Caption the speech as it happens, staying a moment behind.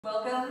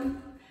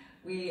Welcome.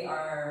 We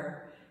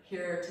are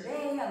here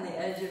today on the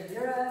edge of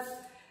Europe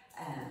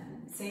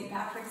and St.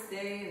 Patrick's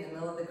Day in the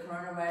middle of the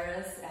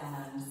coronavirus,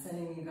 and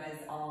sending you guys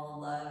all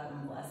love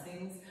and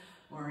blessings.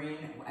 Maureen,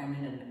 I'm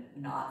in a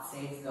not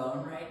safe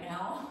zone right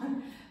now,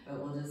 but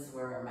we'll just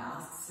wear our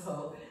masks.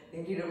 So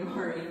thank you to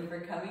Maureen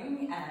for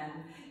coming, and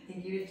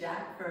thank you to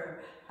Jack for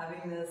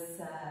having this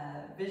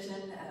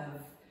vision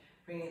of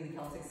bringing the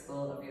Celtic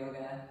School of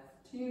Yoga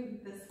to you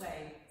this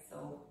way.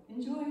 So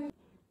enjoy.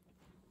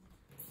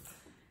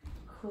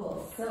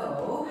 Cool,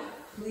 so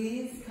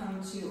please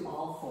come to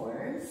all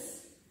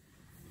fours.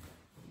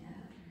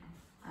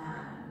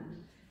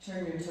 And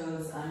turn your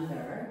toes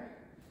under.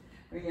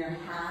 Bring your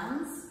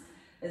hands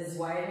as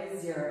wide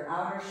as your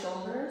outer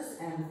shoulders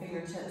and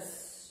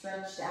fingertips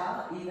stretched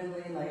out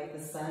evenly like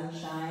the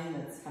sunshine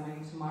that's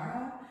coming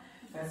tomorrow.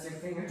 Press your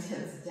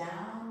fingertips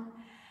down.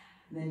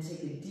 And then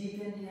take a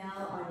deep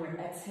inhale. On your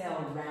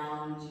exhale,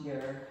 round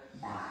your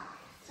back.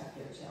 Tuck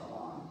your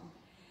tailbone.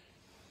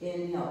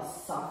 Inhale,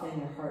 soften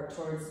your heart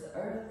towards the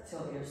earth,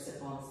 tilt your sit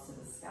bones to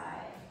the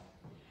sky.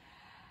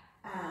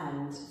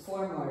 And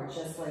 4 more,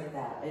 just like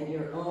that, at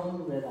your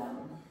own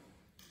rhythm.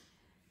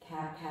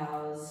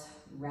 Cat-cows,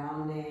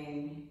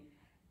 rounding,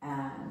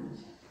 and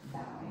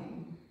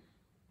bowing.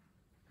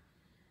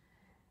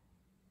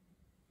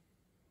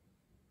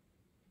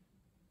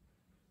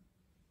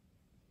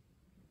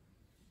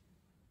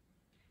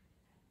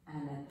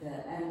 And at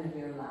the end of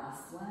your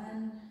last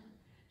one,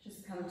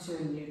 just come to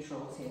a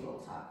neutral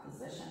tabletop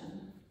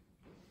position.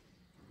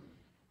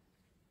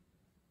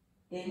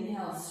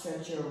 Inhale,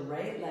 stretch your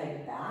right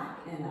leg back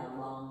in a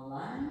long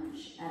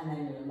lunge, and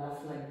then your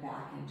left leg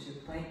back into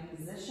plank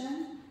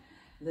position.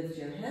 Lift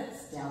your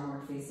hips,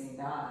 downward facing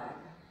dog.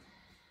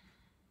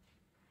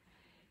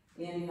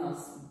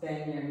 Inhale,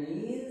 bend your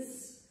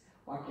knees.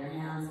 Walk your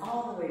hands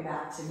all the way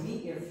back to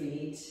meet your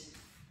feet.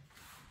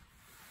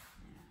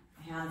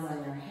 Hands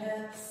on your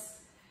hips,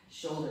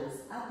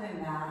 shoulders up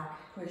and back.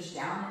 Push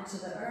down into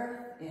the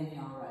earth.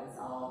 Inhale, rise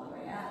all the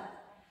way up.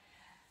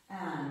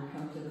 And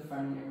come to the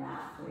front of your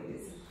mat,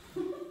 please.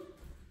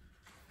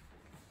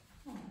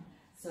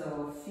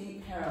 So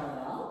feet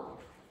parallel,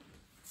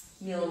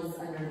 heels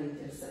underneath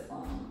your sit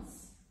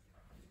bones.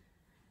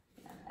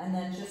 And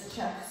then just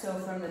check, so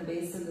from the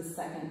base of the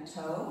second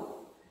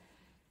toe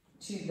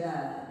to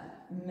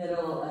the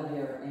middle of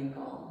your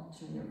ankle.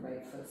 Turn your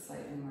right foot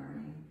slightly,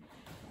 Maureen.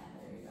 Yeah,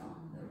 there you go.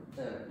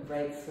 The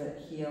right foot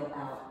heel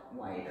out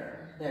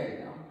wider. There you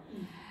go.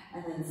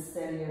 And then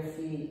steady your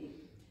feet.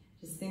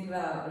 Just think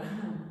about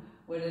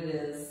what it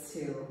is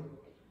to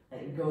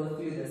go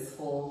through this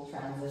whole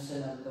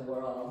transition of the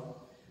world,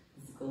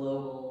 this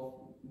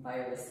global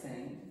virus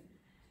thing.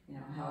 You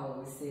know, how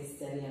we stay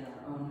steady in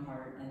our own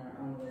heart and our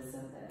own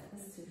wisdom that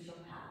this too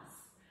shall pass.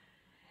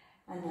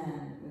 And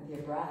then with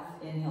your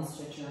breath, inhale,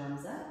 stretch your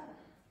arms up.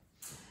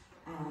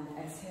 And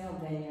exhale,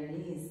 bend your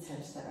knees,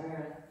 touch the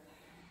earth.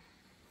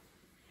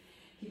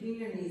 Keeping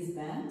your knees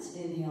bent,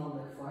 inhale,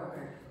 look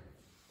forward.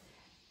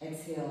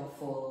 Exhale,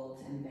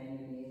 fold and bend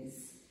your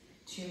knees.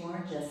 2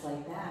 more, just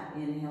like that.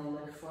 Inhale,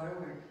 look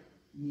forward,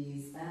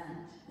 knees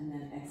bent, and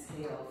then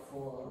exhale,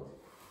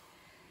 fold.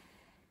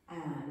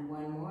 And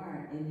 1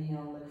 more,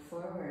 inhale, look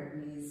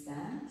forward, knees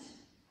bent,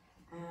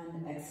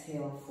 and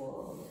exhale,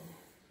 fold.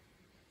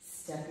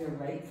 Step your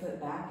right foot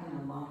back in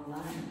a long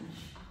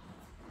lunge,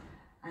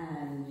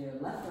 and your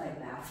left leg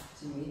back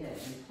to meet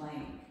it in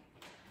plank.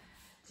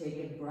 Take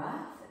a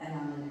breath, and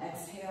on an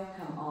exhale,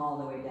 come all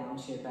the way down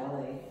to your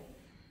belly.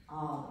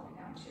 All the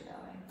way down to your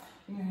belly.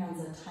 Bring your hands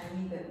a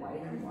tiny bit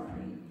wider,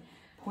 Maureen.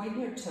 Point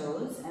your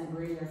toes and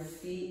bring your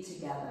feet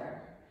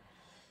together.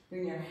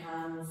 Bring your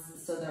hands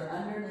so they're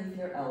underneath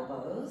your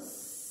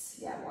elbows.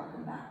 Yeah, walk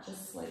them back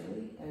just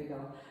slightly. There you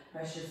go.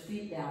 Press your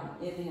feet down.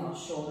 Inhale,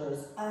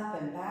 shoulders up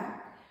and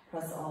back.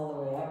 Press all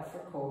the way up for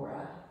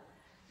cobra.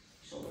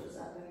 Shoulders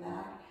up and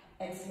back.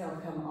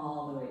 Exhale, come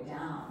all the way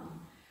down.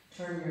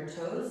 Turn your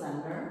toes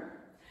under.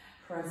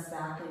 Press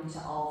back into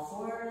all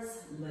fours.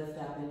 Lift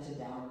up into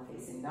downward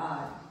facing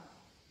dog.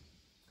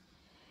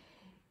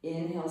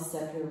 Inhale,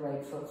 step your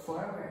right foot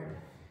forward.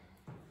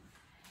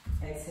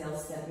 Exhale,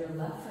 step your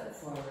left foot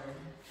forward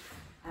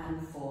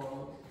and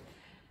fold.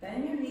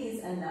 Bend your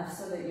knees enough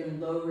so that your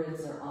low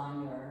ribs are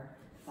on your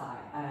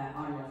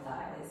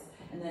thighs.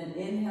 And then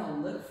inhale,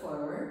 look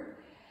forward.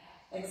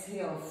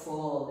 Exhale,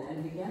 fold,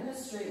 and begin to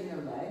straighten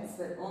your legs,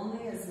 but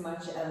only as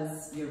much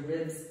as your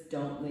ribs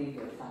don't leave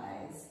your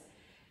thighs.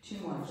 2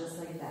 more, just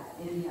like that.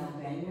 Inhale,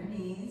 bend your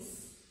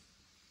knees.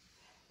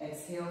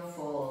 Exhale,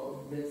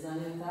 fold, ribs on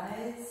your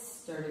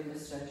thighs, starting to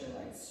stretch your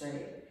legs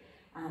straight.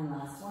 And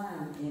last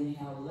one,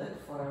 inhale,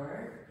 look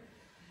forward.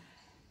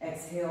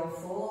 Exhale,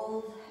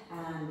 fold,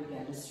 and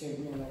begin to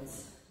straighten your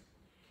legs.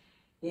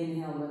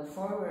 Inhale, look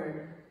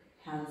forward,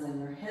 hands on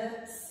your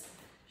hips,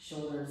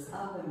 shoulders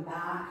up and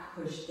back,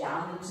 push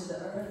down into the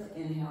earth.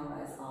 Inhale,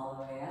 rise all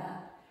the way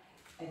up.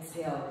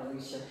 Exhale,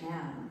 release your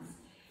hands.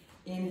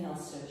 Inhale,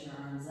 stretch your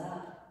arms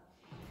up.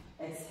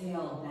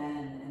 Exhale,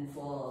 bend and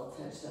fold,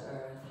 touch the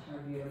earth, our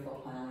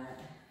beautiful planet.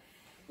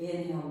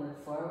 Inhale,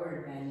 look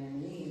forward, bend your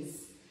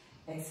knees.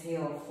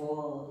 Exhale,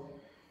 fold.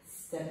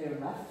 Step your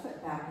left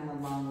foot back in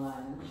a long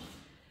lunge.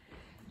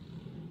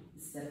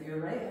 Step your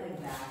right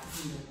leg back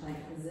into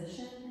plank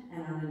position,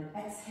 and on an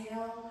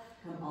exhale,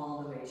 come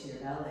all the way to your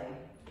belly.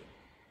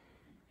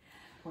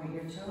 Point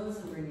your toes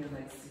and bring your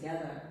legs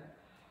together.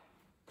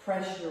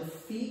 Press your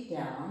feet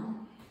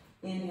down.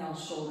 Inhale,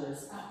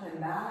 shoulders up and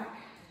back.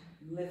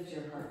 Lift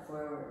your heart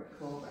forward,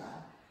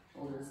 cobra.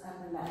 Shoulders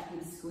up and back.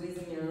 Keep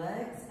squeezing your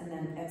legs, and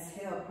then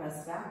exhale,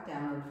 press back,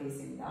 downward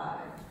facing dog.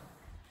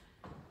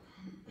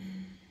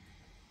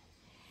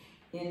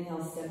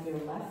 Inhale, step your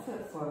left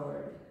foot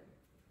forward.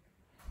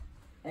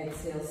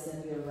 Exhale,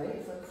 step your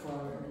right foot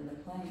forward into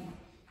plank.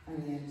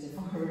 Into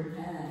forward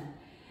bend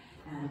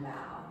and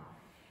bow.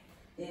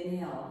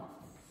 Inhale,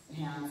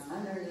 hands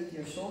underneath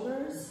your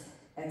shoulders.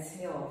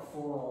 Exhale,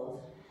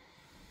 fold.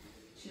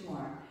 2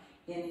 more.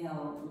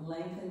 Inhale,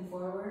 lengthen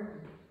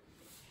forward.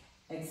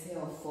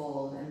 Exhale,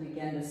 fold, and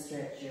begin to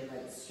stretch your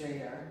legs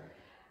straighter.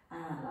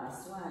 And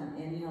last one.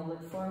 Inhale,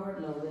 look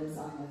forward, low ribs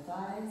on your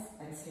thighs.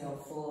 Exhale,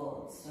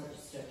 fold. Start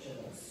to stretch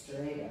your legs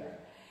straighter.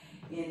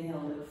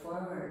 Inhale, look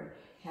forward.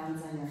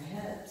 Hands on your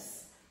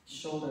hips.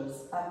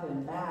 Shoulders up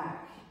and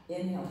back.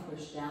 Inhale,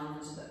 push down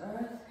into the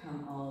earth.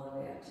 Come all the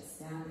way up to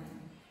standing.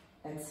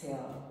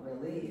 Exhale,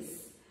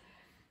 release.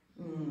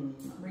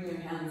 Bring your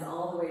hands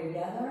all the way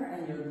together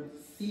and your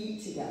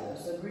feet together.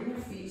 So bring your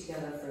feet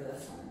together for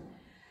this one.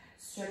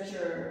 Stretch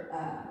your,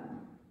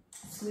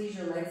 squeeze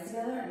your legs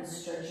together and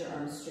stretch your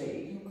arms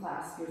straight. You can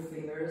clasp your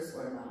fingers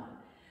or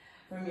not.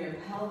 From your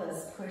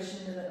pelvis, push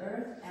into the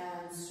earth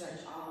and stretch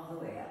all the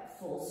way up,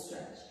 full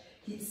stretch.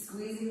 Keep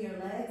squeezing your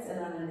legs,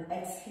 and on an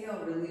exhale,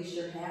 release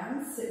your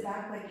hands. Sit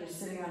back like you're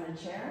sitting on a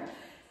chair.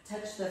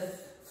 Touch the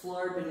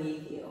floor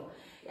beneath you.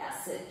 Yeah,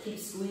 sit. Keep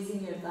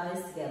squeezing your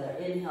thighs together.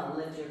 Inhale,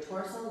 lift your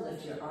torso,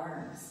 lift your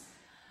arms.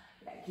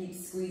 Yeah, keep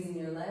squeezing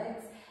your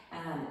legs,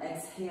 and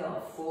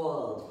exhale,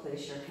 fold.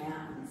 Place your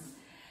hands.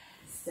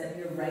 Step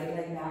your right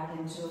leg back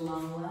into a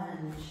long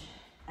lunge,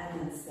 and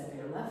then step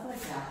your left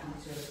leg back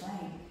into a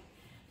plank.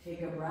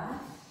 Take a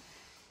breath.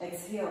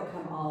 Exhale,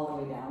 come all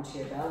the way down to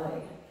your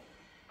belly.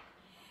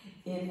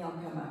 Inhale,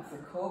 come up for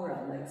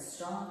cobra, legs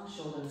strong,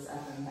 shoulders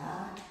up and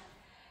back.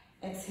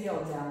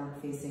 Exhale,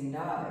 downward facing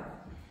dog.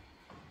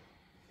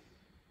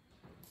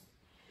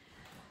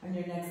 On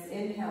your next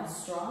inhale,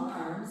 strong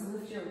arms,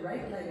 lift your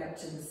right leg up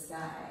to the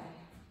sky.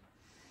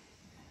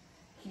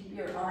 Keep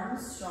your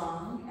arms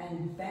strong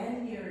and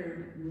bend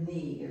your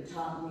knee, your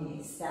top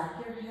knee.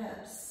 Stack your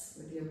hips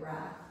with your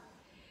breath.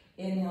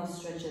 Inhale,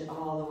 stretch it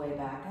all the way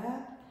back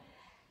up.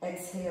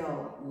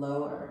 Exhale,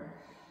 lower.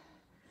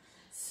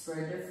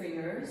 Spread your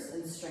fingers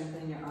and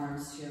strengthen your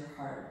arms to your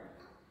heart.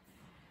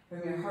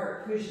 From your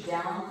heart, push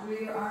down through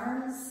your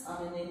arms.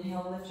 On an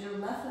inhale, lift your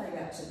left leg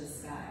up to the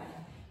sky.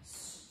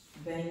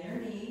 Bend your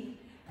knee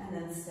and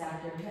then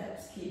stack your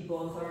hips. Keep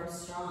both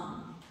arms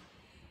strong.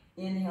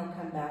 Inhale,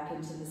 come back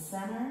into the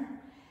center.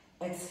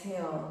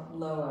 Exhale,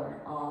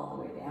 lower all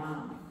the way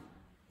down.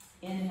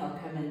 Inhale,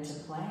 come into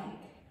plank.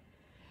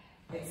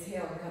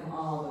 Exhale, come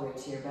all the way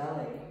to your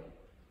belly.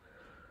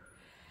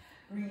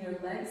 Bring your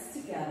legs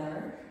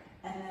together.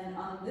 And then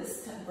on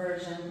this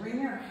version,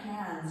 bring your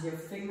hands, your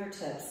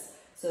fingertips,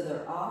 so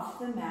they're off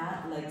the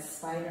mat like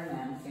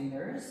Spider-Man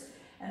fingers,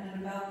 and at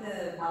about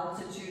the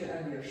altitude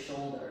of your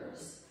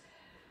shoulders.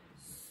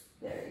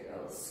 There you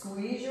go.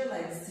 Squeeze your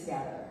legs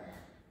together.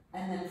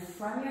 And then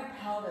from your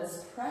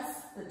pelvis,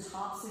 press the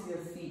tops of your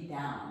feet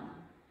down.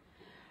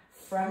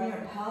 From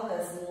your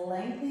pelvis,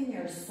 lengthen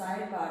your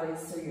side bodies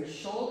so your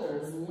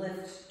shoulders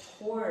lift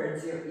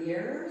towards your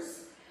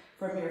ears.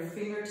 From your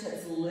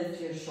fingertips,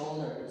 lift your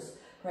shoulders.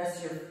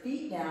 Press your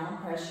feet down,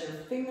 press your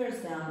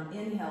fingers down.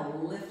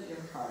 Inhale, lift your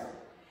heart.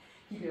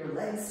 Keep your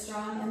legs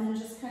strong, and then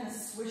just kind of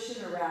swish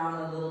it around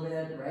a little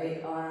bit.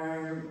 Right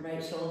arm,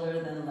 right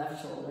shoulder, then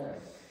left shoulder.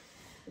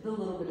 With a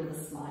little bit of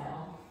a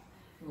smile.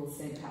 A little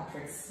St.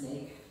 Patrick's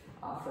snake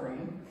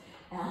offering.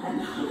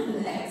 And on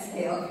the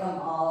exhale, come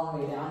all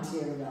the way down to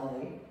your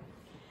belly.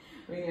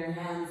 Bring your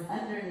hands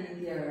underneath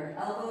your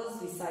elbows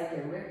beside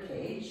your rib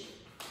cage.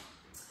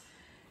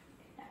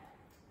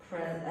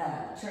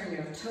 Turn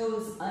your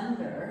toes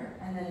under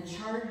and then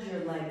charge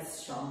your legs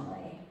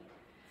strongly.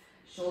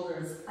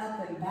 Shoulders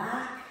up and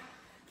back.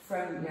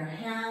 From your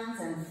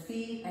hands and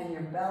feet and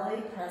your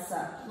belly, press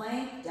up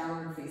plank,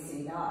 downward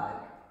facing dog.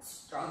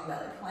 Strong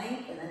belly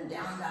plank and then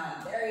down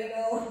dog. There you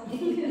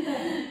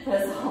go.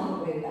 Press all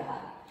the way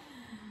back.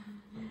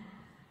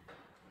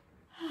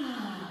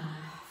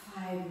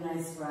 5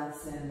 nice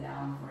breaths in,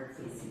 downward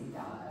facing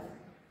dog.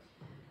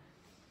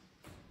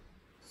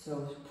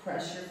 So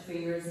press your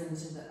fingers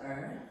into the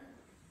earth.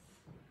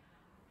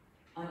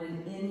 On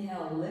an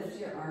inhale, lift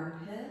your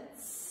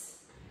armpits.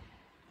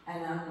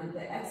 And on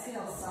the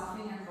exhale,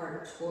 soften your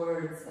heart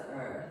towards the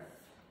earth.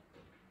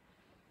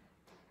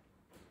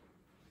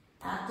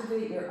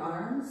 Activate your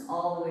arms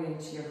all the way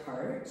into your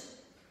heart.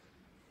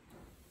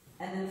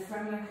 And then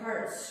from your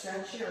heart,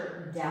 stretch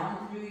your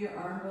down through your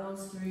arm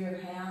bones, through your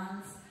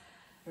hands.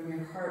 From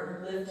your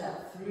heart, lift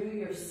up through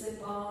your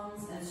sit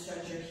bones and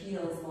stretch your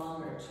heels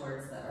longer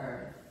towards the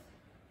earth.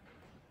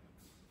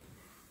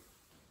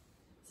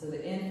 So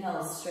the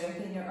inhale,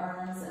 strengthen your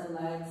arms and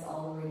legs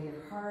all the way to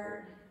your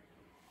heart.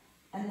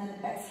 And then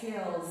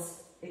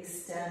exhales,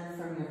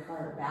 extend from your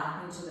heart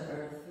back into the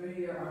earth, through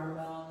your arm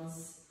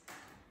bones,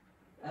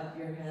 up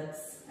your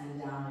hips,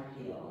 and down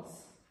your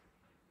heels.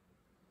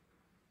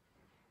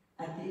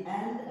 At the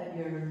end of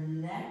your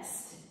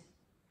next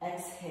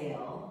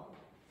exhale,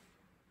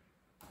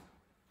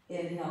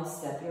 inhale,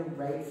 step your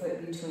right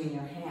foot between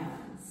your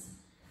hands.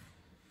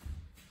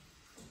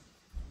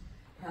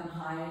 Come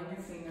high on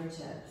your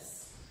fingertips.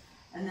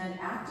 And then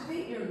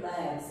activate your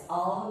legs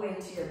all the way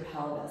to your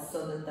pelvis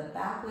so that the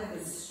back leg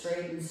is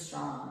straight and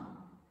strong.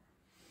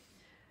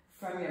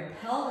 From your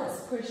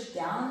pelvis, push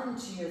down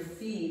into your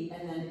feet,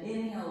 and then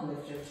inhale,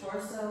 lift your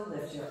torso,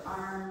 lift your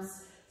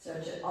arms,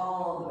 stretch it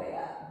all the way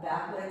up.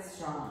 Back leg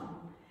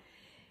strong.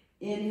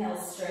 Inhale,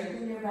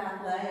 strengthen your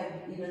back leg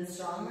even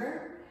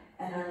stronger.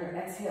 And on your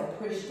exhale,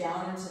 push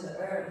down into the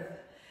earth.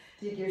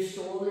 Take your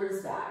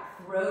shoulders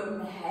back, throat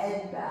and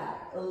head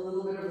back, a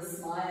little bit of a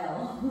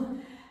smile.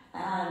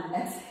 And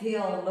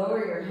exhale,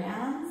 lower your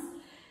hands,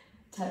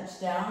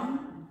 touch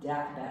down,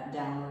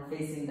 downward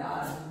facing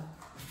dog.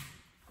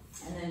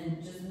 And then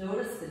just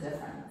notice the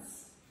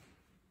difference.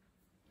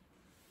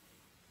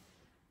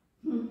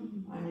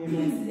 On your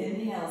next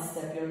inhale,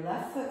 step your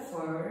left foot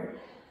forward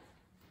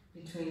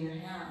between your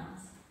hands.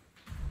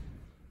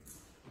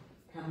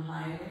 Come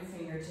high on your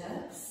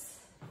fingertips,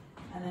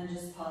 and then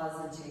just pause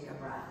and take a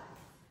breath.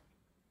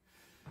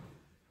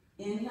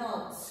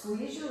 Inhale,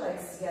 squeeze your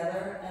legs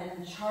together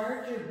and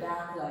charge your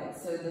back leg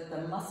so that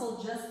the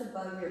muscle just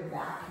above your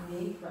back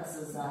knee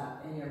presses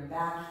up and your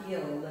back heel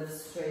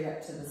lifts straight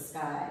up to the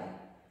sky.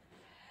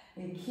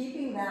 And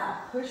keeping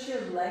that, push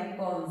your leg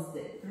bones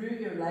through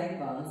your leg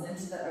bones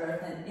into the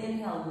earth, and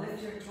inhale,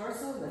 lift your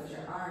torso, lift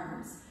your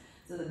arms.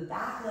 So the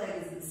back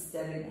leg is the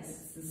steadiness.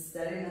 It's the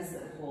steadiness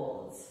that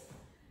holds.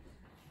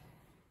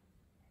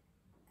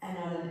 And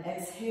on an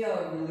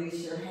exhale,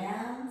 release your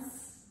hands,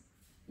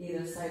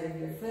 either side of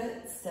your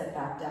foot, step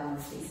back down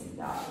facing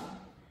dog.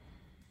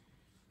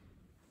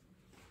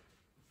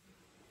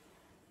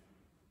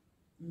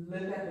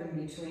 Look up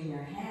in between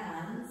your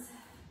hands,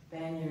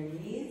 bend your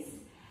knees,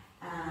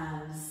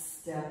 and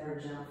step or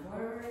jump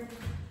forward,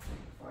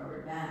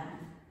 forward bend.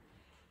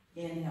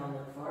 Inhale,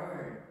 look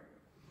forward.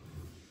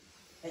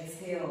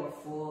 Exhale,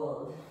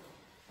 fold.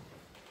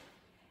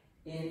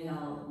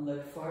 Inhale,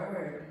 look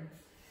forward.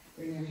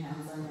 Bring your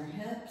hands on your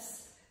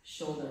hips,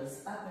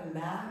 shoulders up and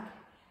back.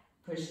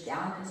 Push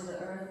down into the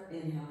earth.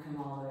 Inhale,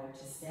 come all the way up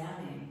to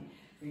standing.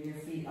 Bring your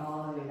feet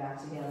all the way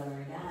back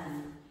together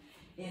again.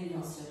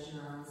 Inhale, stretch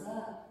your arms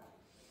up.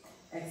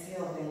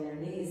 Exhale, bend your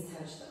knees,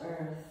 touch the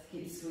earth.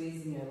 Keep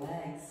squeezing your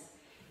legs.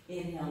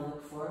 Inhale,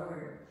 look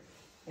forward.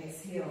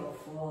 Exhale,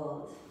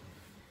 fold.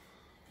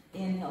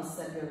 Inhale,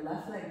 step your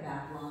left leg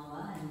back, long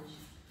lunge.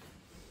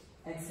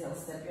 Exhale,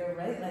 step your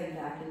right leg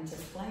back into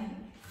plank.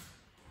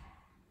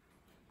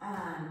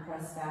 And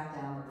press back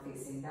downward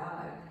facing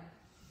dog.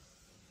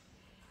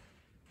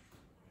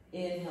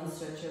 Inhale,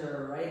 stretch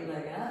your right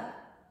leg up.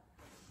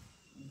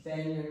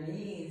 Bend your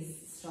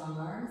knees, strong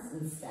arms,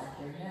 and stack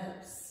your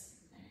hips.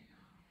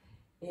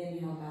 There you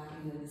go. Inhale back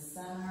into the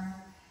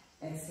center.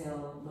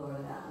 Exhale,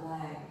 lower that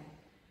leg.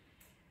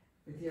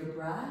 With your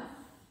breath,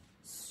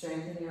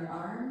 strengthen your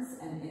arms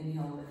and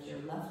inhale, lift your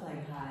left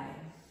leg high.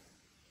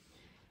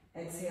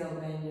 Exhale,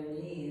 bend your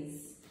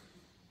knees.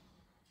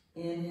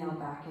 Inhale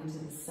back into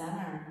the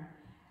center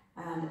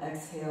and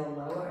exhale,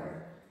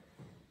 lower.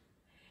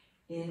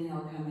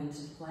 Inhale, come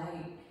into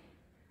plank.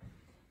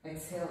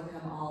 Exhale,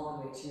 come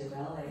all the way to your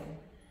belly.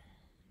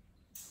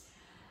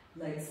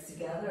 Legs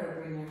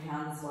together, bring your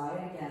hands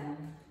wide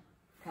again.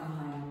 Come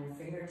high on your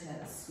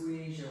fingertips,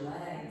 squeeze your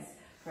legs.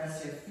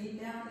 Press your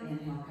feet down,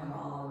 inhale, come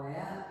all the way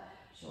up.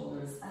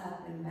 Shoulders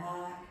up and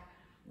back.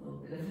 A little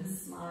bit of a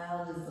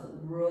smile, just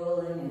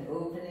rolling and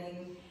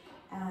opening.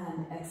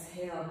 And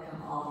exhale,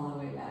 come all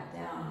the way back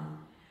down.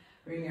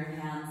 Bring your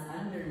hands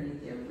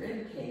underneath your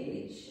rib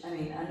cage,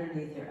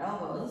 underneath your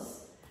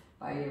elbows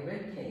by your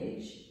rib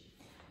cage.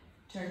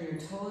 Turn your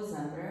toes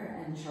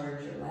under and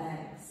charge your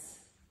legs.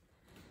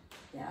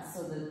 Yeah,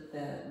 so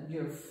that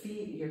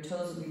your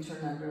toes will be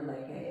turned under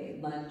like a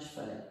lunge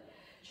foot.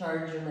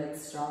 Charge your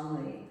legs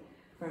strongly.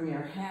 From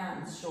your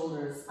hands,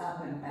 shoulders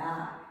up and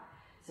back.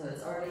 So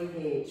it's already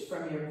engaged.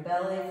 From your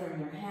belly,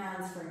 from your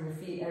hands, from your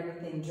feet,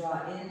 everything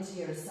draw into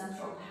your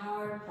central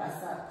power.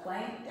 Press up,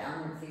 plank,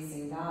 downward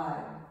facing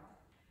dog.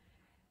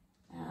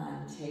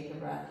 And take a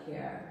breath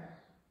here.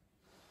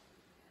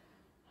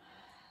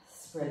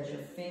 Spread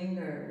your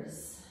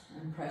fingers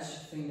and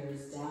press your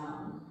fingers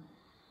down.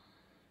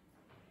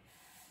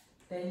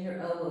 Bend your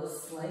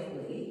elbows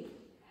slightly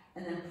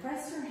and then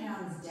press your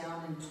hands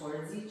down and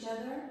towards each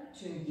other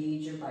to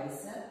engage your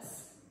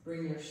biceps.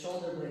 Bring your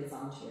shoulder blades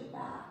onto your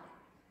back.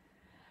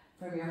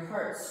 From your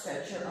heart,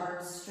 stretch your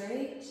arms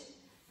straight.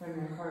 From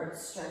your heart,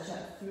 stretch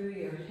up through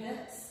your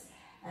hips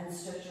and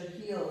stretch your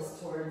heels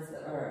towards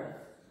the earth.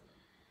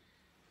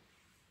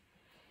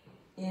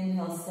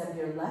 Inhale, step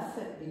your left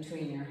foot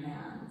between your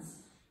hands.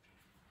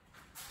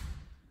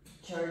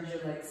 Charge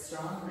your legs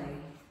strongly.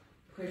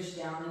 Push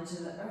down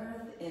into the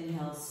earth.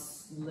 Inhale,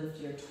 lift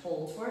your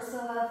whole torso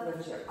up,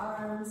 lift your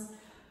arms,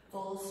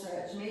 full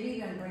stretch. Maybe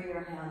even bring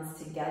your hands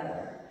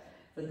together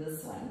for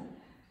this one.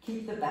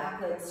 Keep the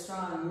back leg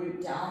strong,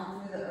 root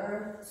down through the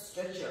earth,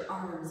 stretch your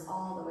arms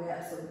all the way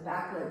up. So the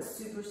back leg's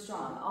super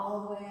strong,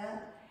 all the way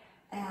up.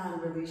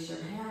 And release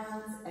your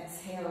hands,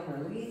 exhale,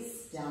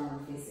 release,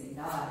 downward facing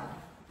dog.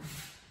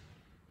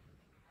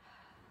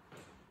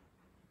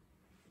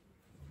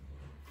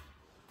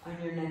 On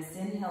your next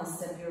inhale,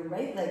 step your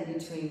right leg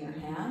between your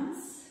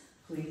hands,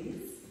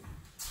 please,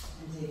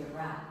 and take a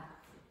breath.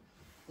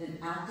 Then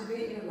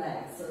activate your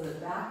legs, so the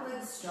back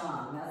leg's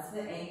strong, that's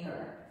the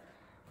anchor.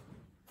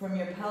 From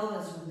your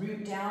pelvis,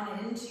 root down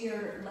into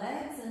your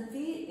legs and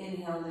feet.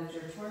 Inhale, lift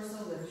your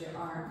torso, lift your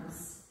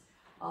arms.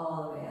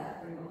 All the way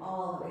up, bring them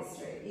all the way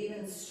straight.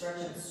 Even stretch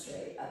them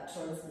straight up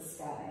towards the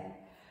sky.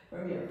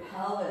 From your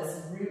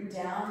pelvis, root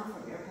down.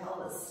 From your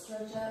pelvis,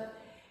 stretch up.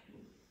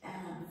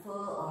 And full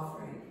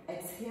offering.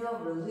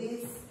 Exhale,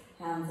 release.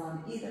 Hands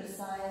on either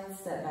side.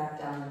 Step back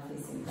down and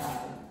facing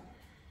dog.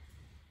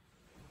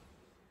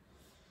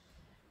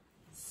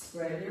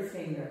 Spread your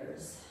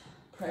fingers.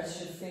 Press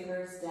your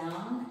fingers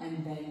down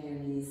and bend your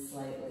knees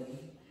slightly.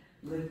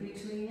 Look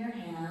between your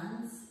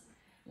hands.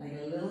 Like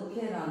a little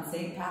kid on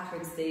St.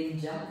 Patrick's Day,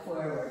 jump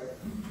forward,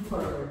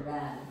 forward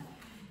bend.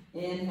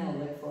 Inhale,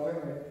 look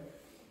forward.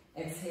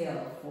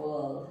 Exhale,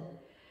 fold.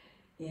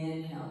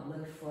 Inhale,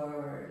 look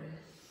forward.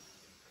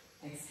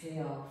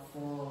 Exhale,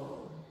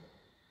 fold.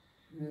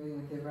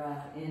 Moving with your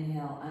breath.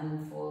 Inhale,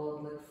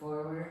 unfold, look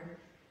forward.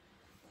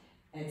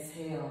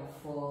 Exhale,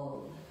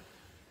 fold.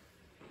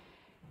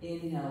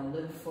 Inhale,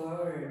 look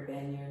forward,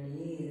 bend your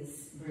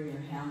knees. Bring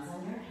your hands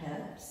on your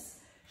hips.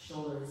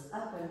 Shoulders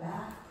up and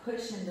back,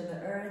 push into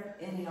the earth.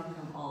 Inhale,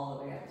 come all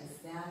the way up to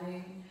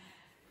standing.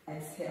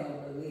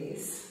 Exhale,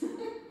 release.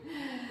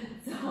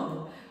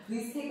 So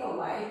please take a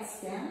wide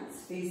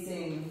stance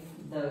facing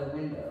the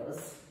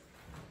windows.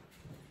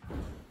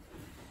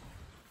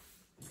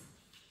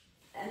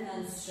 And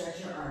then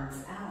stretch your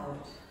arms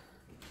out.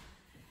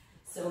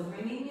 So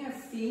bringing your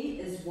feet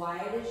as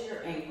wide as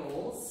your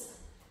ankles.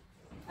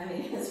 I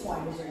mean, as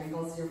wide as your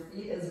ankles, your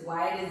feet as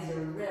wide as your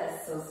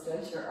wrists, so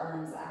stretch your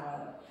arms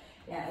out.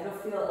 Yeah, it'll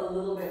feel a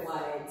little bit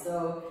wide.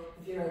 So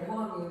if you're at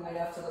home, you might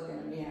have to look in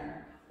a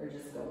mirror or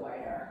just go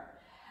wider.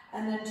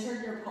 And then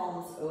turn your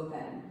palms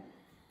open.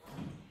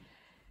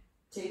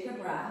 Take a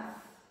breath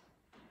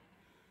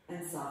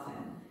and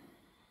soften.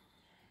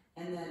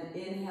 And then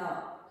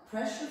inhale,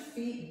 press your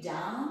feet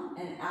down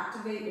and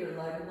activate your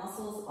leg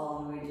muscles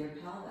all the way to your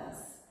pelvis.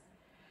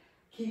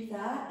 Keep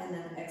that, and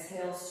then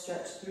exhale,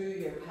 stretch through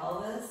your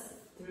pelvis,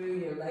 through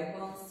your leg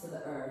bones to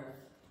the earth.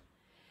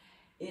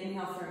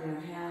 Inhale from your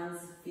hands,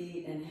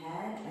 feet, and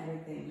head,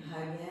 everything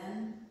hug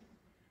in.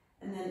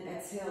 And then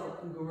exhale,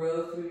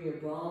 grow through your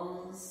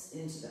bones,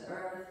 into the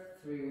earth,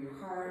 through your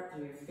heart,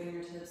 through your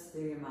fingertips,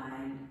 through your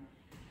mind.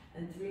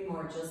 And 3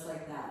 more just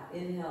like that.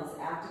 Inhales,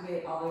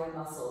 activate all your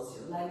muscles,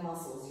 your leg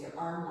muscles, your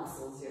arm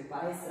muscles, your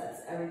biceps,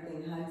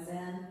 everything hugs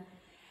in.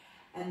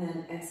 And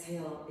then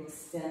exhale,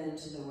 extend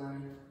into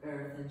the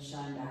earth and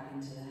shine back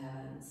into the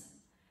heavens.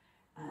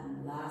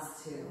 And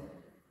last 2.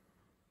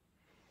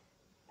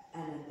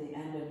 And at the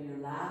end of your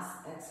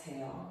last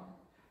exhale,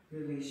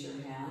 release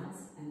your hands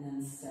and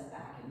then step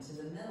back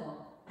into the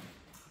middle,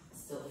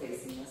 still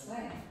facing this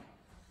way.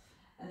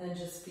 And then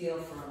just feel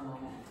for a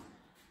moment.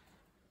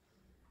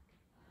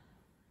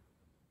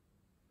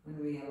 When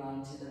we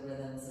align to the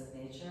rhythms of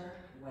nature,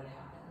 what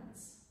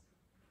happens?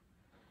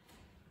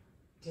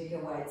 Take a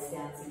wide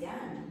stance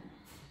again.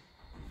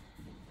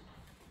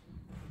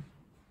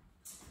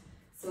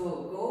 So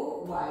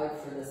go wide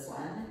for this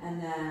one,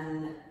 and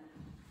then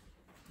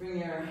bring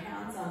your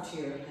hands onto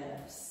your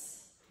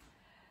hips.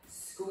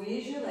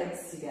 Squeeze your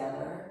legs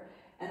together,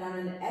 and on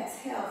an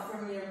exhale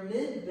from your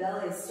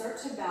mid-belly, start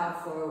to bow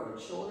forward,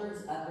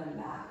 shoulders up and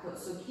back.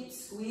 So keep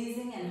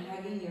squeezing and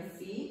hugging your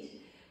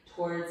feet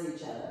towards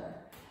each other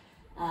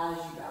as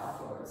you bow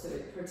forward. So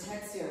it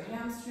protects your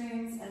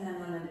hamstrings, and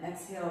then on an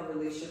exhale,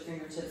 release your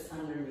fingertips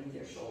underneath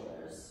your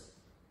shoulders.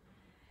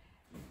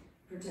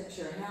 Protects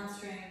your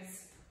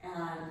hamstrings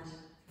and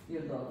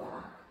your low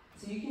back.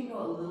 So you can go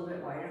a little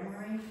bit wider,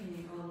 Maureen. Can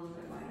you go a little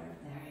bit wider?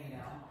 There you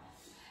go.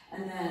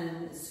 And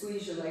then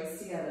squeeze your legs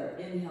together.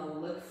 Inhale,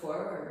 look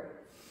forward.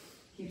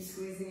 Keep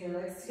squeezing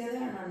your legs together,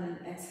 and on an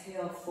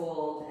exhale,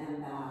 fold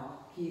and bow.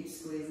 Keep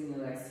squeezing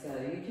your legs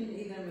together. You can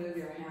even move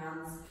your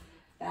hands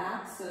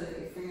back so that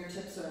your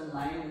fingertips are in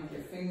line with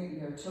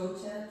your toe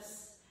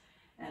tips.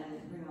 And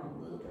bring them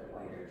a little bit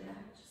wider,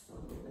 Jack. Just a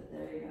little bit.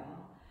 There you go.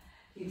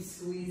 Keep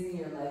squeezing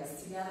your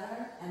legs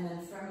together, and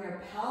then from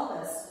your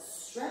pelvis,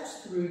 stretch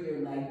through your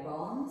leg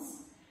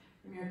bones.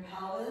 From your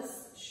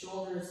pelvis,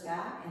 shoulders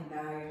back, and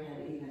bow your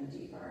head even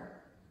deeper.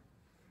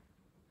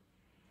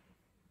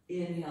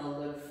 Inhale,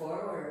 look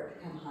forward,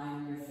 come high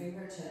on your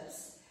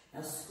fingertips.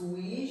 Now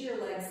squeeze your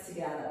legs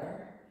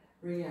together.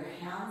 Bring your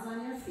hands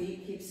on your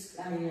feet,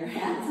 your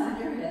hands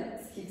on your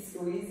hips. Keep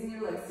squeezing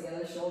your legs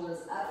together, shoulders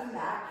up and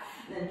back.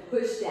 And then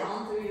push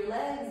down through your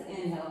legs.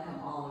 Inhale,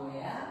 come all the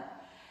way up.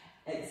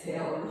 Exhale.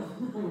 exhale,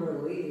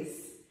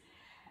 release.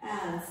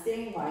 And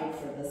staying wide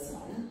for this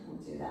one. We'll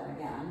do that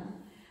again.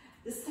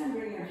 This time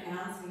bring your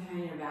hands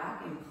behind your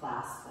back and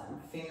clasp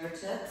them.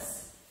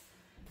 Fingertips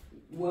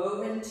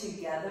woven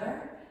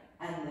together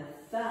and the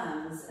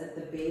thumbs at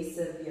the base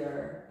of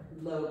your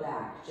low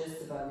back,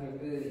 just above your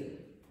booty.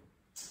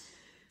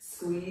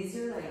 Squeeze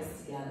your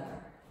legs together.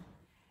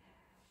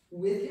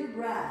 With your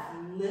breath,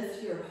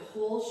 lift your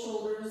whole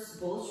shoulders,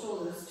 both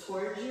shoulders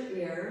towards your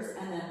ears,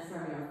 and then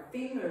from your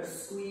fingers,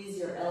 squeeze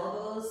your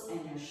elbows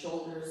and your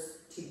shoulders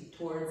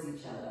towards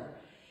each other.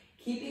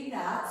 Keeping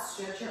that,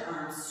 stretch your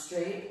arms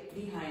straight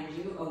behind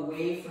you,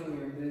 away from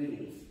your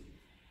booty.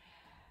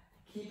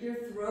 Keep your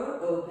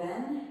throat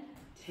open,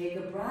 take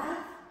a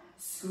breath,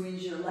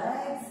 squeeze your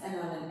legs, and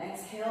on an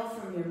exhale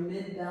from your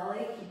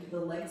mid-belly, keep the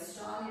legs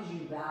strong as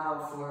you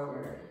bow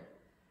forward.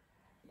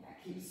 Yeah,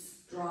 keep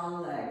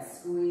strong legs,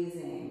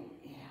 squeezing.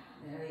 Yeah,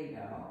 there you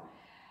go.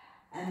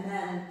 And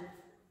then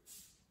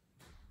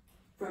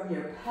from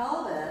your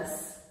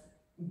pelvis,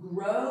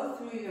 grow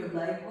through your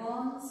leg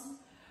bones.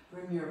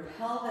 From your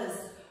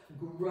pelvis,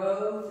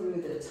 grow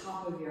through the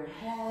top of your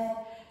head.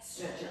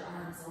 Stretch your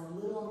arms a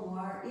little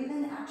more.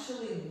 Even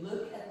actually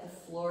look at the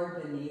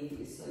floor beneath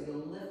you. So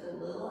you'll lift a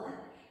little. And,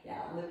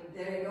 yeah, look,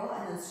 there you go.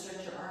 And then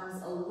stretch your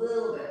arms a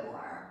little bit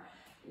more.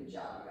 Good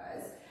job,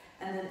 guys.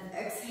 And then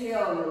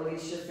exhale,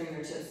 release your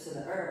fingertips to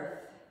the earth.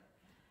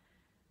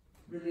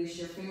 Release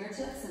your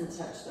fingertips and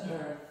touch the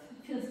earth.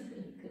 Feels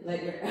pretty good.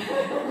 Let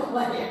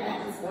your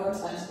hands go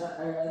touch the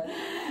earth.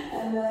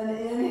 And then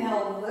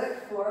inhale,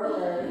 look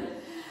forward.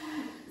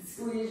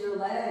 Squeeze your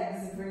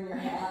legs, bring your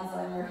hands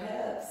on your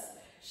hips.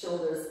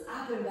 Shoulders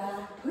up and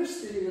back, push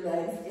through your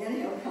legs.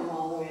 Inhale, come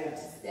all the way up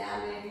to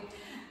standing.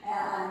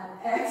 And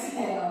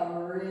exhale,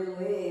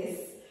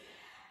 release.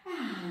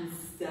 And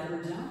step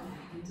or jump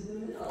back into the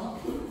middle.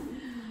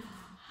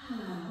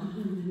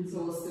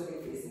 So we'll still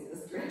be facing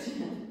this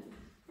direction.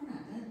 We're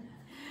not done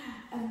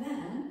yet. And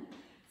then,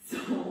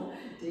 so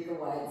take a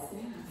wide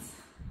stance.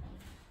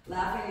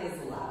 Laughing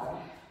is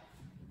allowed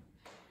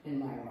in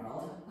my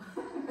world.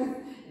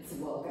 It's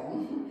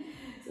welcome.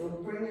 So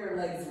bring your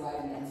legs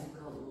wide again, so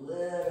go a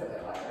little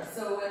bit wider.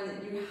 So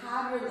when you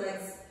have your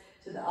legs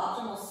to the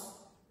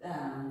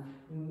optimal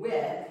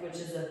width, which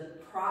is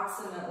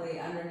approximately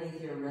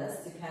underneath your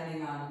wrist,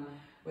 depending on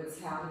what's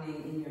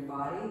happening in your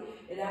body,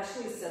 it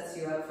actually sets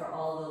you up for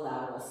all the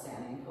lateral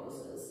standing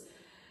poses.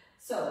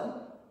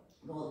 So,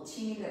 a little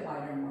teeny bit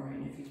wider,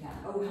 Maureen, if you can.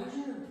 Oh,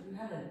 you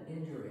had an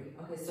injury.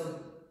 Okay, so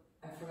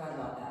I forgot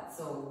about that.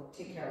 So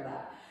take care of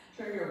that.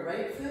 Turn your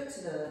right foot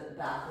to the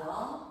back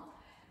wall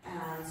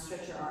and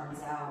stretch your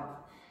arms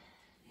out.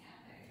 Yeah,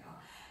 there you go.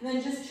 And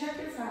then just check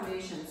your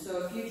foundation.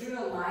 So if you drew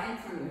a line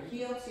from your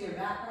heel to your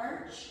back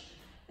arch,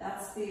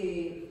 that's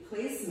the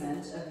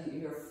placement of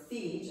your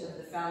feet, of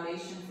the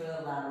foundation for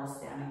the lateral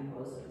standing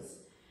poses.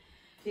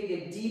 Take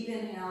a deep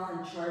inhale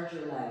and charge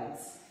your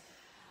legs.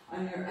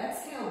 On your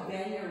exhale,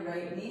 bend your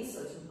right knee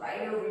so it's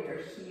right over your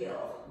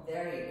heel.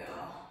 There you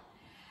go.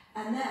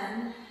 And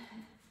then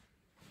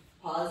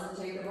pause and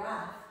take a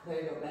breath.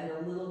 There you go. Bend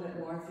a little bit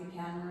more if you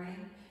can,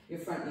 Maureen. Your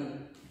front knee.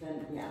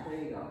 Bend, yeah,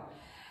 there you go.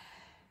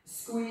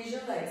 Squeeze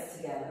your legs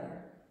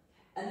together.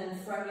 And then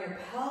from your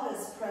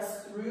pelvis,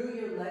 press through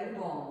your leg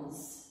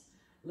bones.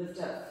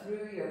 Lift up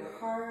through your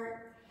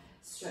heart.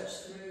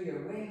 Stretch through your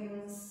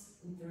wings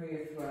and through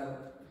your throat.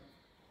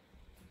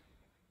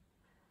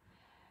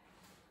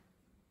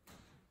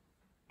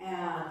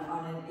 And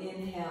on an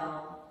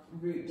inhale,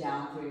 root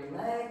down through your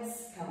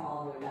legs. Come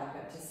all the way back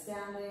up to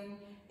standing.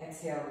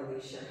 Exhale,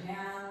 release your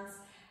hands.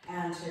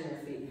 And turn your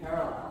feet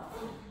parallel.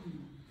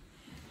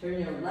 Turn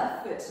your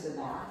left foot to the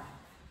back.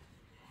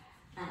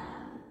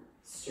 And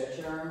stretch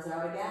your arms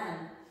out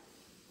again.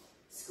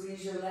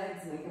 Squeeze your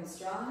legs, make them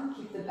strong.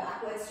 Keep the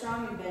back leg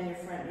strong and bend your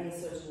front knee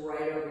so it's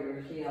right over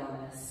your heel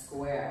in a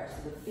square.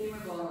 So the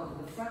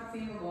front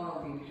femur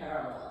bone will be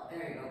parallel.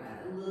 There you go,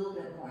 bend a little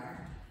bit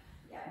more.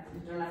 Yeah,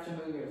 you don't have to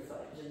move your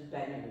foot, just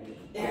bend your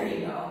knee. There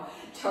you go.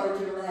 Charge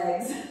your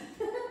legs.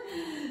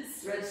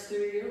 Stretch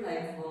through your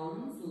leg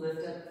bones,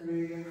 lift up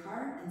through your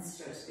heart, and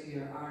stretch through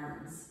your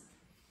arms.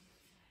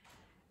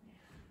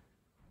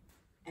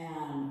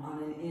 And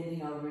on an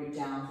inhale, root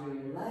down through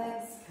your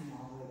legs, come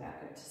all the way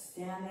back up to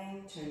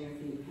standing, turn your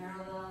feet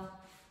parallel,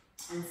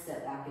 and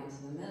step back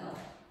into the middle.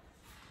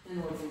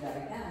 And we'll do that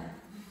again.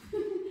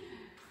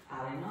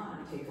 Adding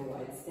on, take a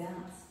wide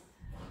stance.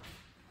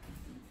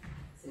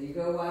 So you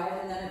go wide,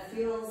 and then it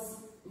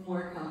feels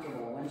more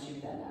comfortable once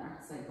you've been there.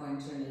 It's like going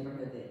to a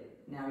neighborhood that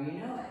now you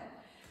know it.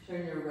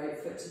 Turn your right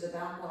foot to the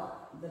back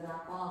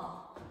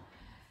wall.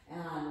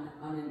 And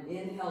on an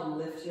inhale,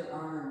 lift your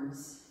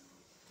arms.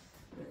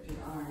 Lift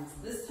your arms.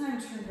 This time,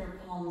 turn your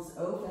palms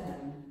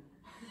open.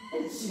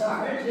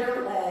 Charge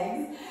your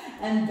legs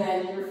and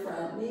bend your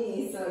front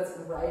knee so it's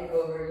right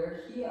over your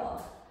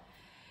heel.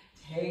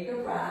 Take a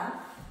breath.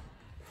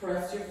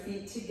 Press your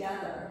feet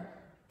together.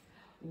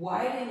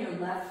 Widen your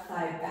left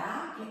thigh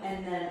back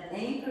and then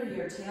anchor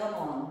your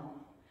tailbone.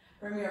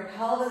 From your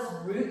pelvis,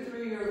 root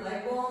through your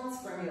leg bones.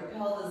 From your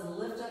pelvis,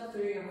 lift up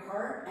through your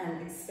heart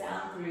and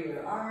expand through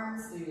your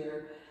arms, through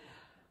your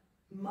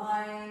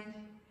mind.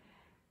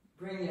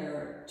 Turn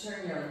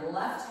your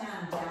left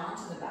hand down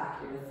to the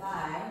back of your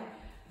thigh.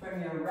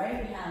 From your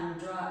right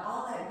hand, draw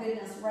all that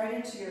goodness right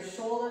into your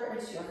shoulder,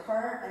 into your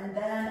heart, and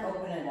then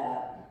open it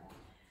up.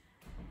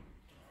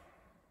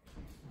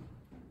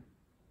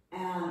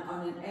 And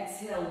on an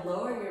exhale,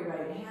 lower your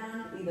right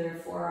hand,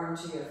 either forearm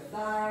to your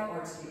thigh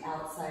or to the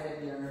outside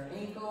of your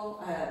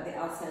ankle, the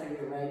outside of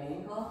your right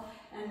ankle,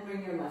 and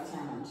bring your left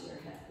hand onto your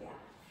hip. Yeah.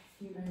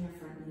 Can you bring your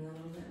front knee a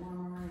little bit more,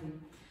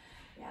 Maureen?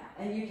 Yeah.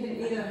 And you can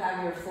either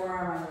have your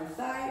forearm on your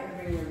thigh or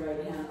bring your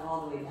right hand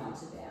all the way down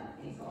to the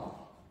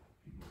ankle.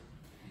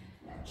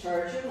 Now,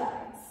 charge your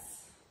legs.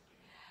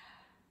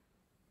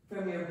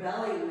 From your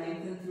belly,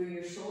 lengthen through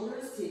your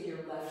shoulders. Take your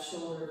left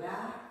shoulder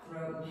back,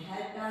 throat and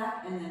head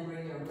back, and then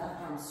bring your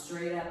left arm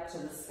straight up to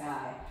the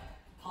sky.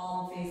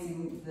 Palm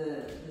facing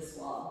this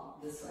wall,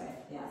 this way.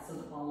 Yeah, so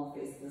the palm will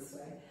face this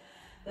way.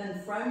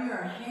 Then from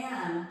your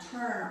hand,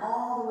 turn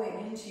all the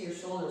way into your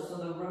shoulder. So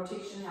the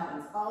rotation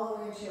happens all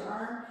the way into your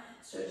arm.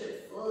 Stretch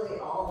it fully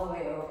all the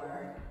way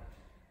over.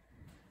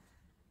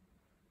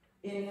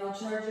 Inhale,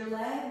 charge your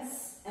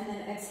legs. And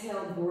then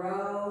exhale,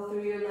 grow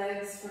through your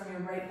legs from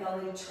your right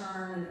belly,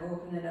 turn and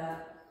open it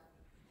up.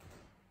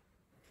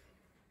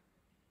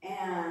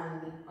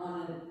 And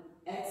on an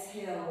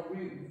exhale,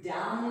 root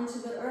down into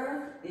the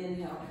earth.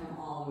 Inhale, come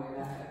all the way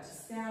back up to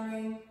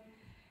standing.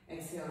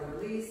 Exhale,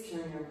 release,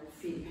 turn your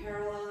feet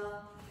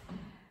parallel.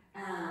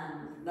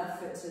 And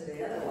left foot to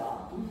the other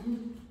wall.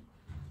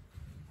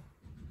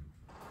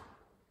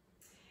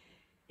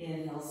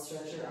 Inhale,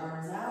 stretch your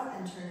arms out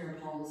and turn your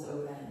palms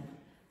open.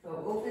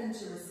 So open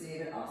to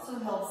receive. It also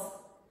helps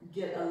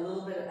get a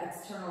little bit of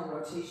external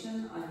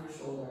rotation on your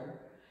shoulder.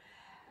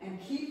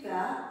 And keep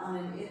that on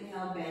an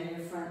inhale, bend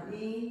your front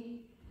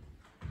knee.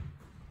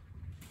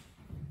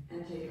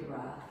 And take a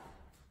breath.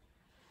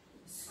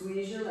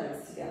 Squeeze your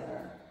legs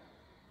together.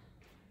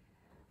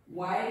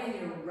 Widen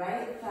your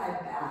right thigh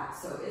back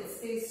so it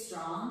stays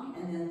strong,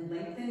 and then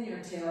lengthen your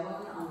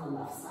tailbone on the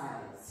left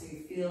side so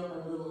you feel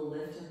a little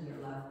lift in your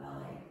left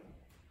belly.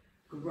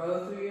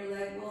 Grow through your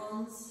leg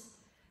bones.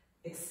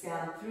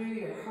 Expand through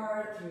your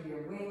heart, through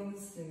your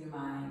wings, through your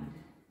mind.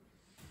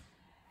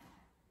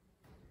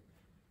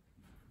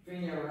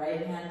 Bring your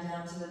right hand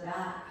down to the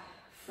back.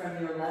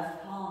 From your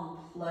left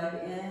palm,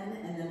 plug in,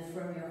 and then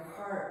from your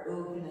heart,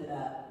 open it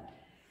up.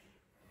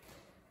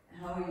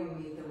 How will you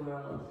meet the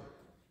world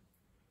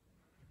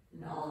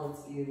in all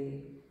its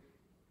beauty?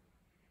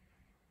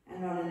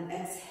 And on an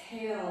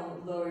exhale,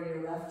 lower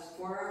your left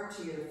forearm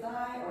to your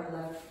thigh or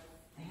left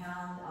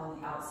hand on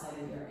the outside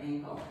of your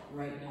ankle,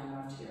 right hand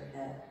onto your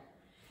head.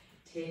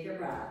 Take a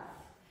breath.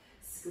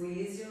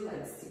 Squeeze your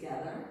legs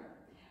together.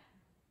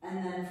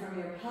 And then from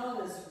your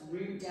pelvis,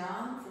 root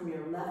down. From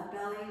your left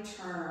belly,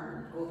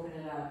 turn. Open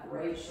it up.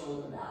 Right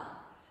shoulder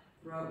back.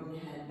 Throat and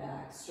head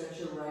back. Stretch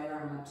your right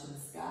arm up to the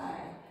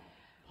sky.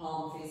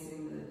 Palm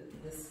facing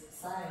this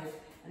side.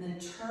 And then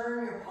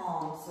turn your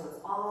palm so it's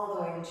all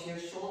the way into your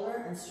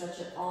shoulder and stretch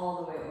it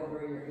all the way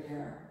over your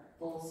ear.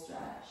 Full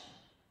stretch.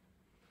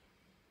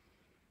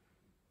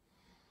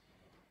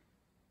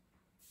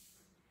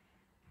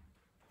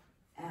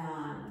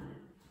 And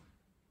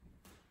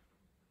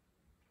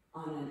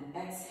on an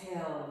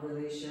exhale,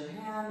 release your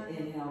hand.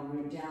 Inhale,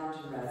 root down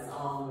to rest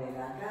all the way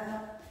back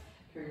up.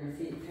 Turn your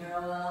feet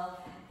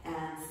parallel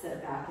and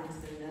step back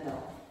into the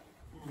middle.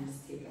 And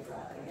just take a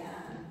breath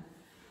again.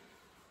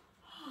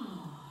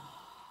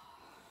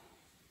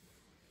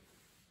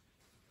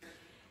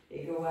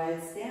 Take a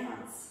wide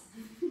stance.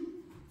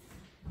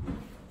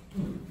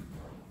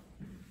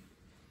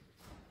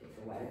 Take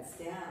a wide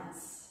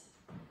stance.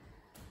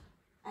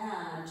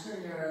 And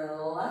turn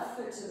your left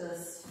foot to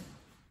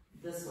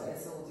this way,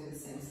 so we'll do the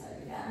same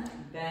side again.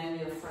 Bend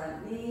your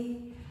front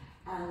knee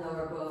and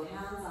lower both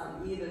hands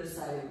on either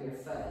side of your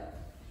foot.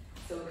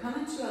 So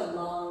come into a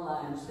long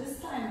lunge.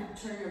 This time,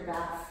 turn your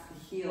back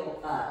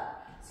heel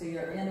up, so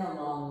you're in a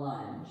long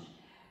lunge.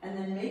 And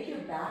then make your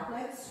back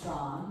leg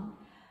strong.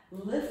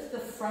 Lift the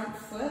front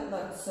foot,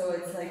 look, so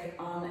it's like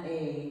on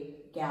a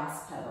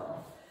gas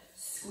pedal.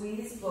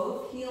 Squeeze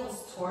both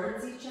heels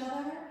towards each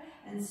other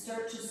and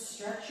start to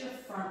stretch your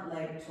front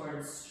leg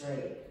towards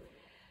straight.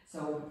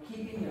 So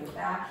keeping your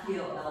back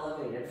heel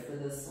elevated for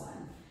this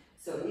one.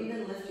 So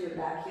even lift your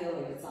back heel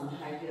like it's on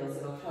high heels.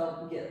 It'll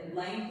help get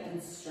length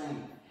and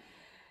strength.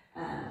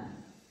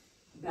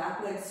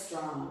 Back leg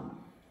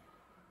strong.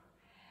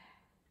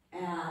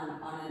 And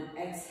on an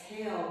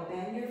exhale,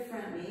 bend your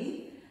front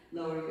knee,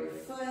 lower your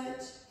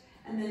foot,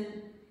 and then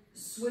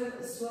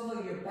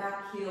swivel your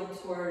back heel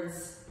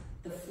towards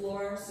the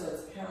floor so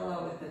it's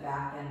parallel with the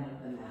back end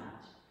of the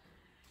mat.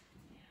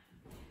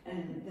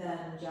 And then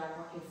jack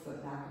walk your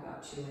foot back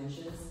about 2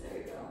 inches. There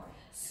you go.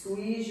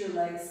 Squeeze your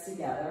legs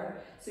together.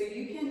 So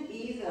you can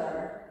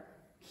either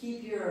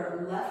keep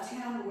your left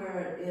hand where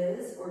it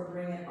is or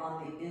bring it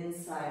on the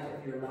inside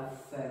of your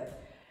left foot.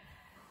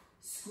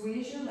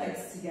 Squeeze your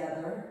legs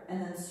together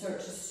and then start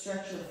to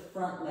stretch your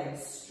front leg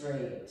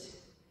straight.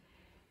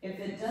 If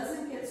it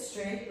doesn't get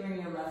straight,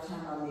 bring your left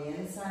hand on the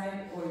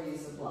inside or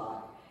use a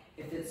block.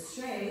 If it's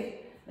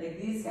straight,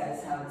 like these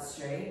guys have it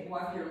straight,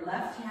 walk your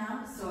left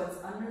hand so it's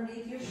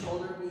underneath your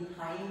shoulder,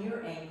 behind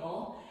your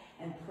ankle,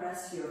 and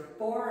press your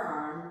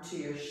forearm to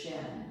your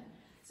shin.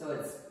 So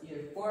it's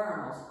your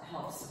forearm will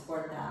help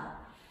support that.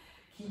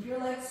 Keep your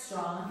legs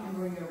strong and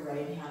bring your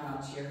right hand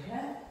onto your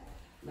hip.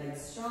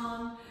 Legs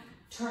strong,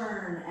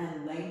 turn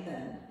and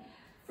lengthen.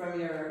 From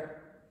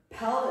your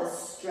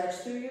pelvis, stretch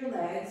through your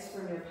legs.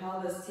 From your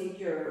pelvis, take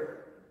your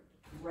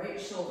right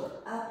shoulder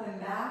up and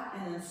back,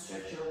 and then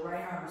stretch your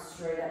right arm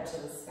straight up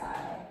to the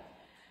sky.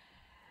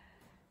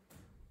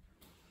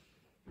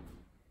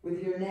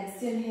 With your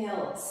next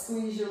inhale,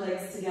 squeeze your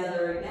legs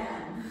together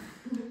again.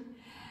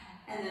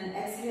 And then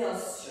exhale,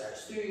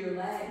 stretch through your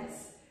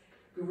legs.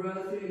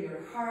 Grow through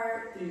your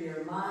heart, through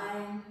your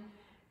mind.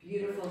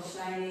 Beautiful,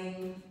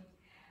 shining.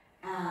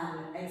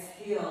 And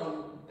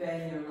exhale,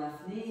 bend your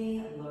left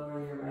knee,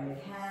 lower your right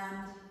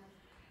hand.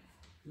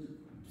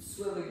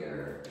 Swivel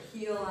your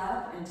heel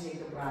up and take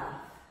a breath.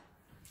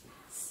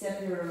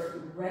 Step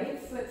your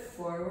right foot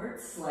forward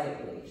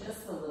slightly,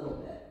 just a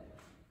little bit.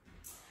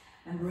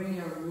 And bring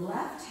your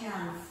left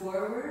hand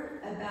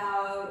forward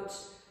about,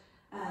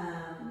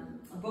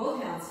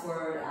 both hands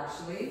forward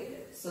actually,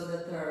 so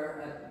that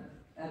they're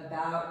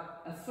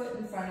about a foot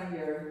in front of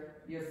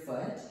your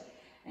foot.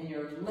 And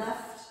your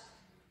left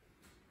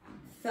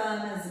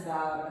thumb is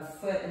about a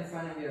foot in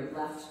front of your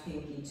left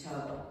pinky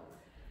toe.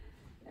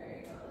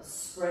 There you go.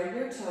 Spread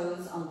your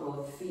toes on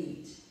both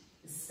feet,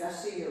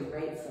 especially your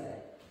right foot,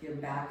 your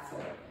back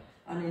foot.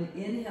 On an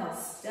inhale,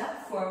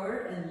 step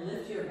forward and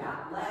lift your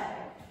back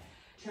leg.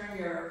 Turn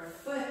your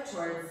foot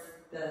towards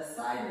the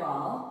side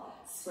wall,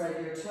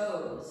 spread your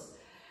toes.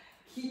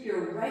 Keep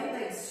your right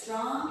leg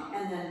strong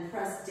and then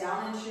press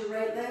down into your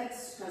right leg,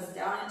 press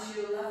down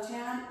into your left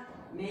hand.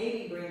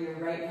 Maybe bring your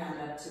right hand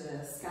up to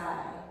the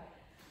sky.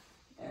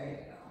 There you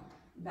go.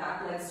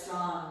 Back leg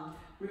strong.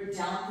 Root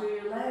down through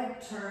your leg,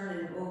 turn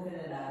and open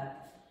it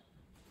up.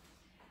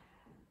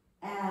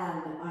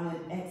 And on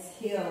an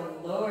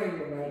exhale, lower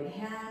your right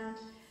hand,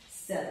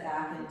 step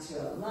back into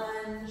a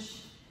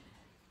lunge.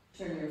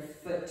 Turn your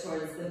foot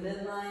towards the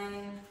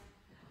midline.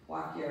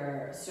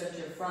 Stretch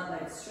your front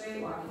leg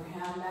straight, walk your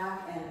hand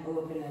back and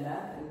open it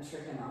up in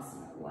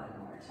Trikonasana one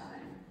more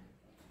time.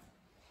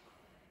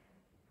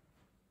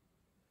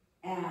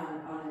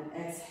 And on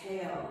an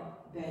exhale,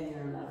 bend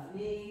your left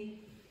knee.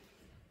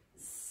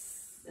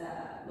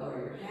 Lower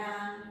your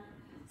hand,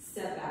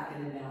 step back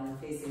into downward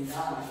facing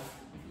dog.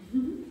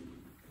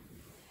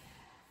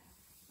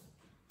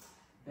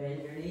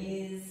 Bend your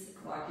knees,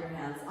 walk your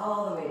hands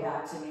all the way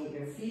back to meet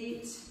your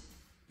feet.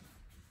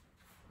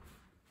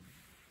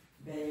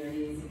 Bend your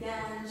knees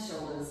again,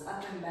 shoulders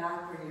up and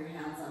back, bring your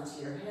hands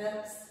onto your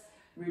hips.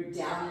 Root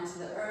down into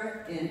the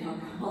earth, inhale,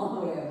 come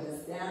all the way up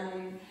to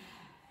standing.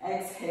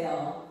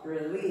 Exhale,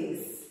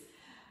 release.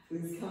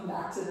 Please come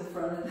back to the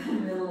front of the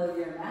middle of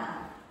your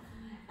mat.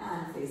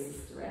 And face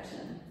this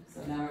direction.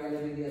 So now we're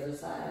going to do the other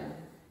side.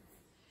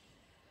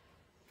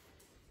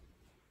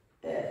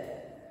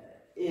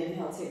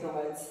 Inhale, take a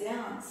wide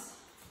stance.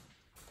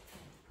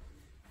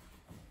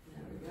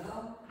 There we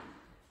go.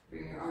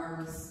 Bring your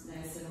arms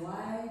nice and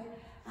wide.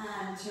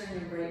 And turn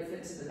your right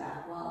foot to the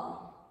back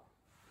wall.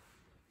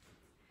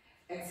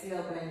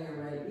 Exhale, bend your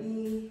right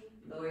knee.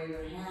 Lower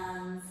your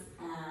hands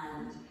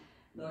and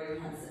lower your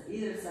hands to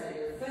either side of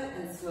your foot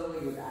and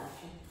swivel your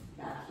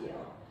back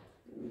heel.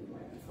 You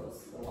might be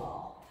close to the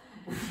wall.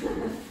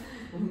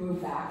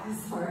 Move back,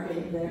 sorry,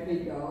 there we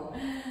go.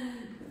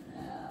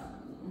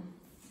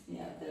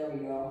 Yeah, there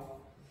we go.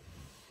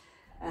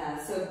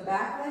 So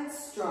back leg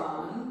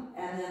strong,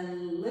 and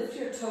then lift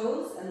your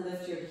toes and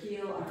lift your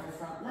heel on your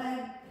front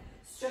leg.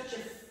 Stretch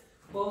your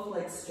both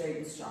legs straight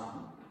and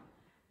strong.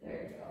 There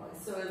you go.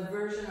 So a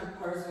version of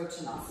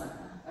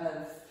Parsvottanasana,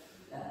 of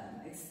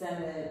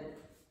extended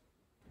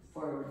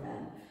forward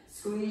bend.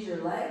 Squeeze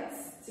your legs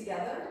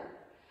together.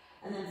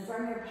 And then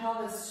from your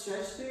pelvis,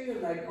 stretch through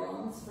your leg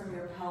bones. From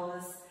your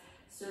pelvis,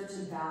 start to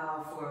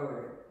bow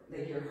forward,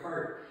 like your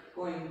heart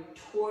going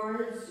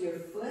towards your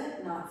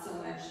foot, not so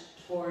much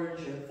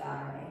towards your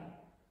thigh.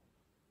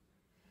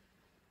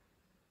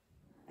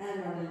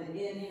 And on an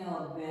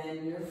inhale,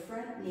 bend your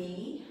front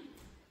knee.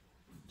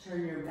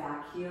 Turn your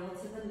back heel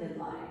to the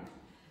midline.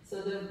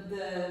 So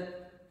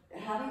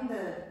having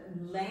the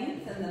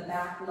length in the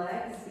back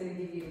leg is going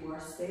to give you more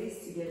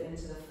space to get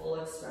into the full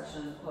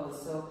expression of the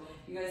pose. So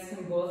you guys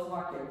can both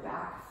walk your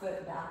back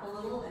foot back a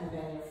little and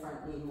bend your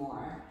front knee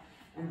more.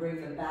 And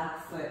bring the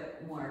back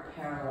foot more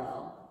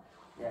parallel.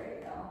 There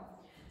you go.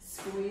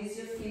 Squeeze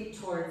your feet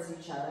towards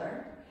each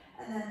other.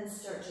 And then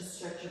start to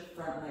stretch your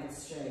front leg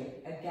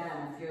straight.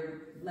 Again,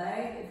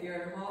 if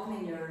you're at home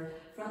and your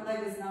front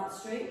leg is not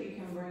straight, you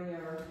can bring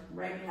your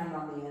right hand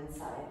on the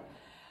inside.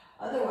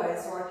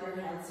 Otherwise, walk your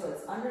hands so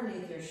it's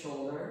underneath your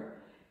shoulder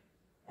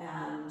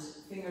and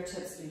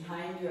fingertips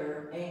behind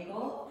your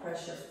ankle.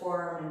 Press your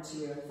forearm into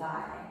your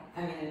thigh,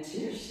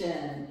 into your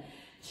shin.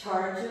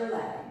 Charge your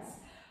legs.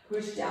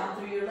 Push down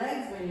through your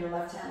legs, bring your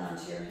left hand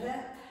onto your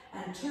hip,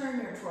 and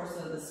turn your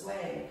torso this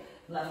way.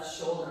 Left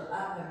shoulder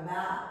up and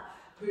back.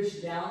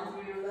 Push down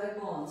through your leg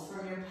bones.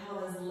 From your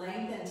pelvis,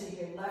 lengthen, take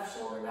your left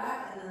shoulder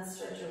back, and then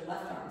stretch your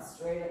left arm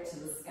straight up to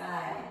the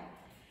sky.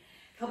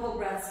 Couple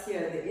breaths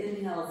here. The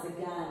inhales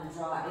again,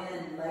 draw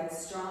in, legs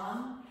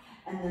strong,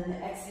 and then the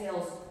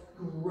exhales,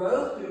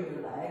 grow through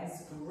your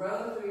legs,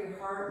 grow through your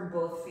heart and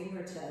both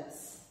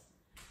fingertips.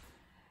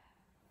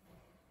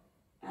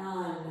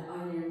 And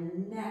on your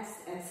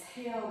next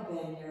exhale,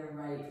 bend your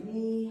right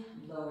knee,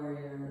 lower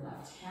your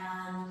left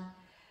hand,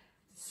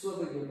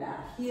 swivel your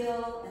back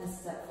heel, and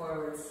step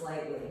forward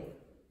slightly.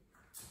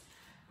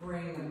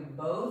 Bring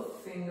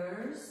both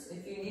fingers.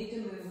 If you need to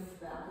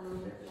move back a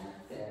little bit,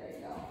 there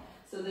you go.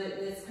 So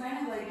that it's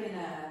kind of like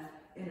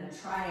in a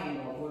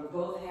triangle where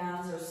both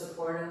hands are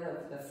supportive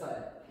of the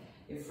foot,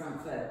 your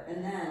front foot.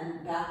 And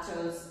then back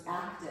toes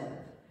active.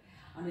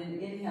 On an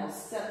inhale,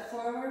 step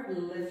forward,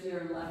 lift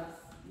your left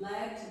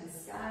leg to the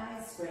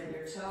sky, spread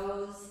your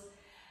toes.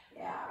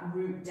 Yeah,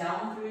 root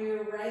down through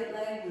your right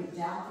leg, root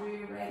down through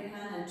your right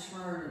hand, and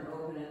turn and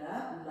open it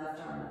up. Left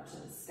arm up to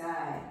the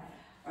sky.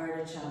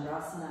 Ardha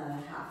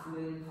Chandrasana, half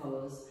moon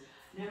pose.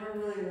 Never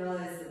really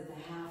realized that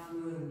the half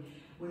moon,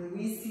 when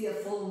we see a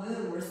full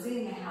moon, we're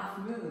seeing a half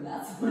moon.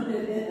 That's what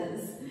it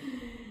is.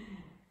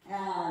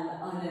 And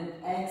on an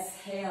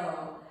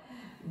exhale,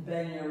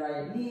 bend your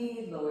right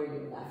knee, lower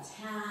your left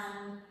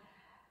hand,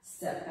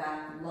 step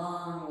back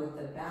long with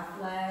the back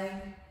leg,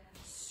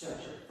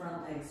 stretch your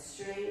front leg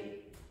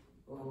straight,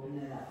 open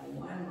it up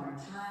one more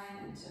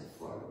time into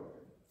forward,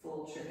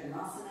 full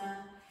Trikonasana,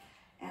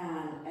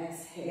 and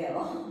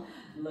exhale,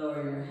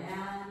 lower your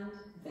hand,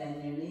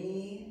 bend your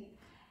knee,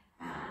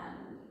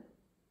 and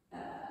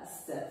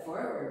step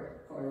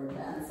forward, forward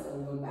bend, so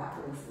we'll go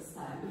backwards this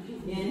time.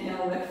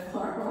 Inhale, lift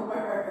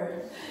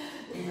forward,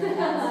 your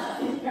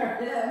hands on your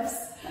hips,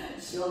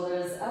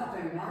 shoulders up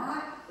and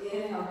back.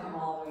 Inhale, come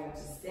all the way up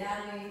to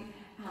standing,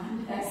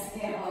 and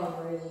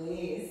exhale,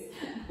 release.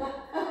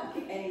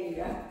 Okay, you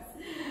guys,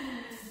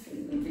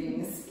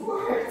 being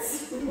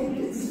sports,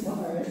 being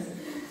sports.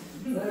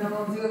 So then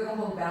we'll do a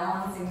couple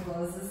balancing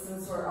poses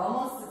since we're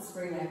almost at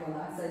spring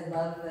equinox. I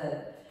love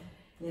that.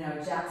 You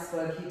know, Jack's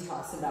book, he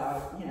talks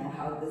about, you know,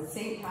 how the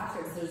St.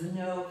 Patrick's, there's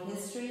no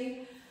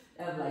history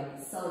of like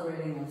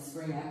celebrating the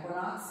spring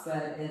equinox,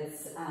 but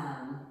it's,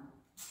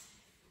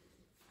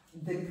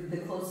 the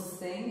closest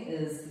thing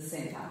is the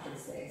St.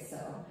 Patrick's Day. So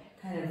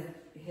kind of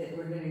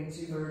we're hitting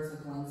two birds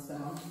with one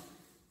stone.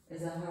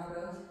 Is that how it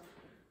goes?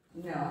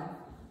 No.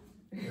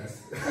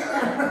 Yes.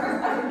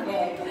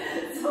 Okay,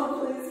 so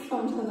please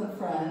come to the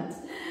front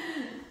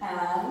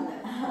and,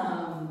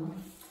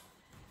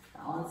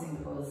 balancing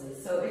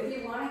poses. So if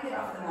you want to get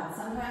off the mat,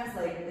 sometimes,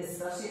 like,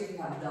 especially if you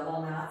have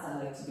double mats,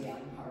 I like to be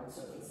on hard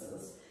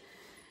surfaces.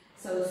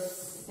 So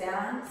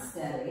stand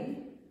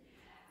steady,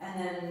 and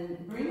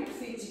then bring your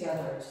feet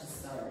together to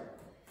start.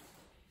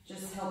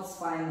 Just helps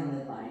find the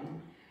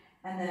midline.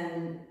 And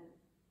then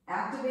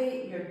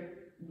activate your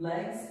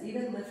legs,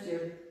 even lift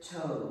your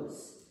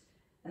toes.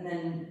 And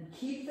then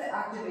keep the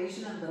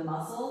activation of the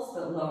muscles,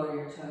 but lower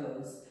your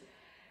toes.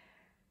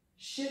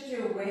 Shift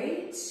your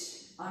weight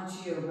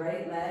onto your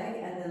right leg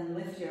and then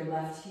lift your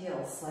left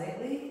heel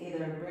slightly.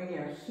 Either bring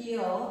your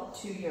heel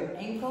to your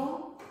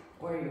ankle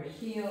or your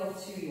heel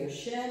to your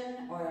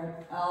shin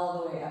or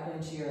all the way up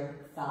into your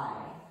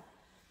thigh.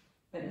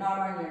 But not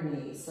on your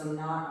knee, so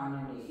not on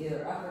your knee,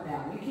 either up or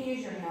down. You can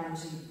use your hand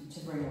to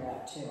bring it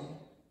up too.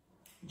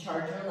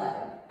 Charge your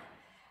leg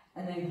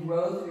and then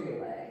grow through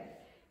your leg.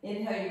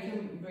 Inhale, you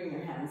can bring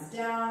your hands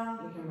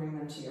down, you can bring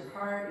them to your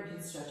heart, you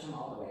can stretch them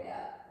all the way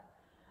up.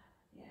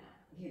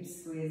 Keep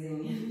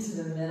squeezing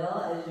into the middle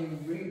as you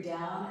root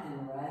down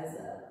and rise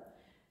up.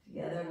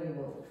 Together we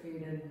will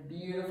create a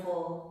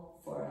beautiful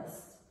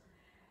forest.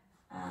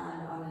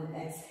 And on an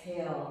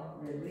exhale,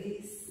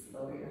 release,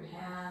 lower your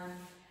hand,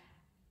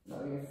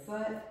 lower your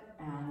foot,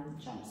 and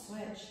jump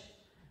switch.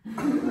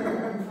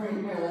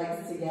 Bring your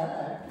legs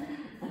together.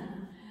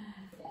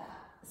 Yeah.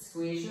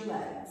 Squeeze your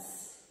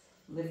legs.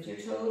 Lift your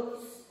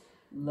toes,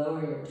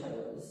 lower your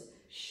toes.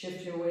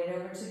 Shift your weight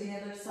over to the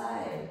other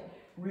side.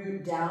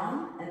 Root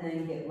down and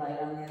then get light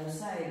on the other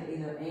side,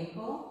 either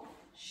ankle,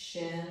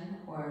 shin,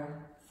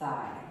 or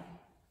thigh.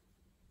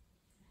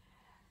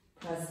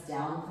 Press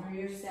down through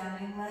your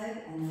standing leg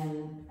and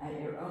then at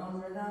your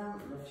own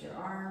rhythm, lift your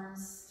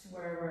arms to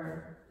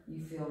wherever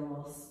you feel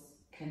most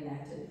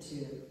connected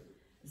to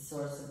the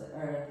source of the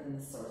earth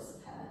and the source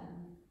of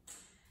heaven.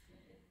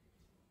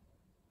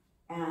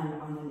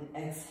 And on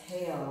an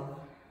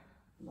exhale,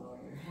 lower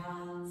your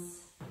hands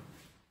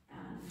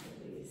and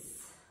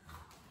release.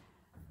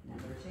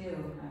 Number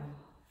two,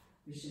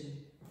 we should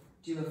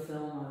do a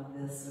film of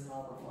this with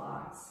all the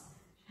blocks.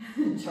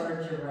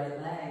 Charge your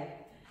right leg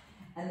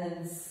and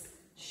then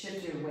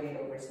shift your weight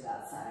over to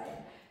that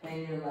side.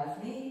 Bend your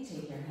left knee,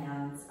 take your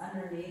hands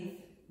underneath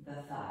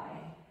the thigh.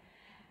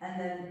 And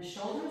then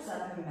shoulders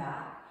up and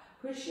back.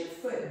 Push your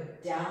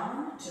foot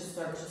down to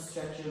start to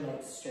stretch your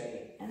legs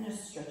straight. And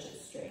just stretch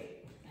it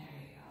straight. There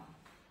you go.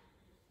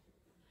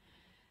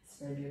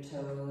 Spread your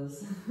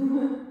toes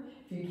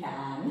if you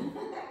can.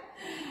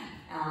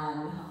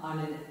 And on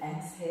an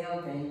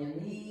exhale, bend your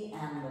knee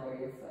and lower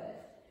your foot.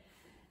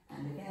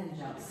 And again,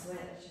 jump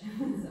switch.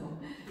 So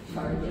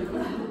charge your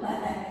left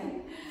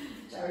leg,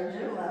 charge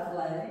your left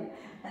leg,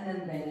 and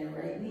then bend your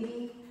right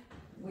knee.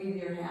 Weave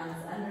your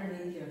hands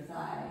underneath your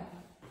thigh.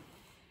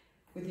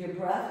 With your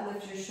breath,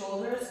 lift your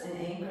shoulders and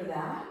anchor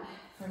that.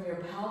 From your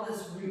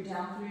pelvis, root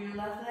down through your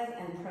left leg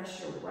and press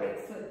your right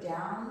foot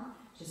down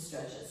to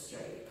stretch it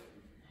straight.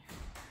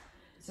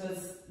 So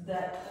it's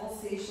that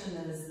pulsation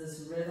that is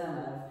this rhythm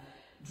of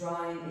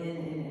drawing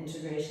in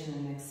integration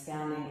and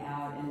expanding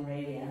out in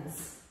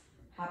radiance.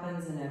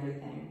 Happens in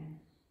everything.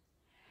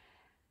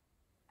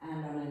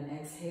 And on an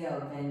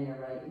exhale, bend your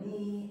right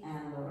knee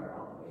and lower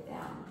all the way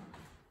down.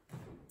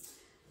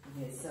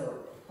 Okay,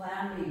 so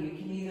plan B, you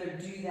can either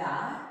do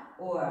that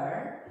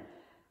or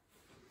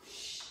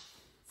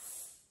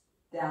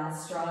down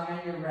strong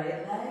on your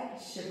right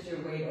leg, shift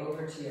your weight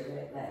over to your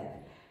right leg.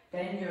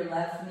 Bend your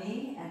left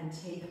knee and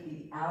take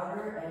the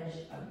outer edge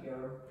of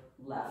your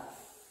left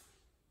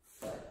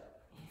foot.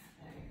 Yeah,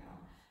 there you go.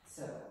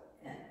 So,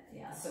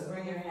 yeah, so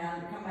bring your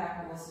hand, come back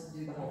and we'll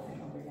do the whole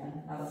thing over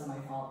again. That was my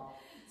fault.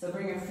 So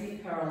bring your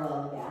feet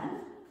parallel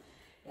again.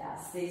 Yeah,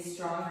 stay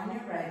strong on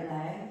your right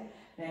leg.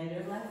 Bend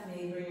your left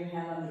knee, bring your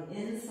hand on the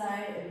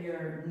inside of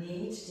your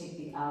knee to take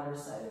the outer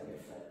side of your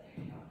foot.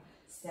 There you go.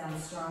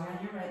 Stand strong on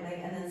your right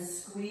leg and then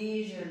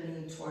squeeze your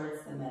knee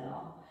towards the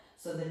middle.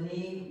 So the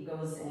knee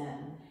goes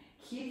in.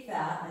 Keep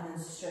that and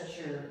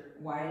then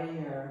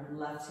widen your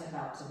left hip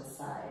out to the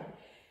side.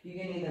 You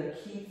can either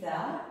keep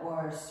that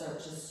or start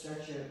to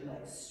stretch your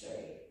legs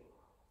straight.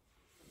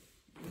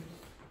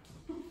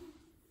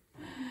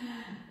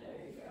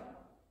 There you go.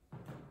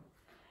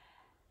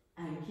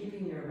 And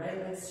keeping your right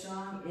leg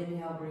strong,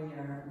 inhale, bring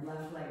your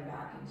left leg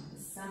back into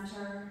the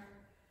center.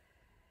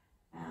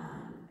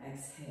 And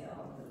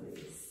exhale,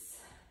 release.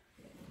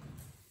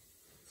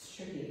 It's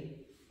tricky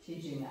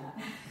teaching that.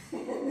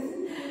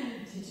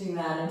 Teaching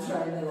that and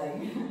trying to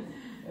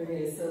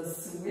okay, so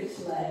switch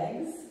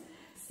legs.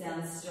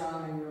 Stand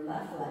strong on your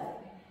left leg.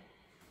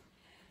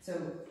 So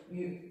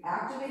you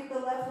activate the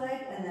left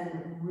leg and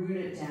then root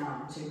it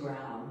down to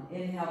ground.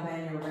 Inhale,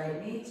 bend your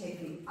right knee.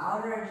 Take the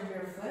outer edge of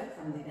your foot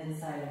from the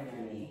inside of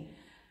your knee.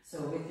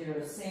 So with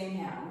your same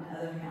hand,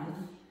 other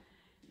hand,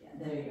 yeah,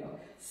 there you go.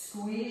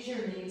 Squeeze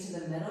your knee to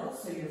the middle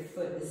so your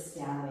foot is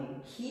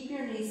standing. Keep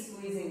your knee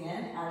squeezing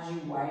in as you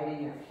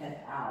widen your hip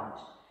out.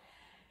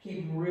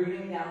 Keep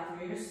rooting down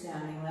through your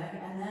standing leg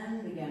and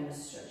then begin to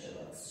stretch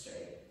your legs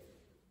straight.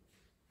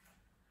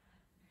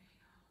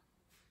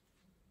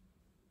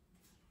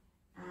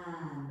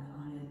 And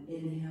on an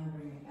inhale,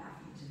 bring it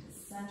back into the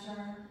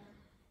center.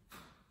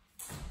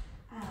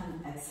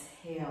 And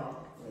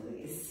exhale,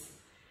 release.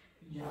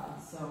 Good job.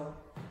 So,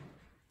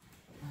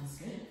 that was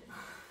good.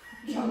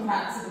 Come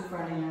back to the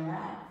front of your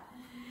mat.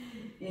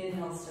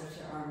 Inhale, stretch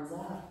your arms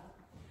up.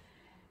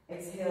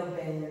 Exhale,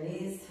 bend your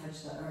knees,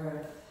 touch the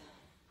earth.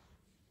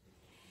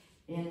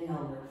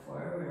 Inhale, look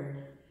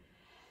forward.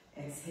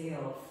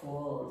 Exhale,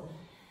 fold.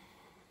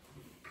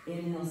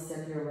 Inhale,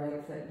 step your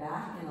right foot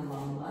back in a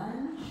long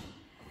lunge.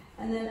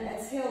 And then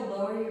exhale,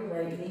 lower your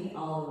right knee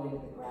all the way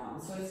to the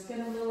ground. So it's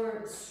going to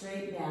lower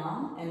straight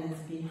down and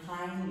it's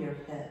behind your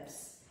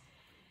hips.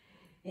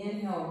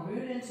 Inhale,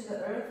 root into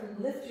the earth and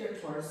lift your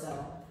torso.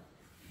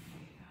 There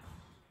you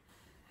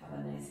go.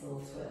 Have a nice little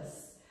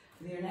twist.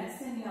 With your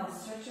next inhale,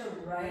 stretch your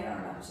right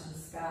arm up to the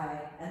sky.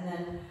 And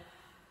then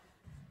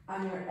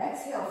on your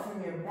exhale,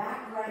 from your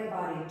back right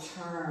body,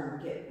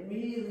 turn. Get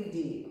really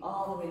deep,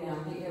 all the way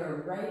down. Get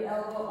your right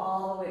elbow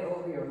all the way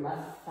over your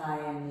left thigh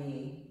and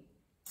knee.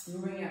 You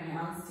bring your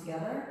hands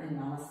together in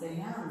Namaste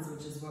hands,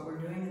 which is what we're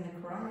doing in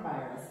the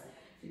coronavirus.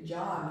 Good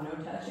job,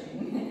 no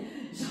touching.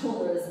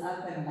 Shoulders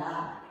up and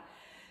back.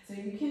 So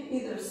you can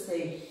either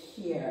stay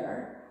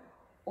here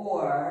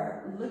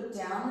or look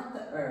down at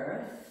the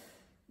earth.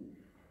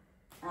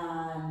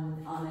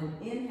 And on an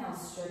inhale,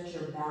 stretch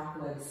your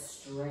back leg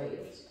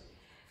straight.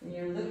 When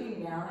you're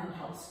looking down, it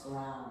helps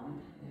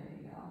ground. There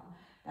you go.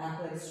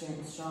 Back leg straight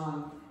and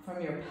strong.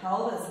 From your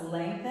pelvis,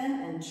 lengthen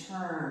and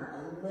turn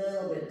a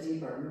little bit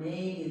deeper.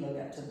 Maybe look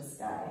up to the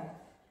sky.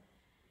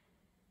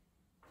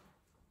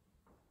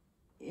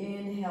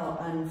 Inhale,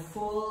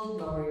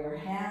 unfold, lower your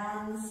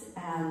hands,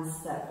 and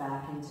step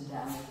back into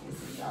downward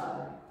facing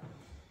dog.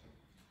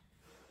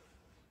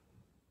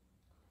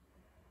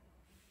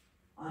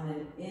 On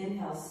an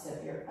inhale,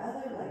 step your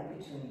other leg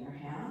between your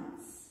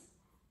hands.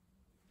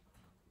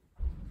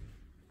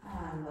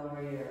 And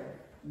lower your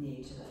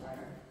knee to the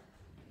earth.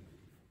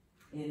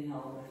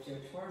 Inhale, lift your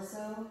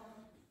torso.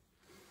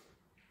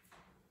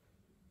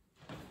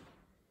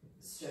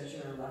 Stretch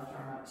your left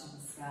arm up to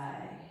the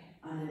sky.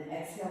 On an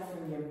exhale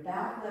from your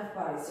back left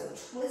body, so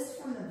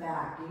twist from the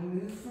back. You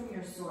move from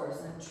your source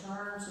and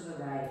turn to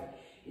the right.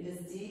 Get as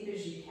deep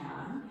as you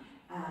can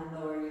and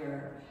lower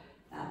your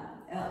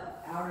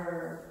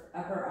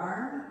upper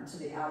arm to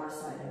the outer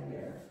side of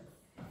your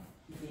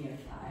knee or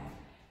thigh.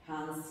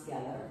 Hands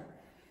together.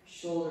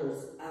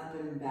 Shoulders up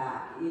and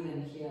back,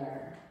 even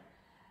here.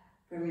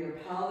 From your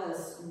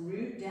pelvis,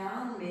 root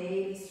down,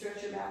 maybe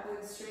stretch your back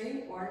leg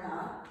straight or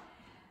not.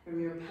 From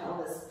your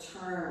pelvis,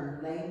 turn,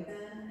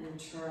 lengthen and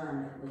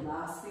turn. The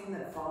last thing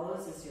that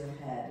follows is your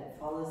head. It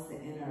follows the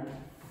inner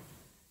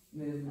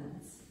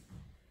movements.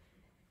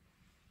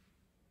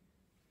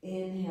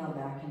 Inhale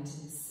back into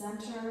the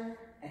center.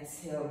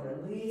 Exhale,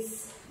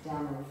 release,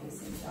 downward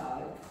facing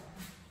dog.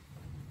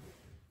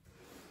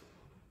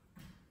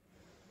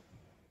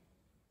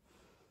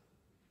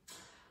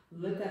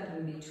 Look up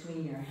in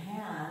between your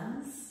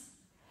hands,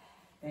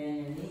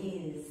 bend your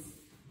knees,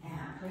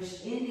 and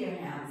push into your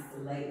hands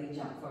to lightly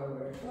jump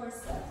forward or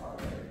step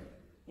forward.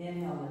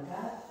 Inhale, look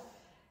up.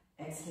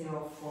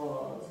 Exhale,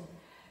 fold.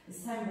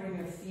 This time bring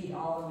your feet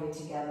all the way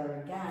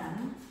together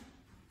again.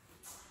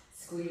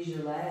 Squeeze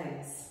your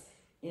legs.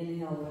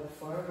 Inhale, look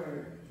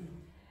forward.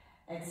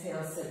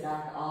 Exhale, sit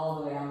back all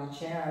the way on the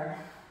chair.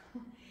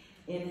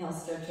 Inhale,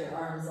 stretch your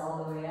arms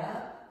all the way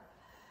up.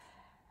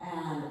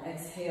 And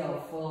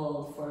exhale,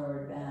 fold,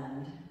 forward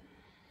bend.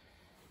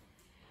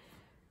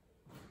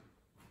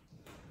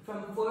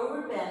 From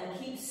forward bend,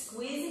 keep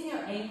squeezing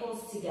your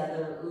ankles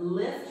together.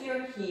 Lift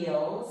your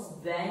heels,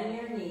 bend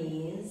your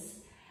knees,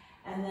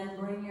 and then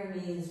bring your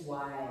knees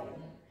wide.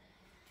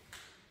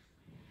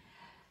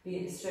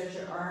 Stretch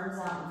your arms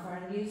out in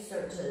front of you.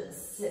 Start to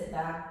sit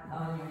back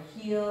on your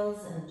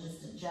heels and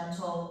just a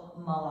gentle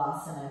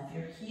malasana. If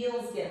your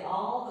heels get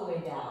all the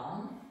way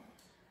down,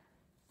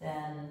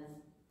 then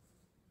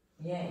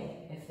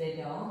yay. If they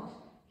don't,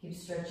 keep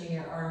stretching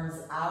your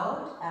arms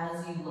out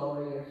as you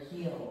lower your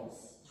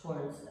heels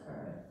towards the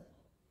earth.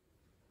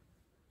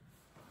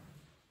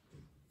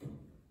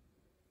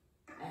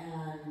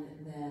 And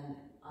then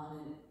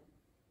on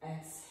an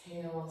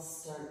exhale,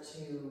 start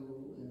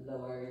to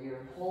lower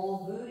your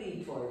whole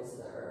booty towards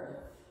the earth.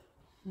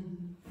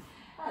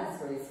 As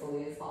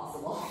gracefully as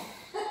possible.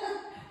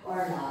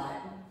 Or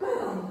not.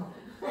 Boom!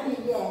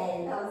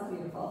 Yay, that was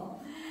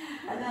beautiful.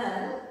 And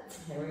then,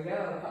 here we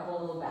go, a couple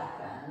little back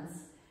bends.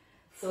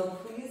 So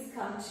please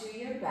come to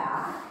your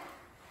back,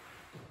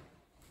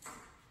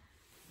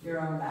 your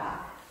own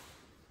back,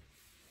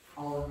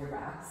 all of your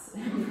backs,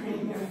 and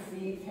bring your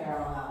feet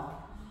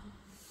parallel.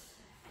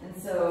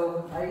 And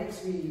so I get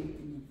to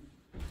be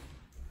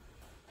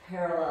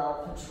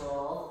parallel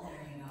patrol.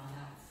 There you go,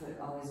 that foot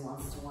always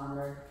wants to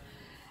wander.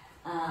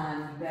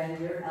 Bend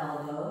your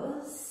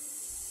elbows,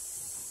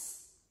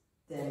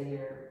 steady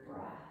your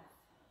breath.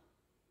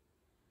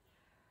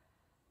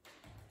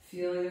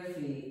 Feel your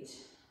feet.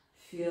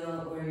 Feel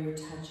where you're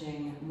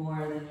touching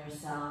more than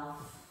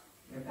yourself,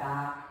 your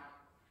back,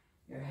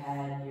 your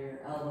head, your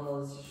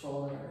elbows, your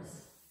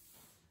shoulders.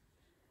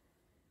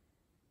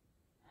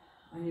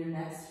 On your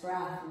next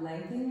breath,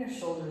 lengthen your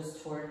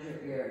shoulders toward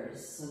your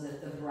ears so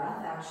that the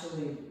breath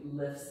actually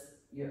lifts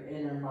your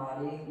inner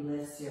body,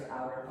 lifts your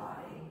outer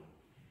body.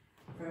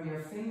 From your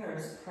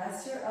fingers,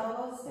 press your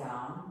elbows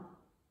down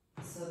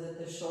so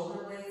that the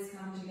shoulder blades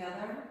come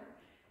together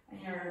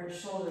and your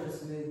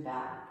shoulders move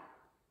back.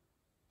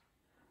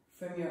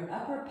 From your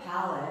upper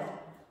palate,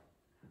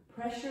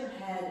 press your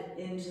head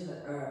into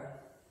the earth.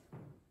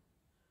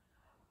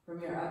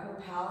 From your upper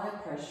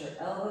palate, press your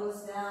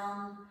elbows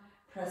down,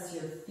 press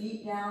your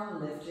feet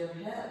down, lift your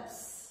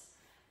hips.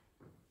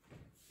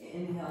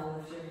 Inhale,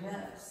 lift your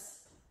hips.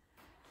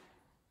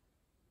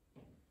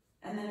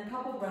 And then a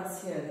couple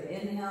breaths here.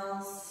 The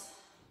inhales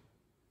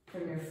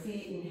from your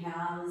feet and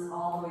hands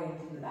all the way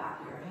into the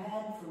back of your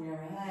head. From your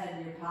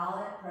head, your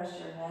palate, press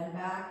your head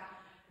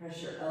back,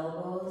 press your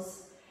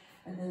elbows.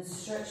 And then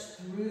stretch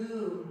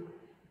through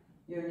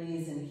your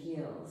knees and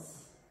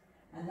heels.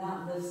 And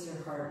that lifts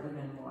your heart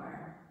even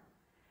more.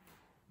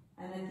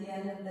 And at the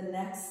end of the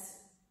next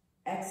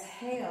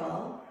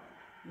exhale,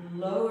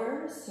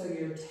 lower so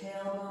your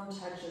tailbone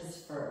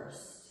touches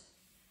first.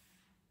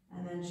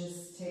 And then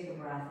just take a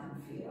breath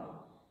and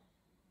feel.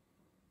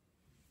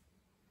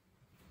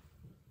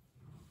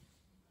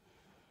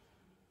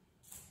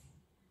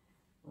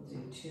 We'll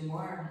do two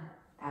more,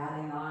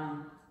 adding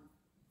on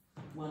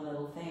one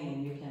little thing,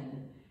 and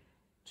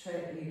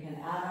you can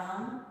add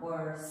on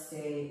or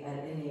stay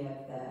at any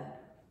of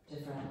the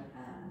different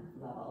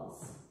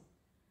levels.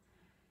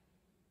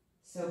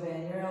 So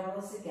bend your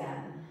elbows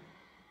again.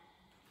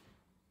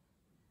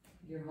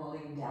 You're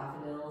holding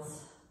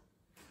daffodils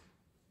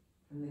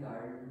from the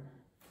garden.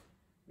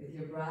 With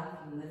your breath,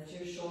 lift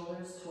your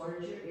shoulders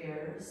towards your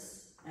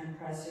ears and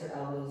press your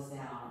elbows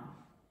down.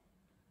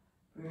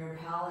 From your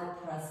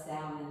palate, press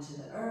down into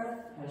the earth,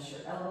 press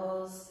your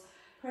elbows,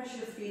 press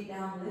your feet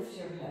down, lift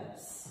your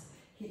hips.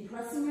 Keep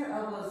pressing your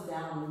elbows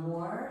down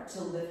more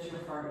to lift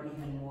your heart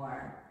even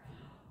more.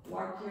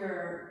 Walk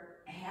your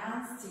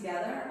hands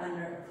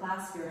together,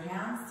 clasp your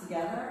hands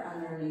together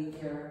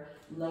underneath your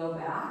low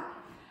back,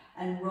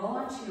 and roll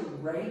onto your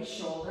right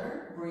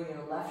shoulder. Bring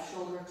your left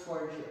shoulder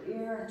towards your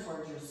ear and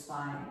towards your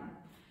spine.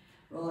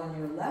 Roll on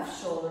your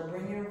left shoulder,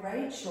 bring your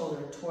right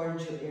shoulder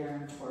towards your ear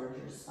and towards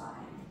your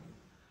spine.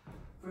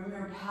 From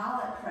your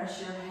palate, press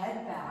your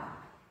head back.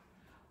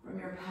 From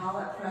your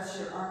palate, press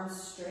your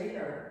arms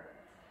straighter.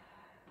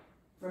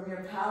 From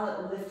your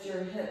palate, lift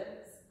your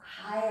hips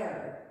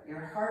higher,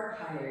 your heart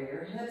higher,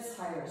 your hips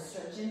higher.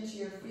 Stretch into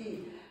your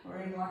feet.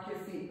 Maureen, walk your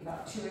feet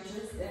about 2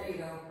 inches. There you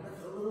go.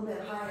 Lift a little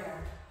bit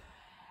higher.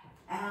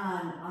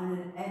 And on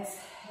an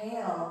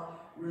exhale,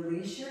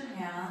 release your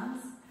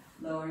hands.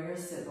 Lower your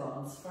sit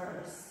bones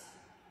first.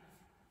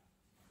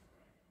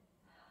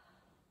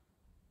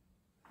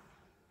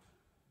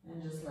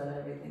 And just let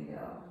everything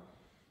go.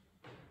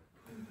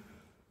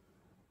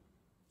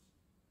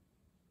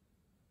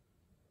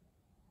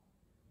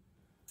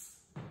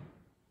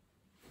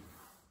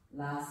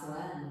 Last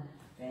one,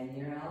 bend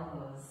your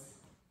elbows.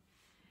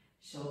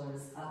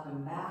 Shoulders up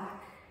and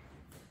back.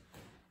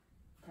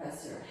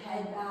 Press your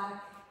head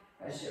back.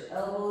 Press your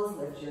elbows,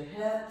 lift your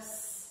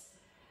hips.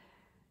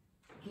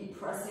 Keep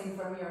pressing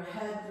from your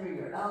head through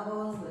your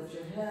elbows, lift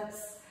your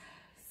hips.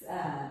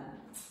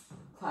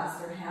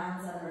 Clasp your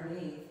hands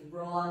underneath.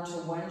 Roll onto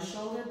one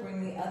shoulder,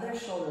 bring the other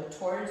shoulder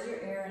towards your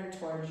ear and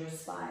towards your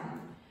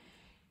spine.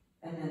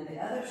 And then the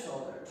other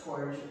shoulder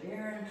towards your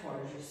ear and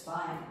towards your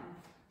spine.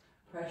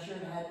 Press your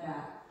head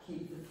back,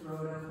 keep the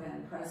throat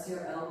open, press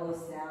your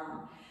elbows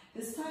down.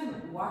 This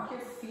time, walk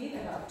your feet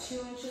about 2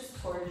 inches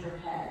towards your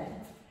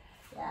head.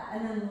 Yeah,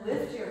 and then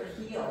lift your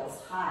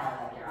heels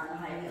high, like you're on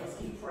high heels.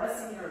 Keep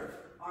pressing your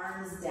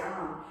arms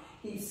down.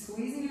 Keep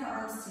squeezing your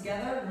arms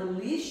together.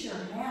 Release your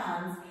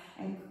hands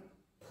and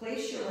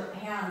place your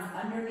hands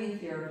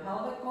underneath your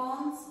pelvic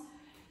bones.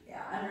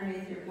 Yeah,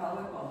 underneath your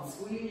pelvic bones.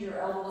 Squeeze your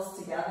elbows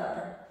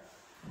together.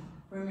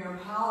 From your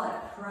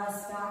palate,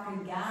 press back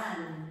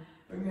again.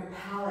 From your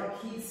palate,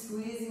 keep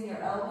squeezing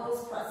your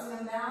elbows, pressing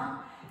them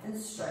down, and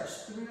stretch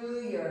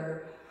through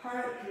your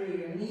heart, through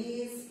your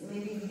knees.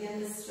 Maybe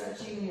begin to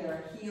stretching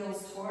your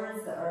heels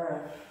towards the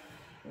earth.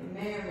 They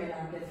may or may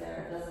not get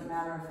there. It doesn't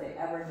matter if they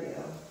ever do.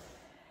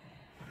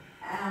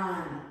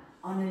 And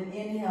on an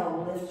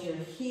inhale, lift your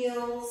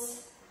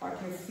heels. Walk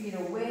your feet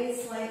away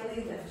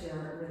slightly.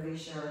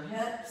 Release your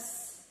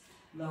hips.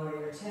 Lower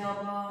your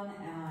tailbone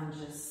and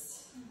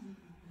just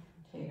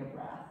take a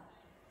breath.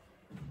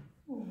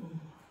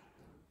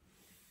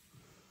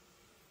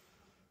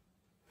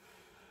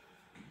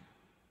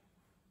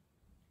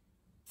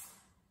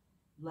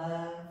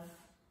 Love,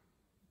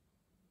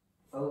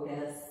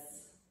 focus,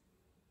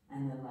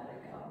 and then let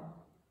it go.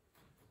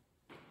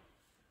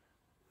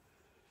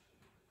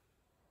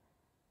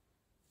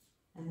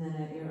 And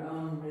then at your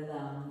own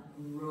rhythm,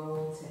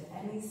 roll to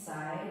any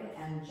side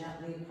and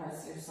gently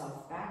press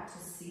yourself back to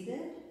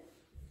seated.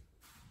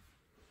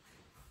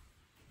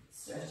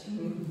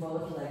 Stretching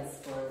both legs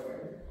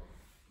forward.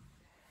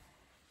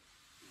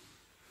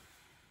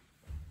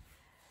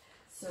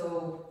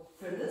 So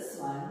for this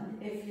one,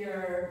 if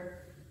you're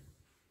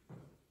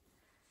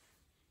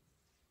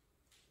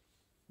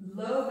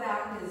low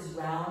back is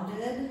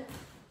rounded,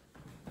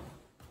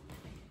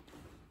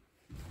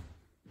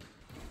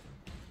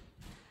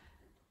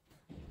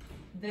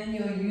 then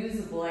you'll use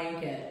a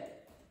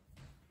blanket.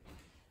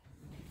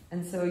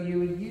 And so you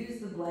would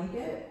use the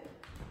blanket,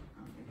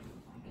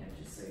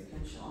 just so you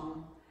can show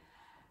them,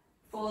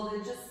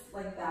 folded just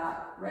like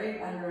that,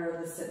 right under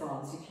the sit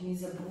bones. You can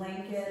use a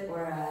blanket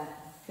or a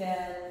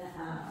thin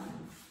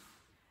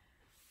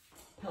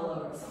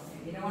pillow or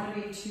something. You don't want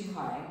to be too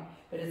high,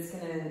 but it's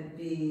going to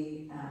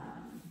be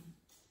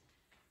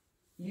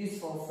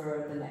useful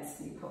for the next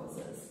few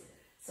poses.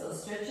 So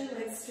stretch your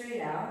legs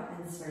straight out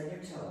and spread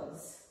your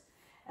toes.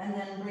 And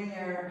then bring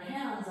your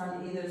hands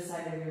on either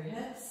side of your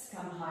hips,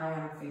 come high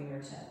on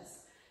fingertips.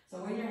 So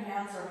when your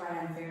hands are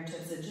high on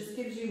fingertips, it just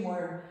gives you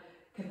more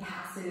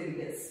capacity to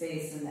get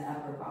space in the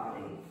upper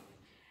body.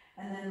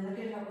 And then look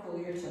at how cool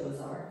your toes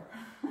are.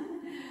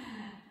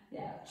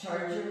 Yeah,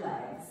 charge your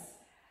legs.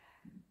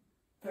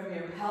 From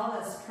your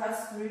pelvis,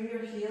 press through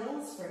your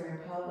heels. From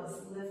your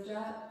pelvis, lift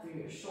up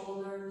through your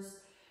shoulders.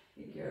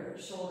 Take your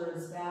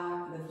shoulders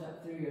back, lift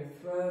up through your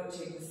throat.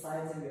 Take the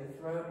sides of your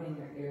throat and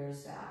your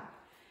ears back.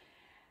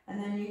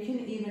 And then you can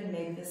even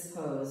make this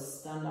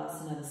pose,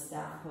 Dandasana, the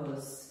staff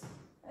pose,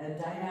 a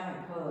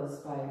dynamic pose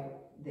by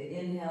the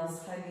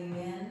inhales hugging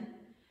in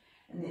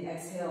and the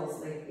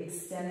exhales like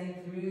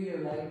extending through your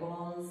leg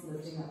bones,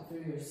 lifting up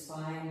through your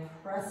spine,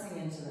 pressing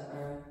into the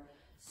earth,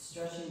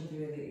 stretching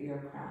through the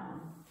ear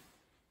crown.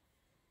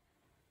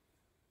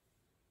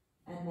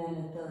 And then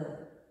at the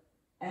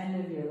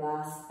end of your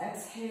last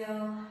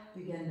exhale,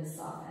 begin to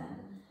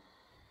soften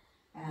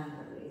and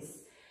release.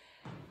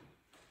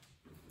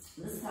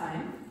 This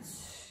time,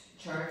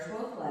 charge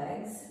both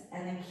legs,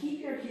 and then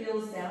keep your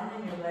heels down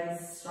and your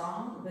legs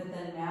strong, but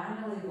then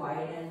manually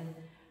widen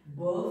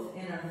both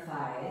inner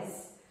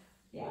thighs.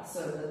 Yeah,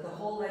 so that the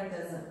whole leg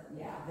doesn't,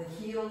 the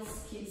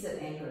heels keeps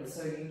it anchored.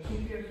 So you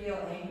keep your heel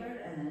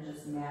anchored and then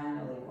just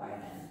manually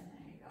widen.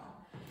 There you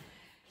go.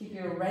 Keep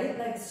your right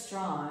leg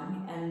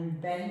strong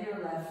and bend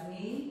your left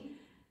knee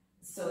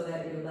so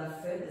that your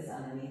left foot is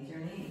underneath your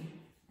knee.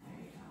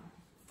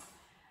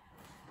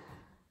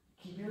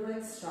 Keep your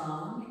legs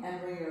strong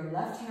and bring your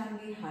left hand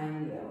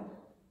behind you.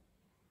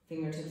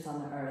 Fingertips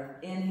on the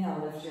earth.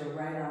 Inhale, lift your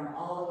right arm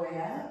all the way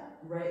up.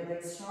 Right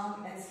leg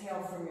strong.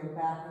 Exhale from your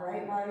back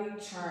right body,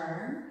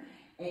 turn.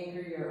 Anchor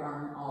your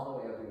arm all the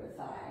way over your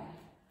thigh.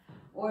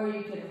 Or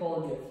you could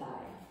hold your thigh.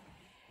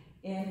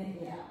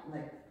 Yeah,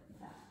 like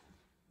that.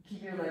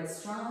 Keep your legs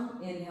strong.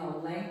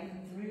 Inhale,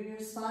 lengthen through your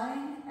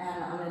spine.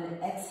 And on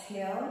an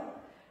exhale,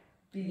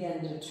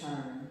 begin to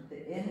turn.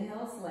 The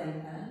inhales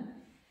lengthen.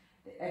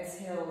 The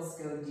exhales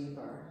go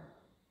deeper.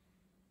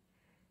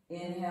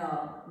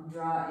 Inhale,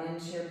 draw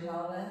into your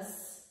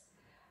pelvis.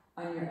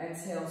 On your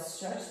exhale,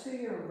 stretch through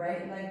your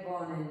right leg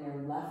bone and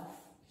your left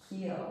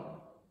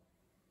heel.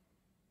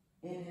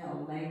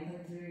 Inhale,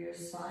 lengthen through your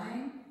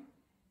spine.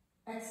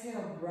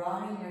 Exhale,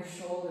 broaden your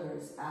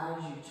shoulders as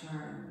you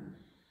turn.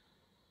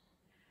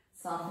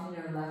 Soften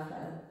your left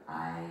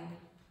eye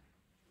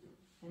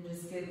and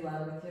just give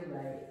love with your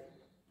right.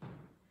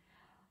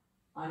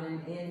 On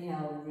an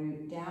inhale,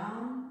 root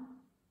down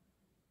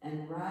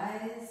and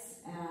rise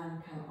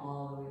and come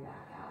all the way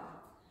back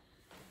out.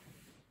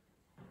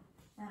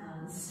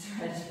 And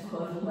stretch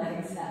both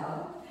legs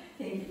out.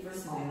 Thank you for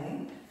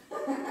smiling.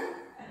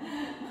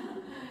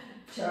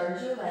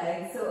 Charge your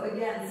legs. So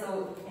again,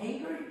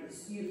 anchor,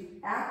 you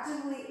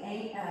actively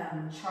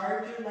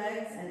charge your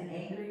legs and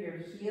anchor your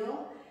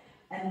heel,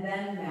 and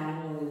then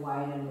manually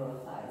widen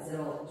both thighs.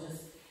 It'll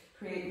just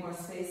create more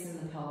space in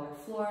the pelvic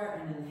floor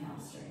and in the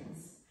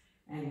hamstrings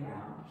and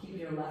ground. Keep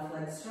your left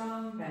leg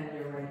strong, bend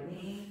your right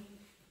knee,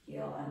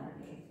 heel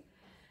underneath.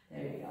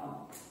 There you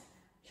go.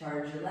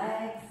 Charge your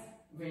legs,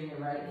 bring your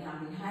right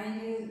hand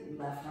behind you,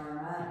 left arm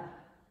up.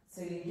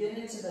 So you get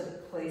into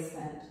the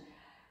placement.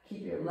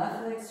 Keep your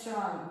left leg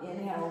strong.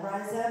 Inhale,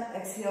 rise up.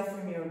 Exhale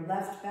from your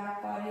left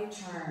back body,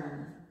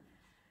 turn.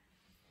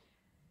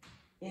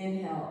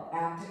 Inhale,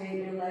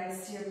 activate your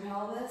legs to your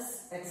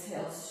pelvis.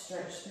 Exhale,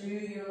 stretch through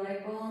your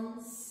leg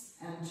bones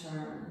and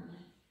turn.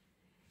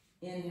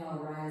 Inhale,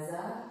 rise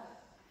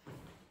up.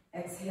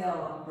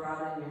 Exhale,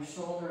 broaden your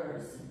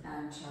shoulders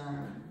and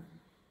turn.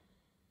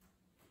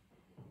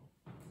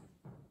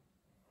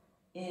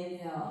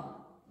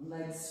 Inhale,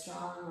 legs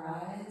strong,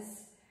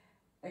 rise.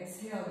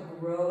 Exhale,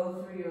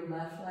 grow through your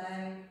left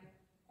leg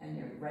and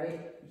your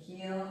right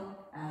heel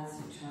as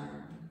you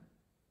turn.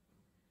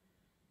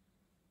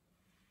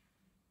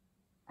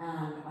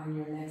 And on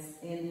your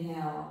next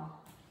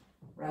inhale,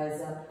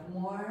 rise up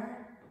more.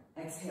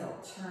 Exhale,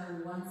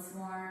 turn once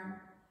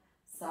more.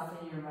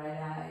 Soften your right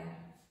eye.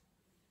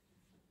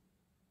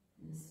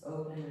 Just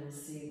open and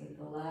receive with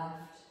the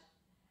left.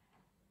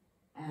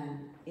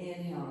 And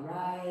inhale,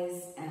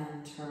 rise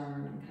and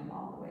turn and come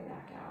all the way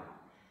back out.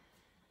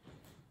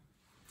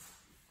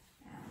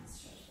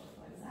 Stretch both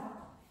legs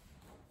out.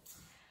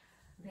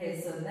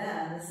 Okay, so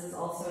then this is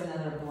also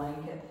another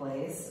blanket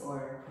place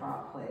or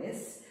prop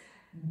place.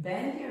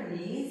 Bend your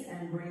knees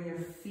and bring your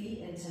feet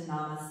into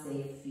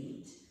namaste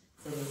feet.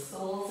 So the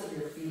soles of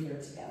your feet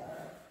are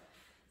together.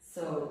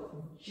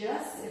 So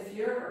just if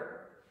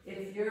your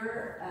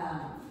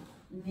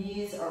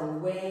knees are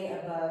way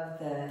above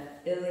the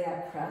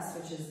iliac crest,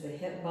 which is the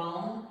hip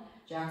bone,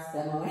 Jack's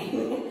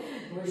demoing,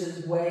 which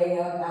is way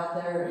up out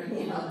there,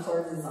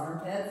 towards his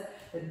armpits.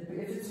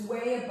 If it's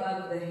way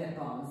above the hip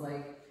bones,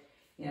 like,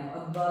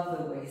 above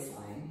the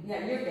waistline,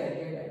 yeah, you're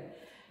good.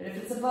 But if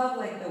it's above,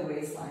 like, the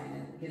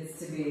waistline, it gets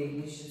to be,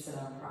 you should sit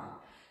on a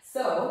prop.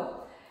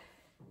 So,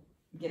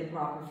 get a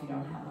prop if you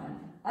don't have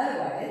one.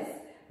 Otherwise,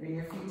 bring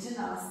your feet to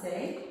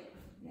namaste,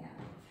 yeah.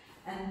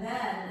 And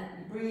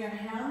then, bring your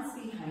hands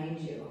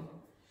behind you.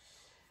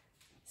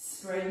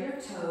 Spread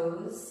your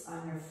toes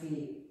on your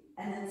feet.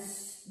 And then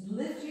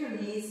lift your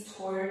knees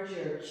towards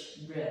your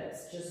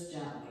ribs, just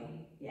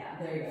gently. Yeah,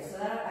 there you go. So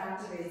that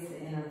activates the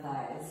inner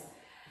thighs.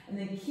 And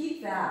then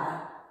keep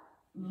that.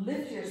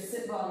 Lift your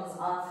sit bones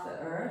off the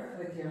earth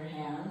with your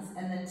hands,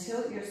 and then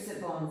tilt your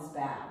sit bones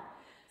back.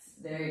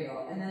 So there you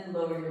go. And then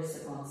lower your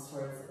sit bones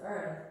towards the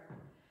earth.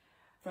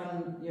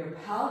 From your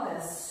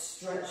pelvis,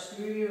 stretch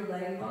through your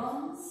leg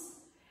bones.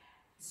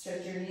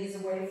 Stretch your knees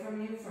away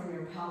from you. From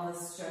your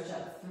pelvis, stretch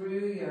up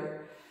through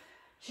your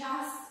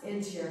chest,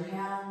 into your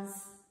hands,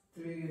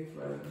 through your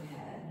throat and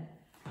head.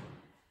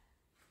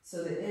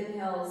 So the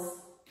inhales,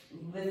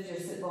 lift your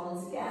sit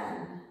bones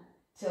again.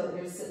 Tilt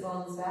your sit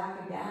bones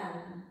back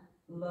again.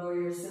 Lower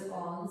your sit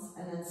bones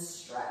and then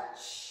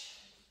stretch.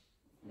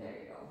 There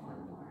you go,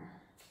 one more.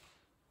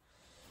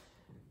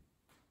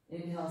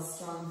 Inhale,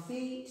 strong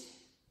feet.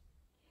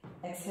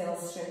 Exhale,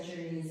 stretch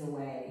your knees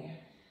away.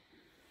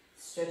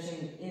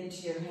 Stretching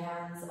into your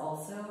hands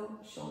also,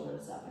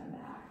 shoulders up and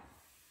back.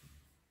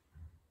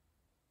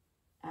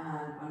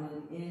 And on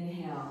an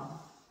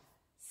inhale,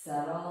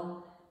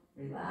 settle,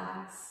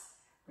 relax,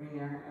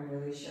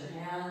 release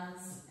your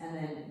hands, and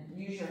then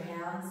use your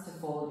hands to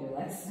fold your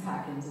legs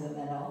back into the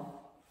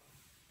middle.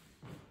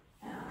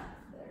 And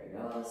there you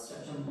go,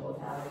 stretch them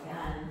both out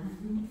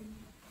again.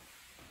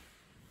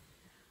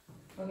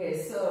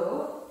 Okay,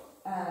 so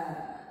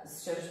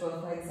stretch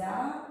both legs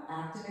out,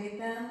 activate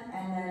them,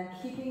 and then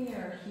keeping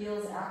your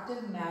heels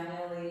active,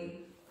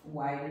 manually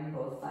widen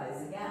both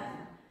thighs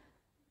again.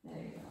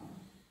 There you go.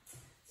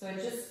 So it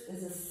just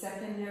is a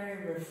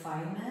secondary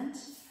refinement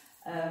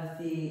of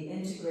the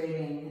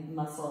integrating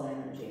muscle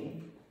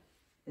energy,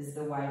 is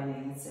the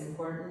widening. It's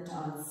important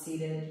on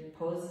seated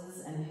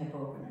poses and hip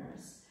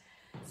openers.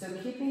 So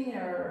keeping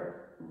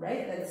your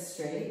right leg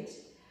straight,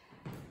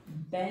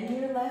 bend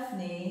your left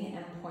knee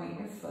and point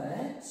your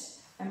foot,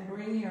 and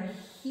bring your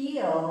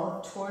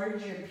heel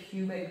towards your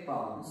pubic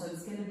bone. So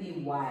it's going to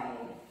be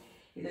wide,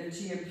 either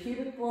to your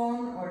pubic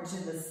bone or to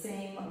the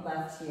same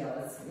left heel.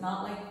 It's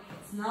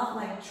not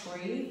like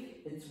tree,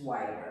 it's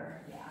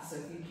wider. Yeah, so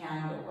if you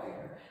can go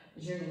wider.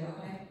 Is your knee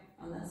okay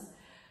on this?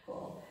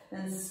 Cool.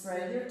 Then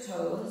spread your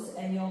toes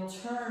and you'll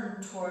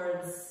turn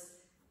towards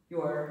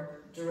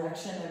your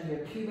direction of your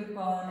pubic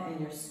bone and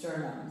your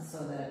sternum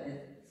so that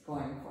it's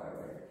going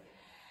forward.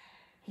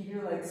 Keep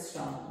your legs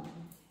strong.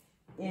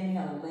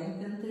 Inhale,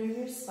 lengthen through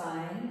your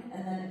spine,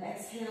 and then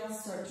exhale,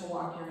 start to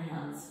walk your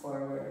hands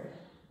forward.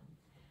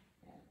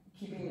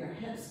 Keeping your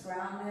hips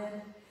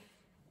grounded.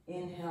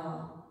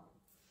 Inhale,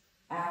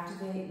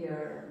 activate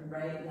your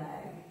right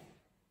leg,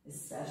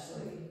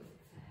 especially.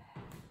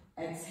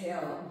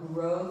 Exhale,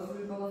 grow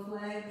through both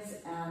legs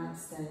and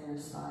extend your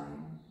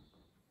spine.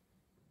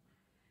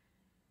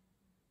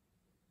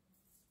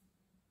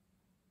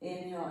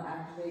 Inhale,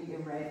 activate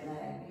your right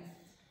leg.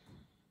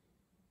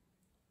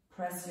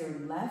 Press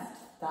your left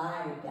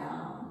thigh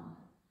down.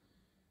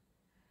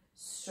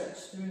 Stretch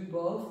through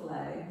both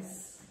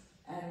legs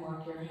and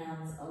walk your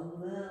hands a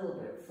little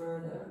bit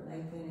further,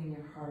 lengthening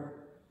your heart.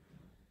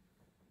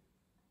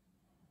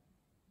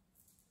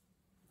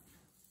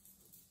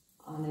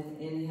 On an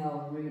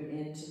inhale, root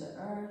into the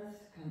earth,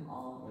 come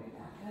all the way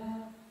back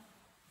up.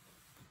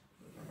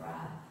 Take a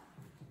breath.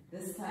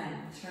 This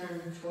time,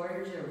 turn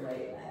towards your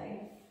right leg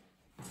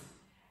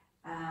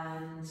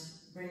and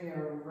bring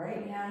your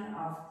right hand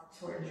off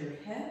towards your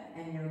hip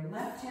and your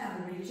left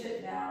hand, reach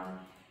it down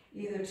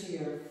either to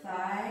your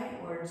thigh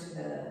or to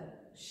the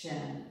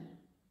shin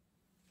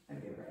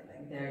of your right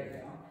leg. There you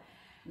go.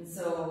 And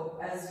so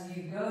as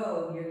you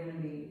go, you're going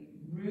to be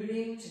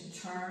rooting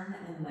to turn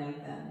and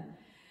lengthen.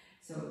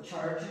 So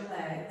charge your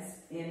legs.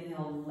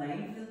 Inhale,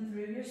 lengthen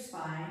through your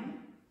spine.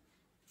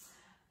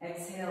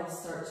 Exhale,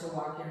 start to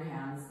walk your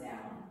hands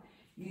down.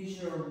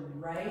 Use your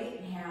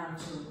right hand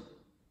to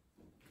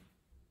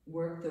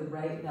work the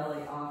right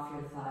belly off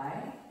your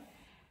thigh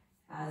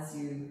as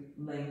you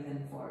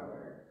lengthen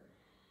forward.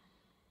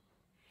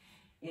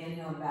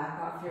 Inhale, back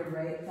off your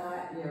right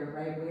thigh, your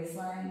right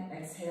waistline.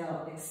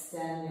 Exhale,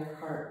 extend your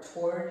heart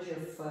towards your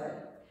foot.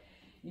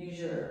 Use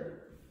your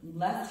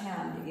left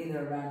hand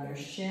either around your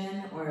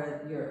shin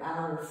or your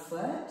outer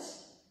foot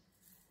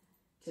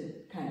to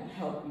kind of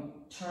help you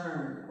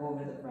turn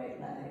over the right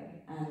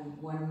leg. And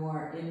one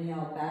more,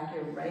 inhale, back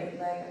your right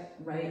leg,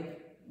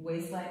 right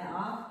waistline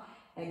off.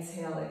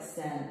 Exhale,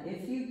 extend.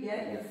 If you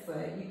get your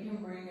foot, you can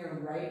bring your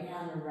right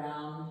hand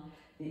around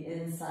the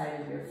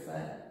inside of your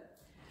foot.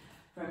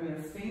 From your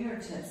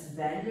fingertips,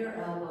 bend your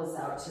elbows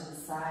out to the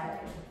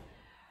side.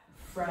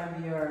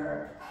 From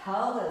your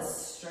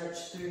pelvis,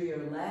 stretch through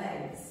your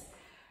legs.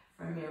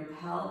 From your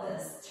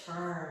pelvis,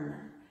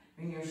 turn.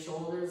 Bring your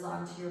shoulders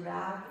onto your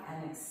back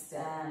and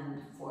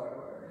extend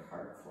forward,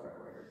 heart forward.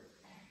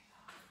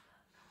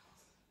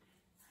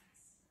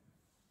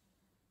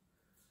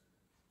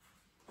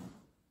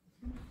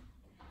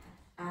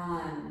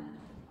 And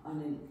on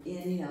an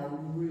inhale,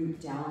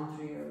 root down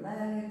through your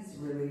legs,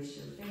 release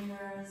your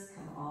fingers,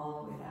 come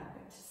all the way back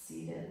up to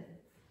seated.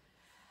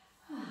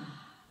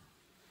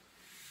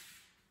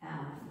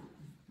 And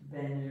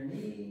bend your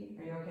knee.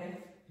 Are you okay?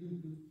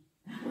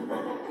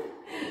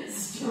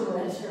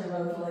 Stretch your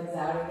both legs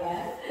out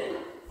again.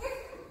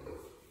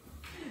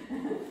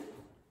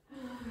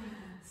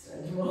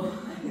 Stretch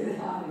both legs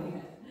out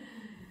again.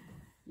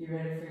 You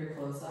ready for your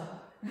close-up?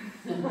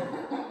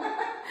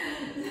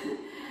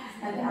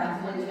 And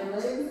activate your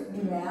legs,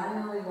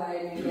 manually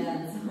widen again,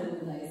 so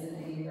it's nice and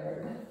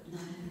anchored.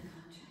 Not in the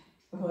contract.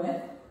 What?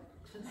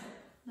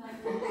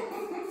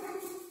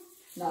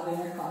 Not in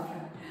your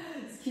contract.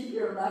 Just keep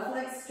your left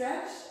leg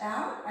stretched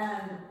out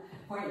and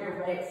point your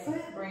right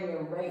foot, bring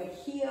your right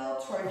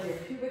heel towards your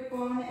pubic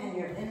bone and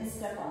your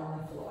instep on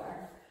the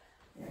floor.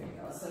 There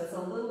you go. So it's a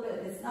little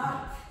bit, it's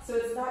not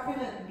going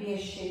to be a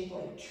shape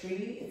like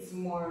tree, it's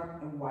more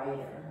a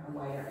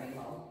wider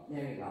angle.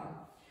 There you go.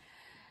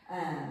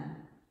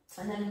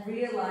 And then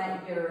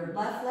realign your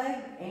left leg,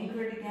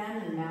 anchor it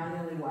again, and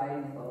manually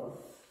widen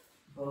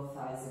both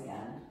thighs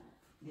again.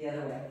 The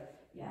other way,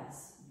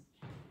 yes.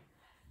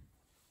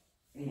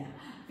 Yeah,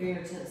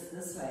 fingertips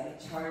this way.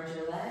 Charge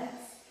your legs.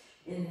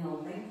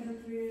 Inhale,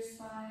 lengthen through your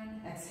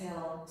spine.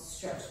 Exhale,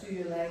 stretch through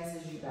your legs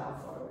as you bow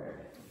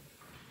forward.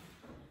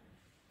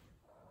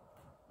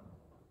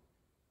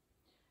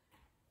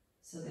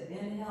 So the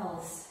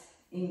inhales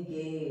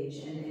engage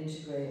and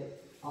integrate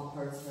all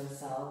parts of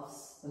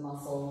ourselves, the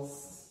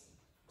muscles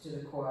to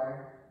the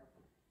core.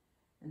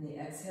 And the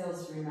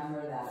exhales,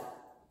 remember that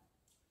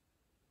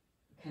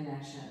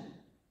connection,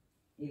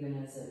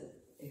 even as it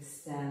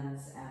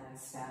extends and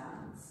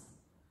expands,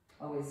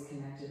 always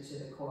connected to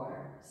the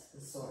core,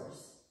 the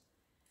source.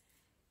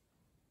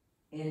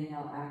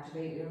 Inhale,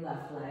 activate your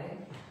left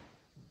leg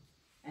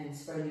and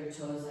spread your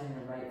toes on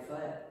your right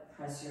foot.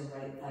 Press your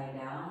right thigh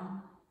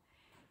down.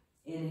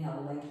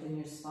 Inhale, lengthen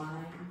your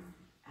spine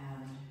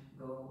and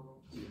go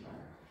deeper.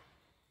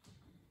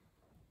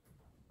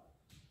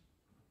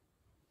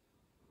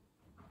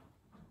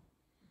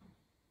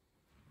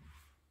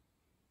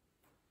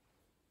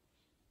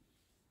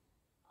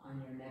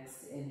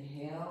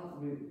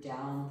 root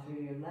down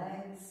through your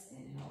legs.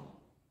 Inhale,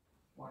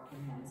 walk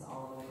your hands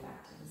all the way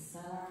back to the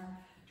center.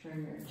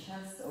 Turn your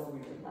chest over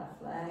your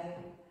left leg.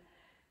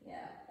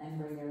 Yeah, and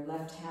bring your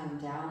left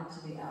hand down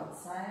to the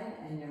outside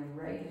and your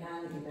right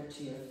hand either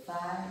to your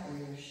thigh or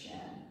your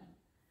shin.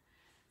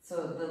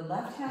 So the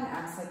left hand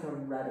acts like a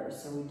rudder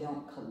so we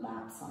don't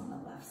collapse on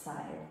the left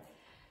side.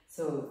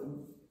 So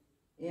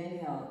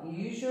inhale,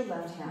 use your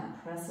left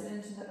hand, press it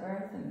into the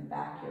earth and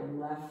back your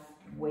left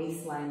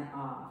waistline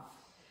off.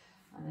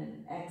 On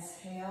an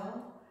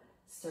exhale,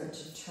 start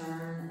to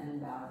turn and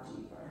bow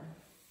deeper.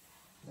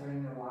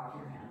 Starting to walk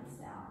your hands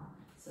down.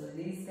 So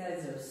these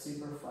guys are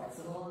super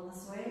flexible in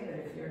this way, but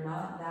if you're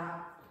not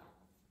that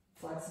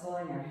flexible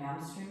in your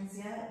hamstrings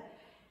yet,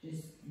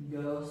 just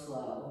go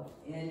slow.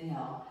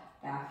 Inhale,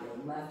 back your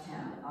left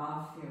hand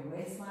off your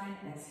waistline.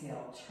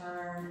 Exhale,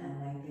 turn and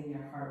lengthen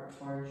your heart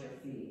towards your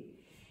feet.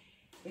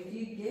 If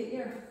you get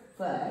your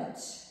foot,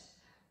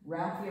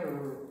 wrap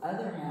your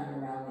other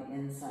hand around the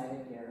inside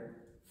of your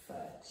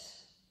foot.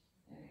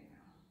 There you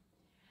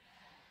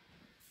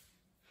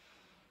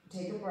go.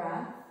 Take a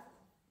breath.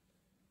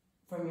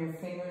 From your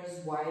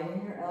fingers,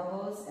 widen your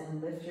elbows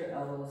and lift your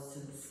elbows to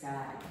the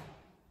sky.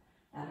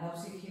 That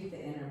helps you keep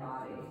the inner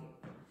body.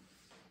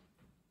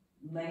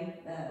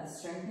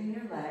 Strengthen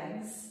your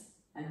legs,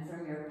 and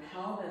from your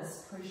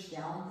pelvis, push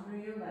down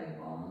through your leg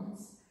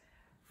bones.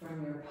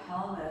 From your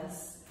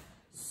pelvis,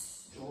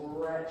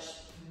 stretch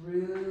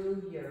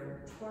through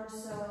your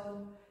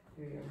torso,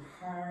 through your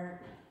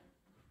heart.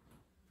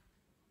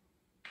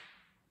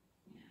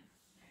 Yeah,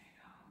 there you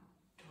go,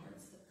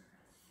 towards the earth.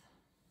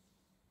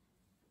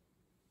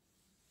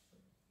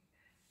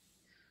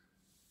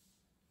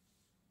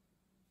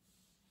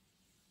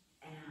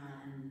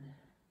 And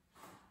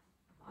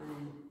on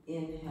an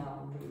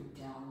inhale, root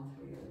down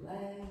through your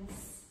legs,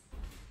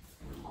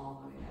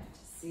 all the way up to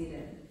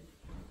seated.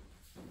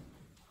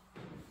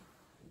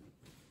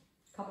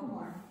 Couple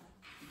more.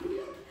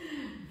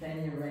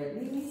 Bend your right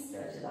knee,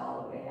 stretch it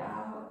all the way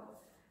out.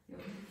 You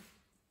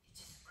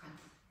just cramp.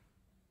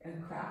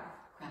 And cramp.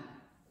 Cramp.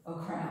 Oh,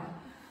 cramp.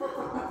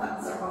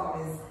 Those are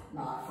always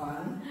not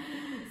fun.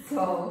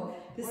 So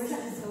this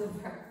time is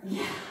over.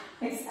 Yeah,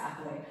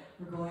 exactly.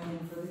 We're going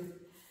in for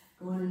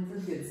the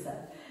good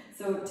stuff.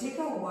 So take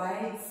a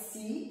wide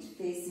seat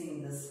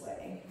facing this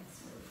way.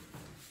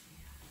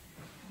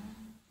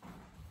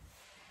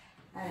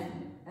 And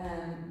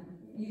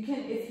you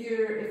can, if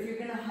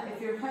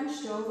you're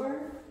hunched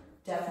over,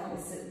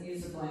 definitely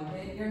use a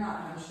blanket. You're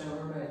not hunched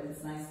over, but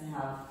it's nice to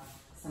have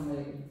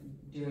somebody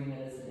doing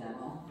it as a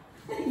demo.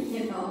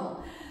 You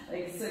know,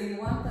 like, so you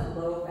want the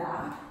low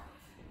back.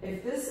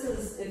 If this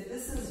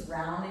is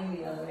rounding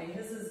the other way,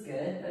 this is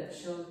good, but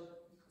she'll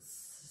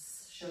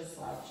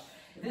slouch.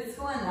 If it's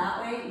going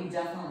that way, you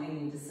definitely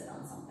need to sit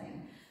on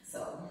something.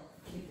 So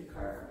keep the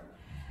curve.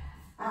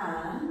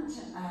 And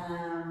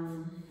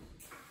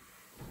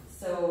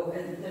so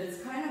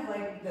it's kind of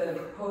like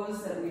the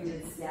pose that we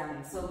did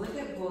standing. So look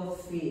at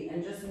both feet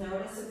and just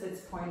notice if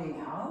it's pointing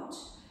out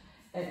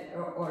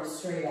or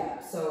straight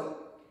up. So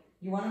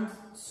you want them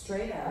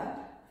straight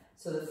up.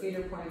 So the feet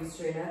are pointing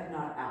straight up,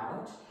 not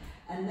out.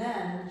 And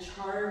then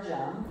charge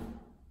them,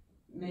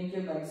 make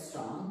your legs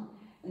strong.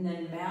 And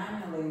then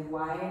manually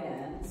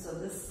widen. So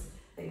this,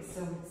 like,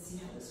 so see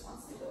how this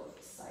wants to go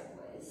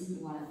sideways. You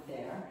want it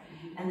there.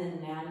 And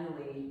then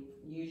manually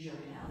use your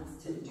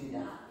hands to do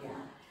that. Yeah.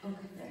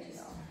 Okay, there you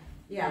go.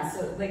 Yeah,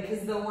 so like,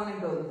 because they'll want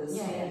to go this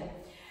way.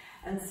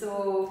 Yeah. And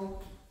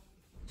so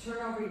turn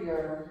over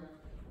your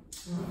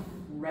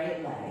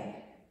right leg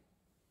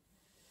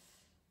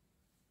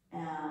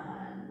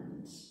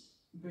and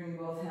bring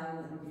both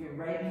hands, your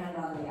right hand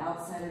on the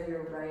outside of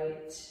your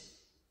right.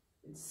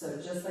 So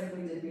just like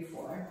we did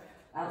before,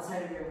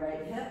 outside of your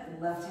right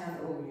hip, left hand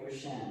over your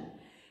shin.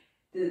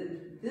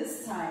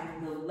 This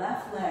time, the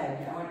left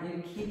leg, I want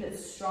you to keep it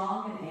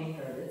strong and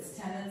anchored. Its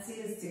tendency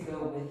is to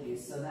go with you,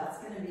 so that's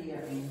going to be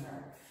your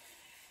anchor.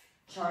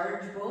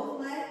 Charge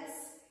both legs.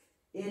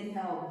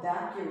 Inhale,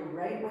 back your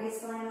right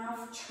waistline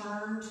off,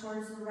 turn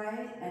towards the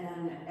right, and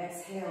then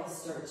exhale,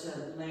 start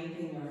to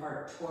lengthen your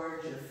heart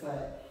towards your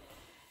foot.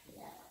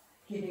 Yeah.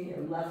 Keeping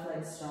your left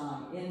leg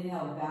strong.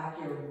 Inhale, back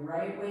your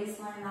right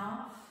waistline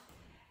off.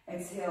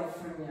 Exhale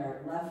from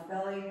your left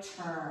belly,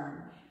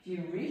 turn. If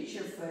you reach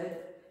your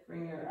foot,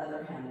 bring your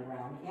other hand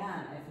around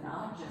again. If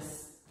not,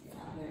 just, yeah,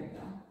 there you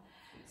go.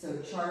 So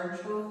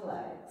charge both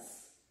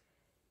legs.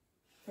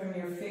 From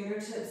your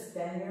fingertips,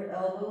 bend your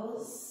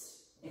elbows.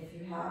 If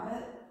you have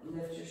it,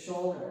 lift your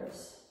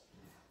shoulders.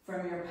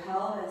 From your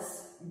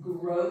pelvis,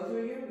 grow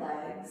through your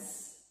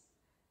legs,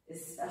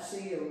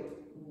 especially your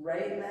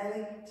right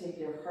leg. Take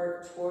your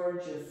heart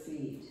towards your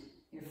feet,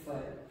 your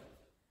foot.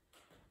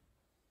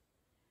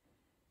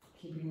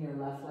 Keeping your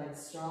left leg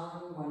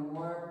strong. One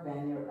more,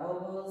 bend your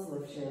elbows,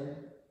 lift your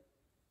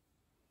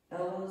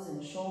elbows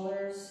and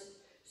shoulders.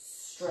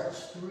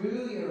 Stretch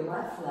through your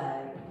left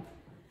leg.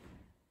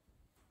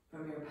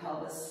 From your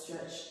pelvis,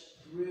 stretch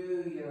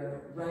through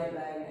your right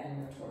leg and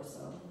your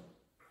torso.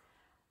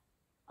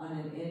 On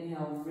an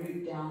inhale,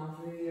 root down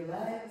through your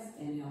legs.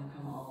 Inhale,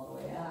 come all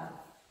the way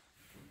up.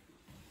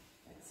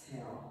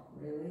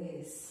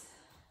 release.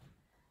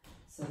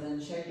 So then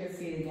check your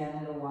feet again.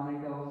 It'll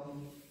want to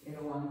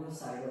go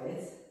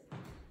sideways.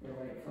 Your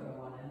right foot will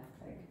want to,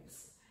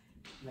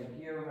 like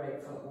your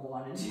right foot will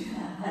want to do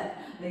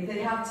that. Like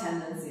they have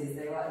tendencies.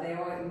 They want,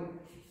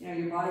 you know,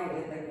 your body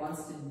like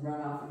wants to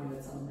run off and do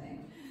its own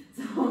thing.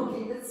 So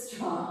keep it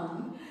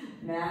strong.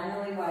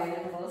 Manually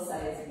widen both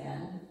sides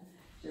again.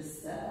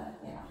 Just,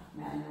 yeah,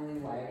 manually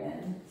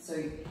widen. So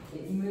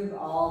you move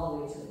all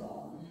the way to the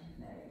bone.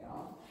 There you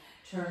go.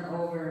 Turn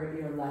over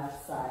your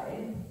left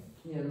side,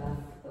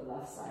 the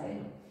left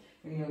side.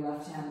 Bring your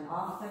left hand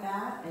off the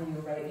mat and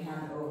your right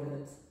hand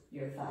over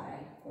your thigh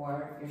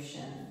or your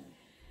shin.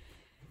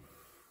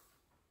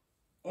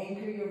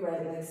 Anchor your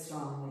right leg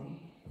strongly.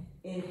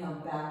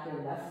 Inhale, back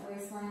your left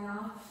waistline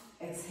off.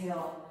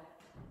 Exhale,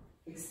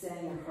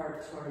 extend your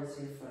heart towards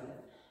your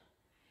foot.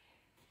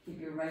 Keep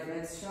your right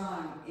leg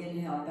strong.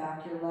 Inhale,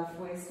 back your left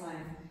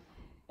waistline.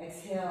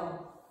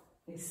 Exhale,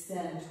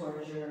 extend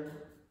towards your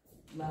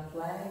left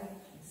leg.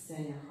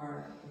 Extend your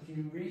heart. If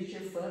you reach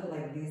your foot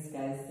like these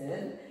guys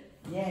did,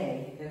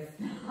 yay. If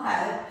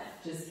not,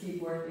 just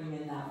keep working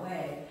in that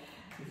way.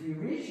 If you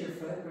reach your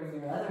foot,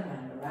 bring your other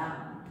hand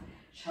around.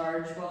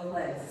 Charge both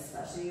legs,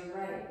 especially your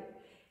right.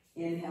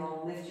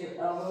 Inhale, lift your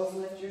elbows,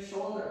 lift your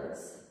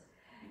shoulders.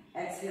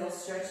 Exhale,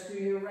 stretch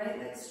through your right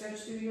leg, stretch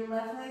through your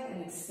left leg,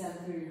 and extend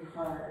through your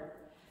heart.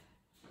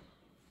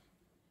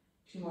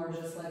 2 more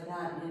just like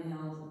that.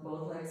 Inhale,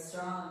 both legs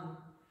strong.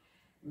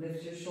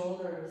 Lift your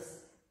shoulders.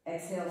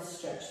 Exhale,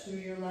 stretch through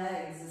your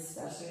legs,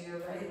 especially your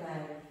right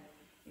leg.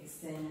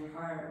 Extend your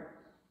heart.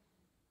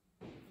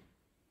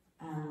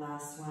 And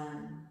last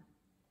one.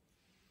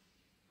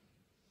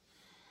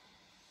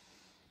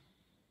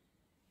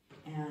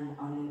 And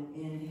on an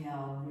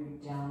inhale,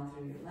 root down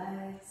through your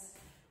legs.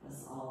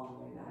 Press all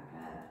the way back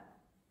up.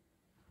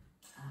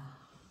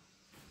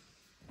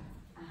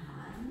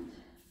 And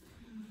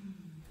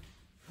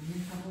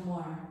a couple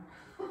more.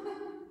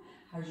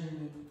 How's your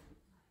knee?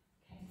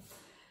 Okay.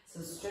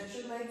 So stretch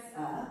your legs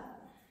up.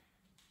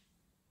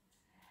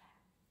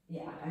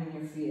 Yeah, I mean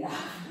your feet up.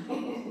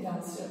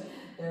 Don't stretch.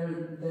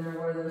 They're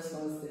where they're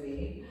supposed to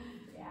be.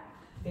 Yeah.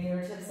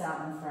 Fingertips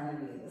out in front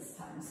of you this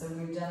time. So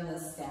we've done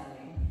this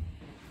standing.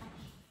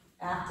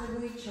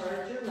 Actively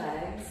charge your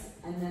legs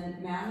and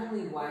then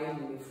manually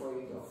widen before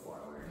you go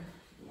forward.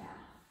 Yeah.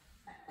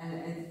 And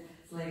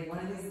it's like one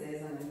of these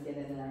days I'm going to get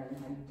in there and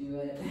like do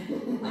it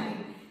like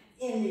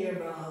into your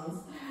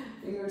bones.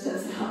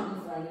 Fingertips out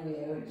in front of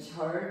you.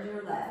 Charge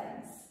your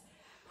legs.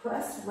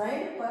 Press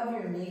right above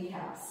your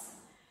kneecaps.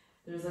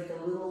 There's like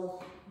a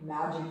little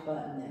magic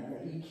button there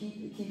that it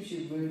keeps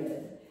you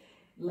rooted.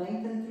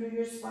 Lengthen through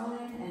your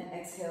spine and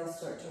exhale,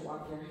 start to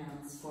walk your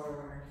hands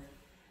forward.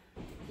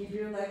 Keep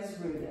your legs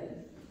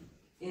rooted.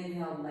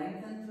 Inhale,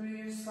 lengthen through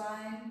your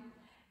spine.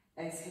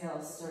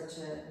 Exhale, start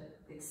to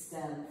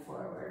extend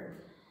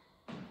forward.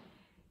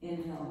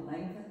 Inhale,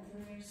 lengthen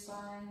through your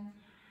spine.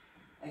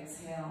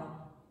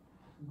 Exhale,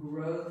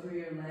 grow through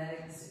your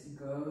legs,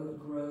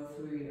 grow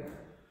through your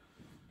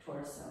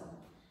torso.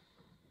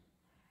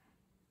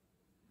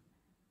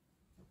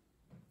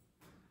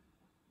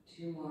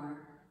 Two more.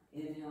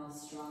 Inhale,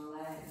 strong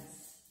legs.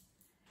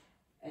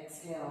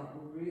 Exhale,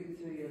 root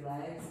through your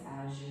legs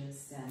as you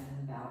extend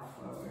and bow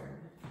forward.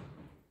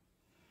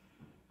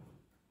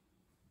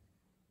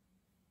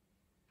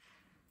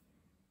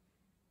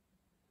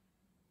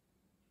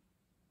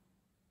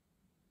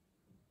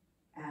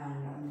 And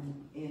on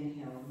an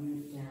inhale,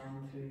 root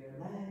down through your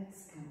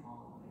legs, come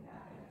all the way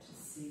back up to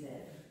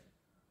seated.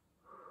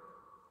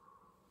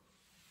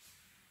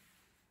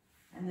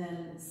 And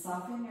then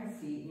soften your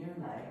feet and your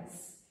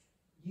legs.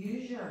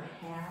 Use your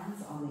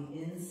hands on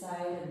the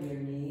inside of your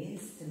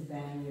knees to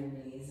bend your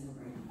knees and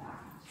bring them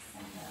back into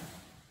center.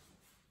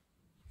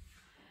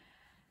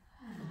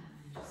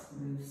 Just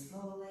move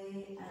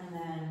slowly, and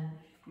then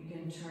you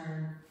can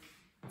turn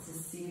to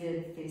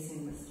seated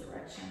facing this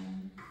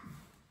direction.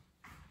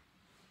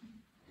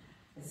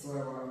 I swear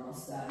we're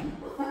almost done.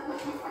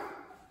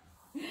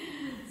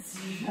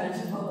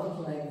 Stretch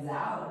both legs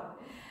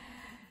out.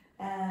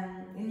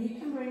 And you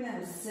can bring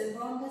them sit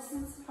bone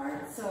distance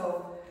apart,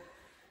 so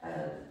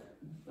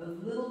a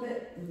little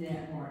bit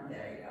more,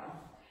 there you go.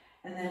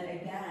 And then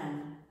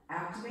again,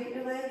 activate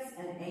your legs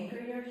and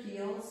anchor your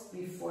heels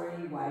before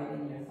you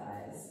widen your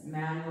thighs.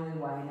 Manually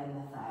widen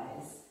the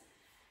thighs.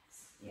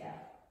 Yeah,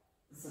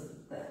 so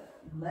the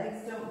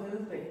legs don't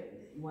move, but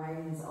it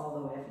widens all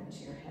the way up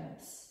into your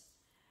hips.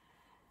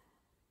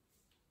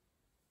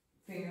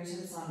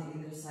 Fingertips on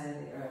either side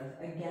of the earth.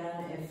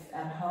 Again, if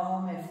at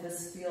home, if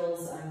this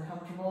feels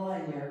uncomfortable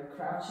and you're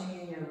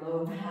crouching in your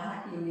low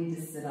back, you need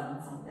to sit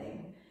on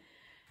something.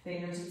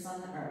 Fingertips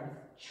on the earth.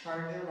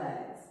 Charge your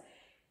legs.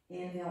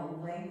 Inhale,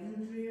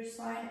 lengthen through your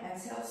spine.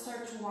 Exhale,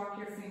 start to walk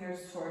your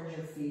fingers towards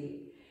your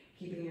feet,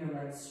 keeping your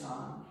legs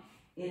strong.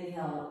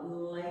 Inhale,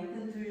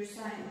 lengthen through your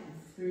spine,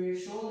 through your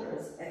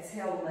shoulders.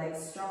 Exhale,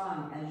 legs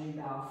strong as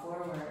you bow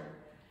forward.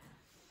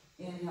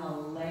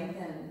 Inhale,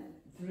 lengthen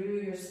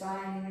through your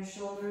spine and your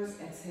shoulders.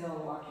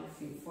 Exhale, walk your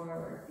feet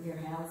forward, your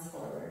hands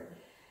forward.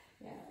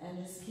 Yeah,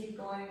 and just keep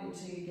going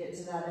until you get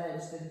to that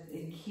edge.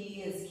 The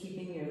key is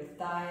keeping your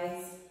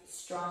thighs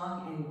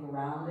strong and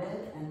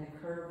grounded, and the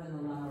curve in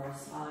the lumbar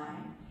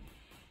spine.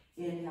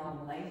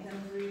 Inhale, lengthen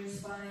through your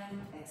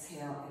spine.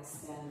 Exhale,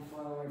 extend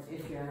forward.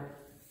 If your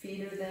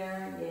feet are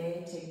there,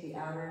 yay, take the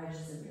outer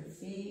edges of your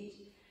feet,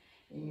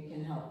 and you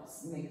can help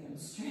make them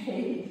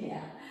straight.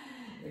 Yeah.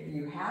 If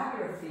you have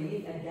your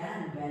feet,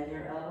 again, bend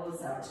your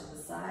elbows out to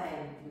the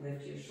side.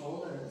 Lift your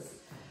shoulders.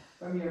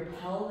 From your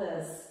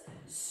pelvis,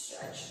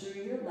 stretch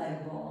through your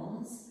leg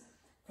bones.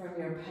 From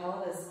your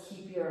pelvis,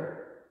 keep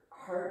your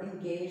heart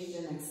engaged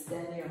and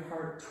extend your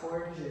heart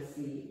towards your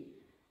feet.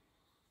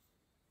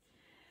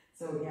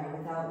 So yeah,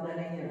 without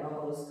letting your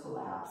elbows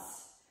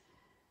collapse.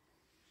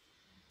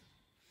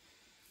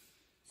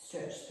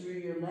 Stretch through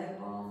your leg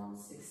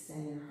bones,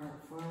 extend your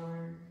heart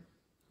forward.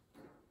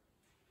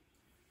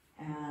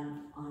 And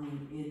on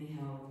an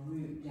inhale,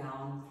 root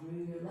down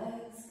through your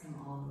legs, come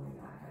all the way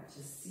back up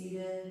to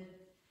seated.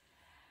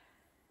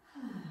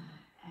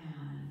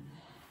 And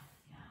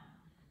yeah,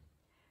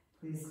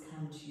 please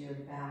come to your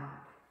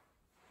back.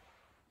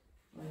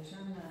 Will I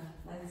turn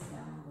the legs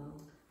down a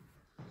little?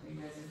 Are you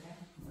guys okay?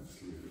 Let's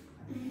do it.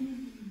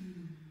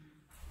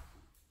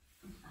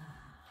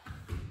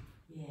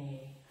 Yay.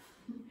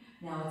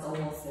 Now it's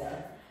almost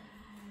there.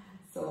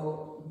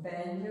 So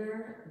bend your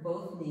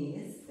both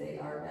knees. They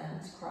are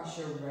bent. Cross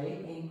your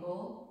right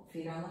ankle,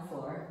 feet on the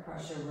floor.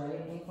 Cross your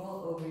right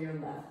ankle over your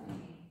left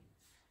knee.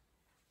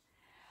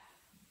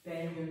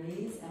 Bend your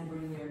knees and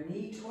bring your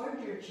knee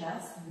toward your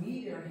chest.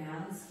 Weave your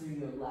hands through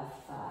your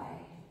left thigh.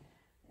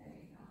 There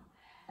you go.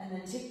 And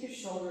then take your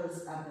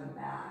shoulders up and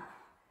back.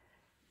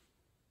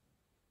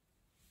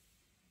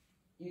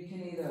 You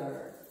can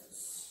either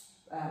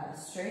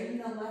straighten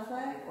the left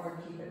leg or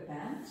keep it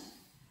bent.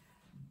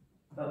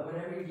 But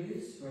whatever you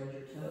do, spread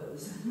your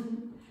toes.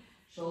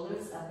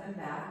 Shoulders up and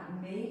back.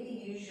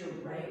 Maybe use your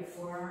right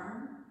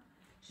forearm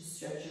to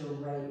stretch your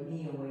right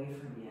knee away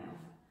from you.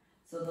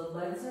 So the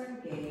legs are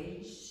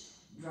engaged,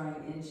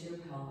 drawing into your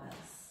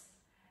pelvis.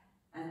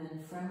 And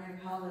then from your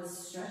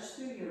pelvis, stretch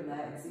through your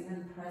legs.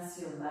 Even press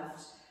your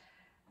left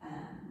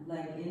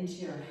leg into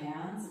your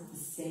hands at the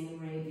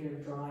same rate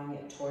you're drawing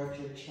it towards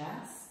your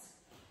chest.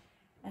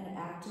 And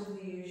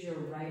actively use your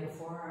right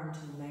forearm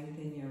to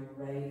lengthen your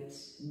right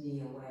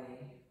knee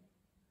away.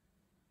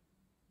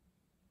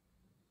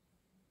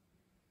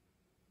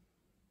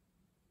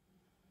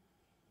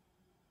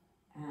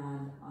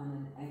 And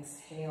on an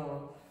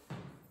exhale,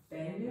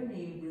 bend your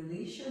knee,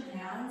 release your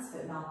hands,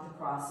 but not the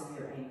cross of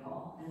your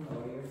ankle, and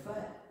lower your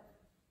foot.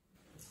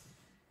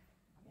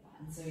 Yeah,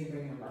 and so you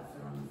bring your left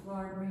foot on the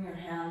floor, bring your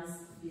hands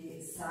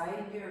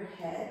beside your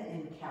head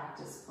in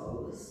cactus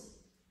pose.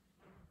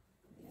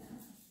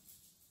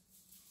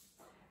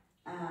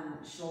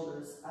 And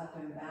shoulders up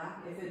and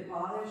back. If it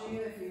bothers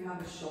you, if you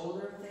have a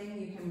shoulder thing,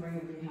 you can bring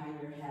it behind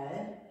your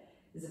head.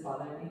 Does it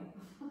bother me?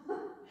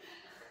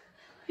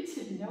 I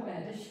didn't know I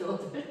had a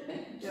shoulder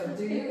thing. No,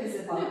 do you? Is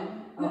it bother me?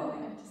 Oh,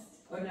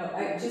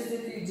 no, just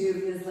if you do,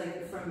 because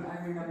like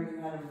I remember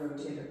you had a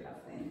rotator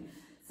cuff thing.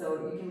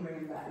 So you can bring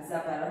it back. Is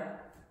that better?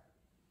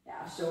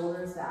 Yeah,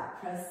 shoulders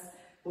back. Press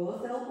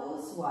both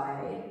elbows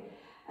wide.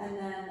 And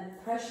then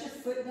press your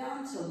foot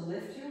down to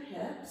lift your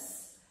hips.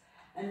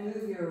 And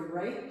move your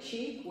right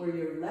cheek where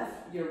your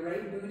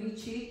right booty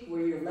cheek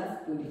where your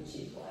left booty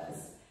cheek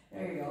was.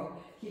 There you go.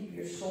 Keep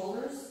your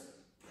shoulders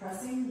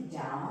pressing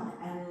down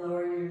and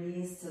lower your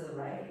knees to the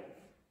right.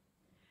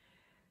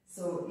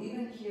 So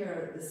even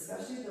here,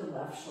 especially the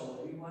left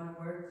shoulder, you want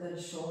to work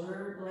the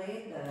shoulder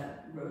blade,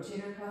 the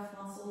rotator cuff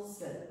muscles,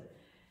 that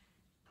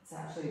it's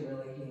actually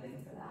really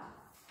healing for that.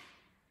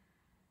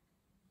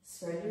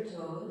 Spread your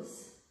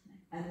toes,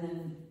 and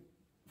then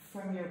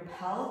from your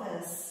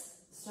pelvis,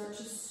 start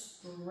to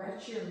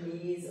stretch your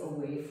knees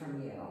away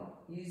from you.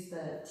 Use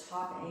the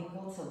top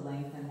ankle to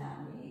lengthen that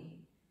knee.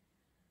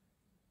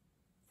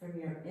 From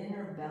your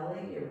inner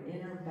belly, your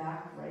inner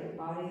back right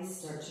body,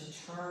 start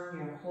to turn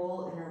your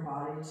whole inner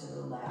body to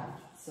the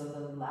left. So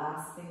the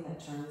last thing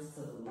that turns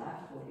to the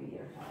left will be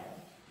your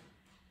head.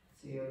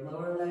 So your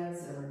lower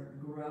legs are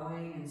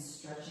growing and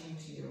stretching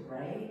to your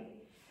right,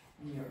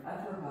 and your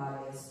upper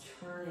body is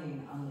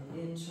turning on the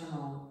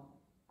internal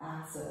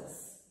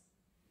axis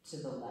to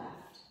the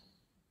left.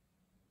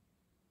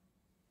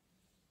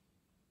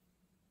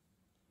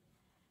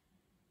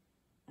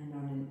 And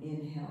on an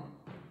inhale,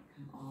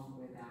 come all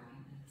the way back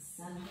into the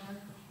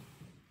center.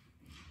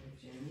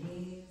 Lift your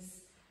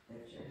knees,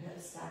 lift your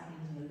hips back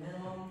into the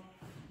middle.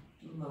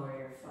 Lower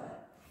your foot,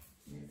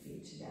 your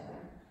feet together.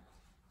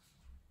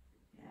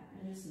 Yeah,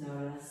 and just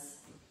notice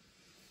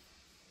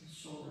the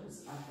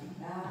shoulders up and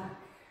back.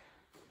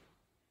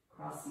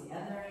 Cross the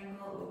other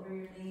ankle over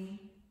your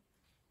knee.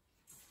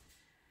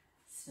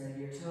 Spread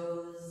your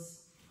toes.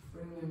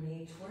 Bring your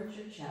knee towards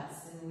your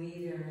chest and weave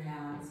your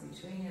hands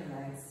between your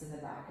legs to the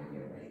back of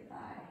your right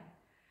thigh.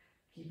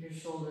 Keep your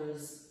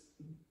shoulders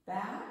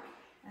back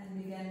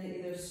and begin to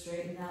either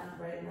straighten that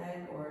right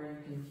leg or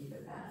you can keep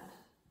it bent.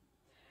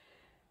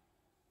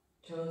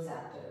 Toes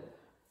active,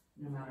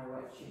 no matter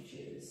what you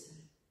choose.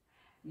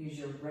 Use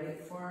your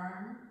right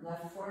forearm,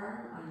 left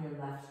forearm on your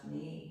left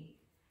knee.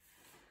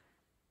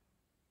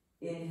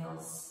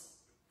 Inhale,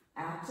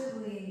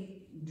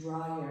 actively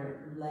draw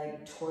your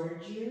leg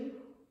towards you.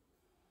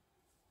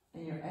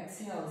 And your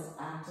exhale is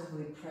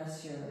actively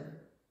press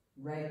your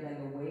right leg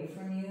away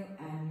from you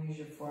and use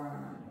your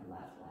forearm on your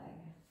left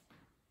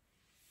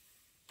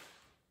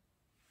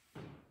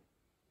leg.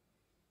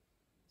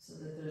 So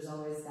that there's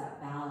always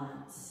that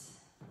balance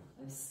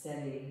of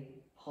steady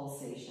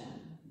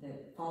pulsation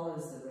that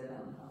follows the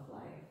rhythm of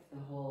life, the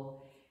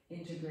whole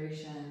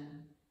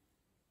integration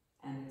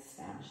and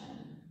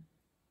expansion,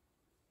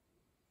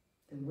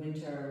 the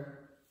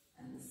winter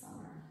and the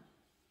summer.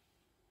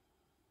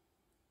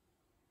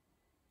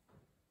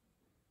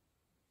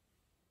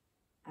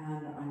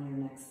 And on your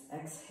next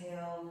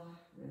exhale,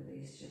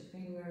 release your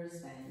fingers,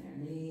 bend your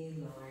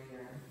knee, lower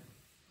your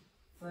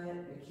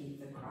foot, but keep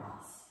the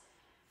cross.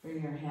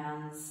 Bring your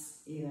hands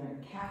either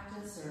in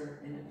cactus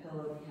or in a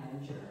pillow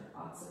behind your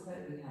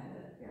occiput, behind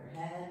your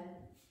head.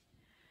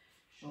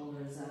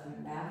 Shoulders up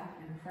and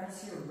back, and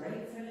press your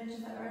right foot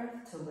into the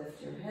earth to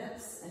lift your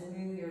hips and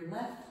move your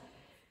left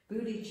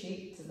booty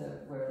cheek to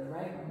where the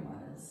right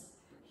one was.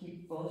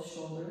 Keep both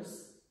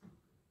shoulders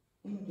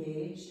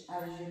engaged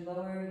as you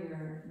lower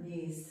your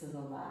knees to the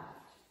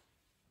left.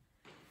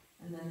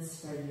 And then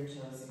spread your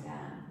toes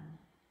again.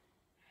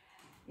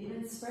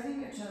 Even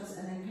spreading your toes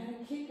and then kind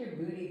of kick your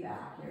booty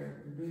back,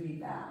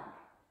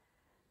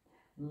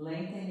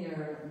 Lengthen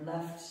your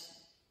left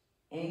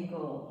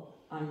ankle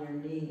on your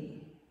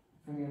knee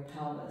from your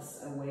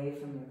pelvis, away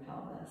from your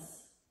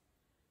pelvis.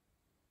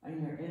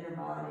 On your inner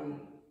body,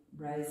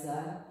 rise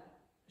up,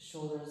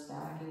 shoulders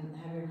back, and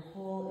have your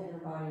whole inner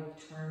body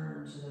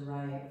turn to the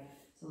right.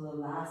 So the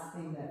last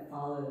thing that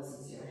follows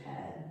is your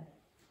head.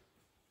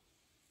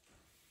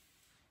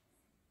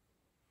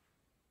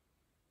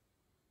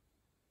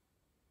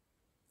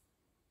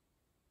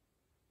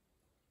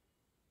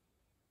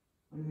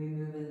 When we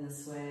move in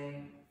this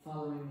way,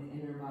 following the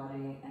inner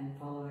body and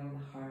following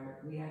the heart,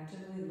 we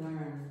actively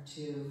learn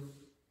to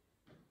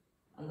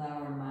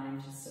allow our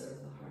mind to serve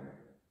the heart.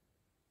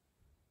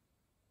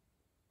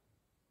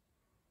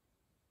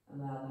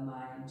 Allow the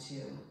mind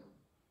to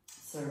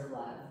serve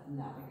love, and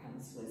that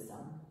becomes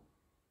wisdom.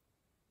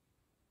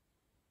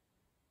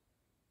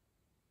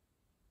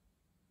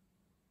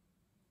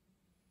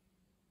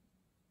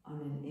 On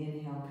an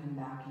inhale, come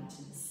back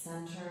into the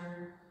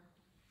center.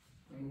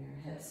 Bring your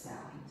hips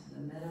back into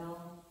the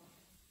middle.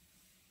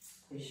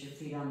 Place your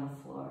feet on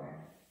the floor.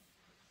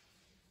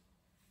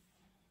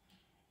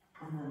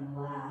 And then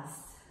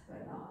last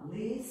but not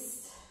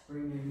least,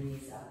 bring your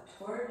knees up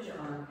towards your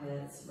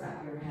armpits.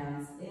 Wrap your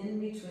hands in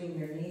between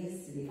your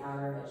knees to the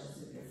outer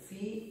edges of your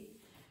feet.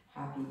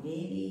 Happy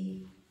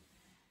baby.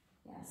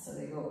 Yeah, so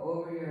they go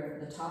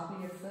over the top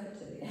of your foot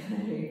to the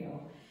end. There you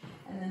go.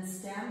 And then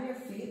stand your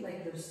feet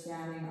like you're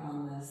standing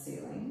on the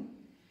ceiling.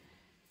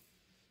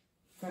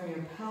 From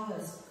your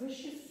pelvis,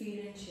 push your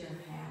feet into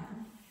your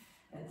hand.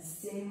 At the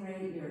same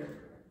rate, you're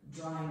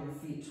drawing your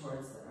feet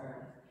towards the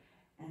earth.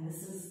 And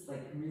this is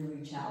like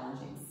really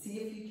challenging. See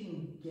if you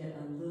can get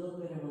a little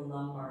bit of a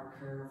lumbar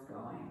curve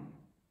going.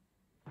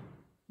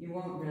 You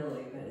won't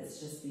really, but it's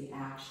just the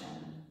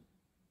action.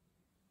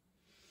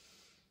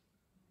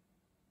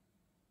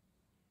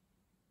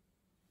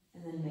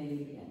 And then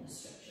maybe begin to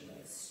stretch your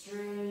legs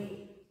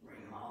straight.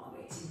 Bring them all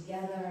the way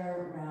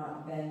together.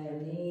 Round, bend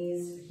your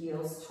knees,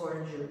 heels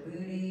towards your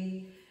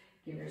booty.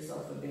 Give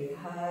yourself a big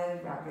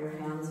hug. Wrap your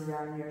hands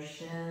around your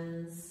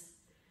shins.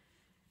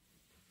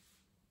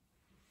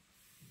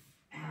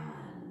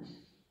 And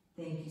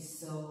thank you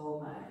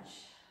so much.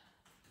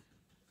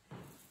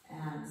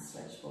 And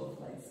stretch both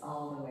legs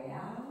all the way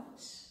out.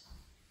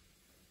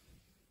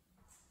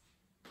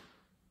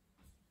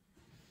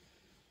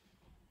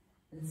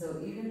 And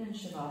so even in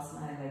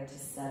Shavasana, I like to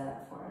set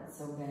up for it.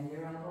 So bend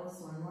your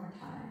elbows one more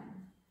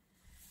time.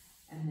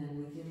 And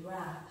then with your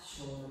breath,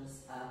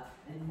 shoulders up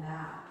and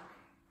back.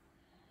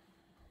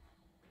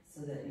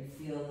 So that you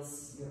feel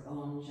your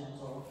own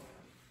gentle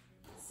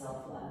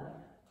self-love.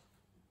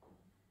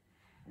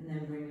 And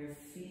then bring your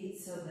feet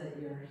so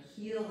that your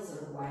heels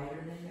are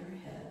wider than your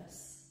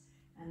hips.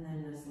 And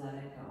then just let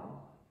it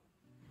go.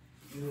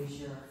 Release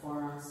your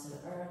forearms to the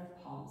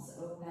earth, palms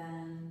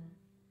open.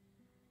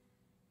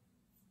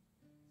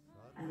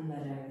 And let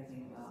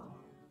everything go.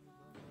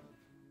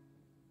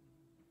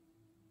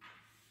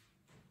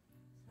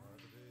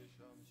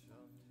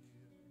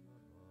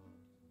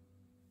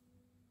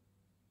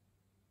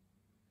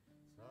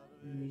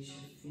 Release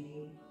your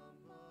feet.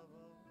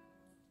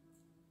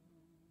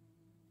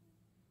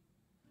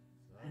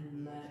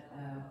 And let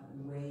a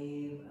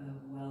wave of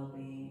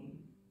well-being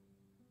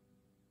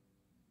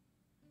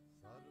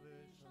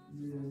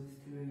move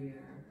through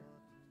your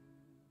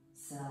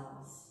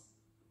cells,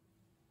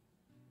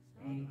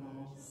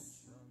 ankles,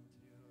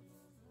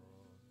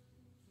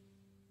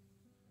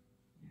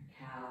 your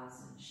calves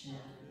and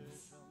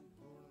shins,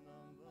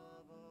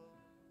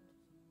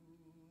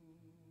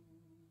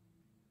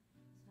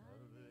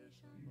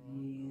 your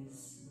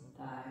knees,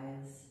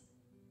 thighs,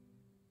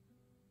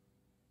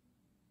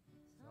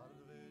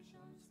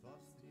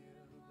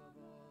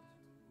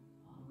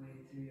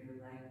 through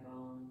your leg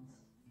bones.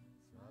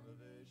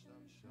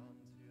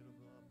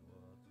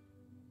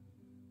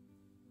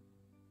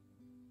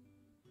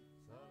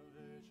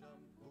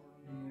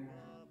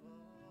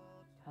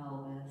 Your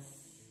pelvis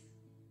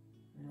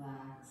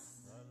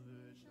relaxed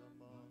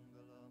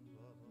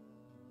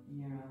in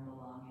your own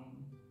belonging.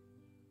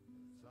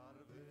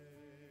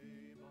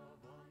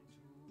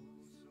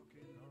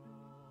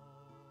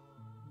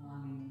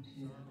 Belonging to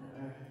the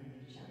earth and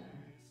each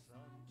other.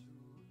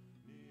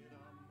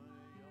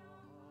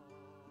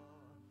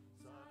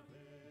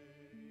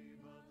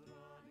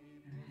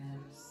 Your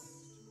hips,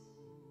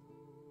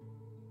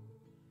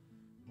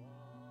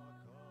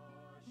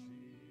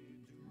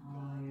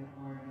 all your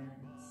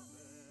organs,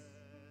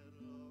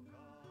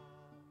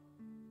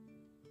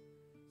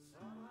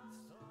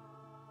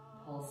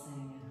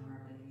 pulsing in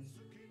harmony.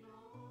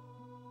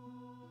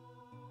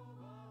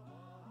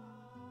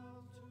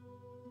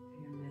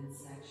 Your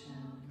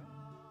midsection,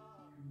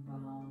 your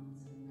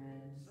bones and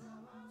ribs.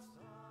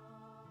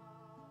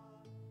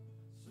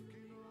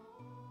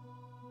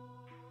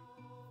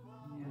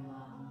 Your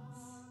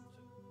lungs.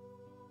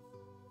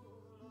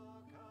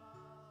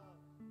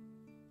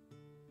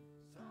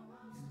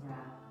 Your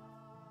breath.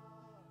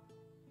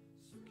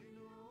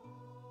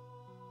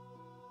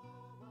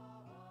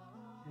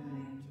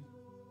 Tuning.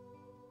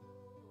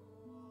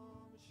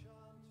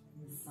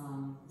 The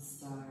sun, the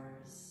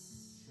stars,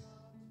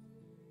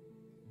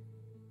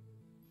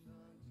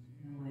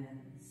 the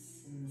winds,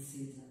 and the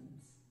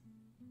seasons.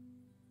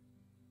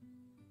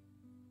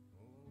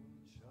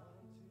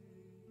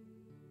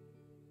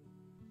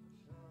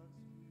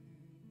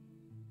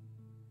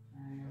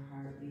 Now your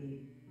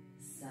heartbeat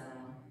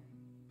settle.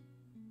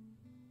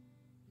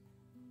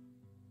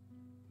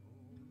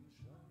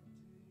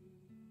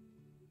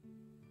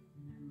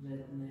 And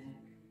rhythmic.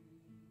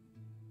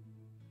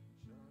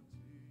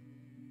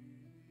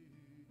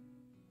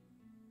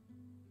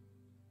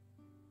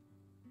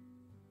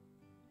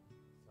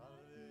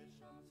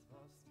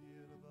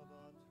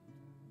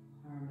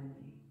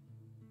 Harmony.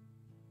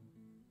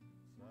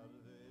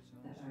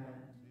 The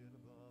earth,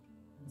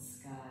 the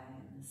sky,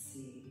 and the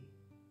sea.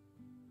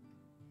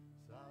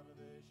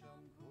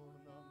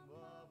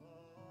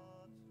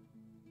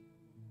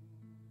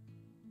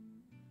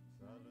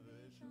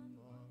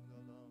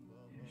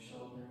 Your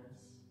shoulders.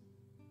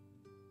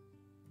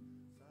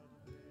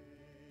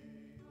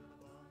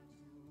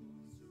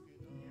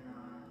 Your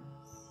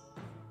arms.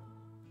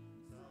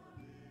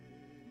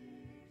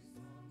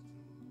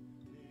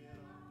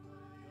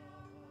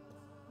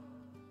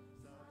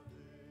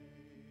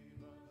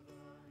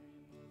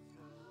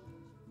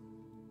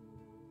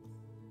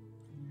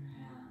 Your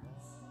hands.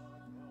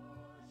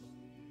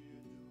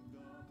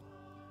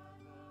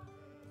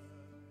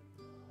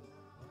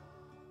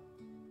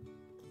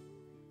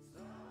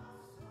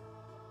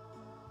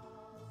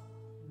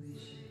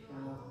 Release your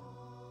throat.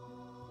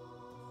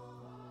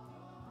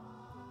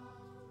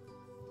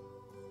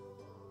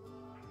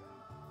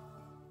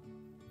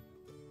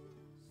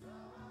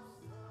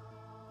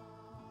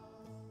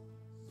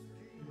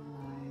 And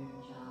allow your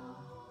jaw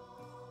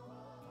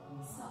to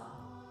be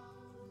soft.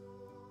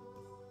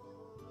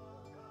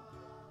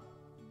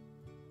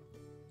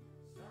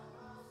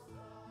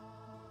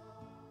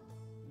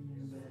 And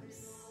your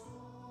lips.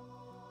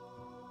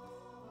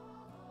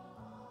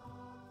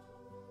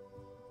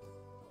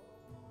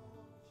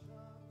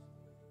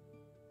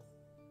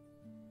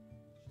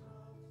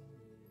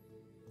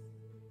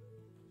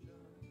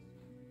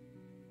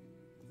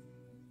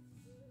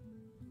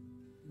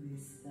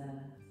 Release the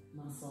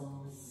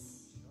muscles,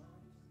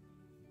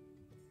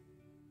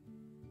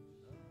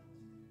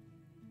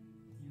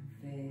 your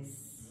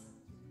face,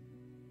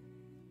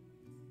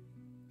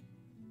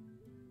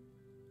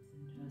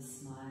 into a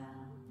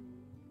smile.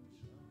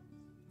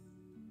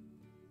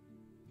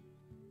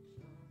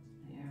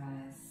 Let your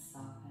eyes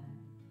soften.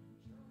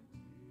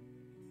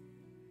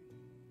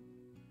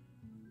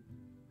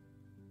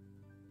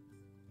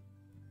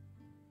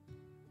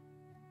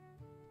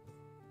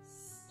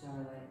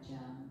 Starlight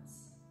gems.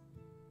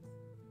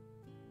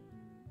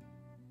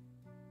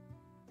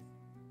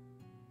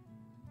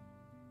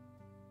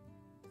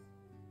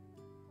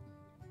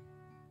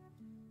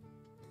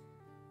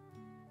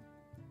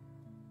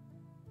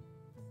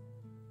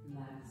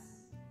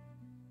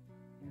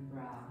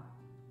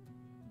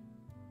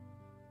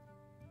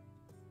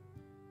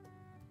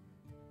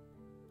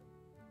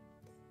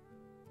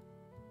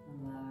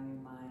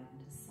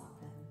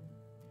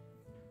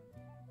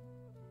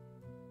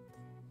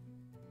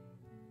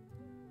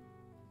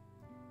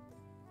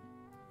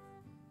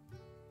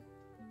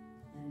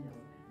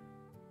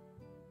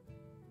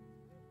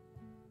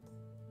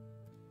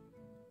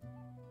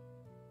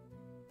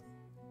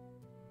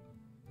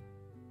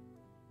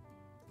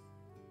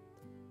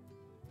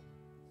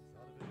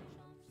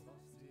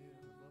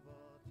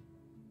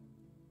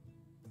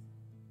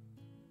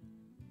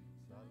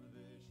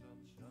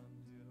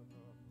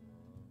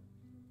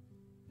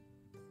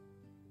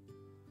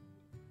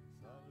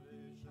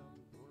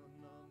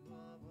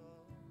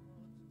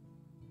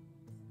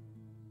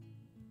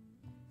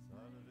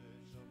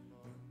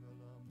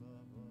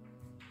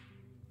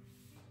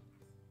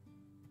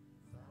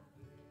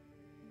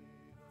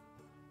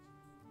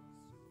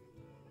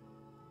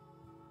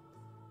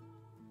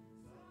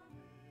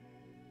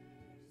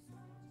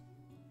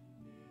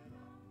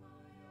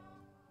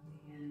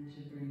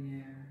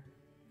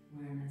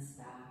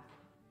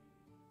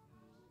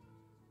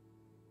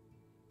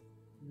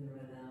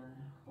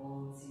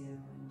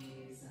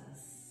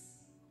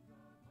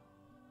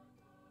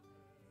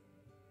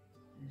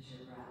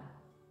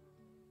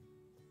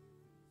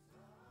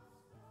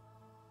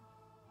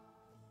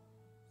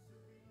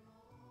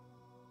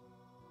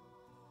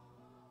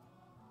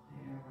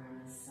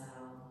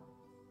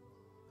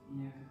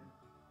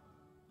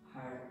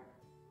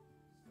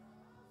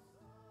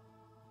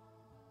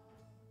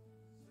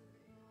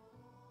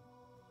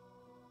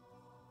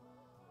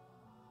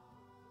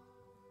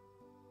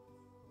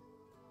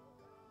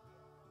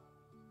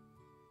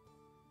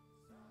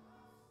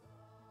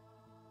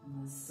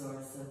 the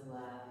source of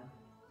love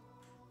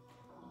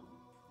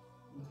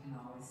you can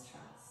always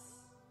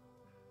trust.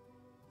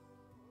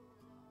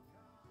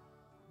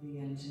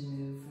 Begin to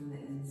move from the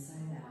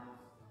inside out.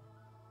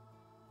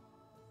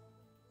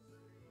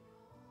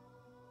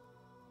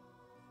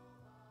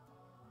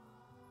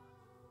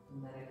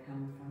 And let it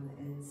come from the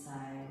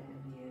inside of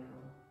you.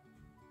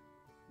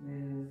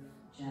 Move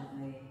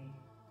gently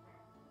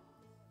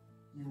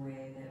in a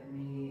way that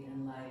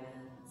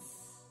re-enlightens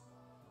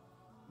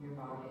your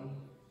body.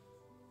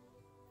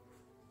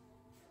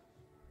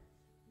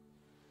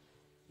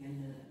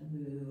 And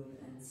move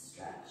and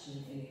stretch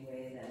in any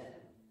way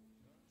that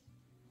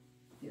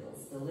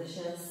feels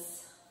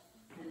delicious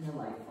and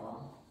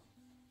delightful.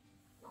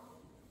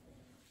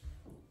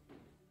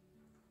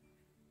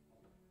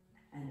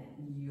 And at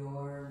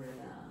your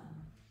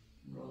rhythm,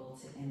 roll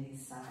to any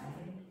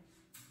side.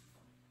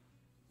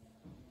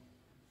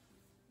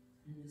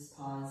 And just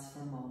pause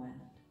for a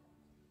moment.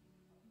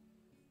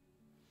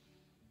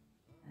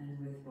 And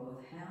with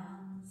both hands,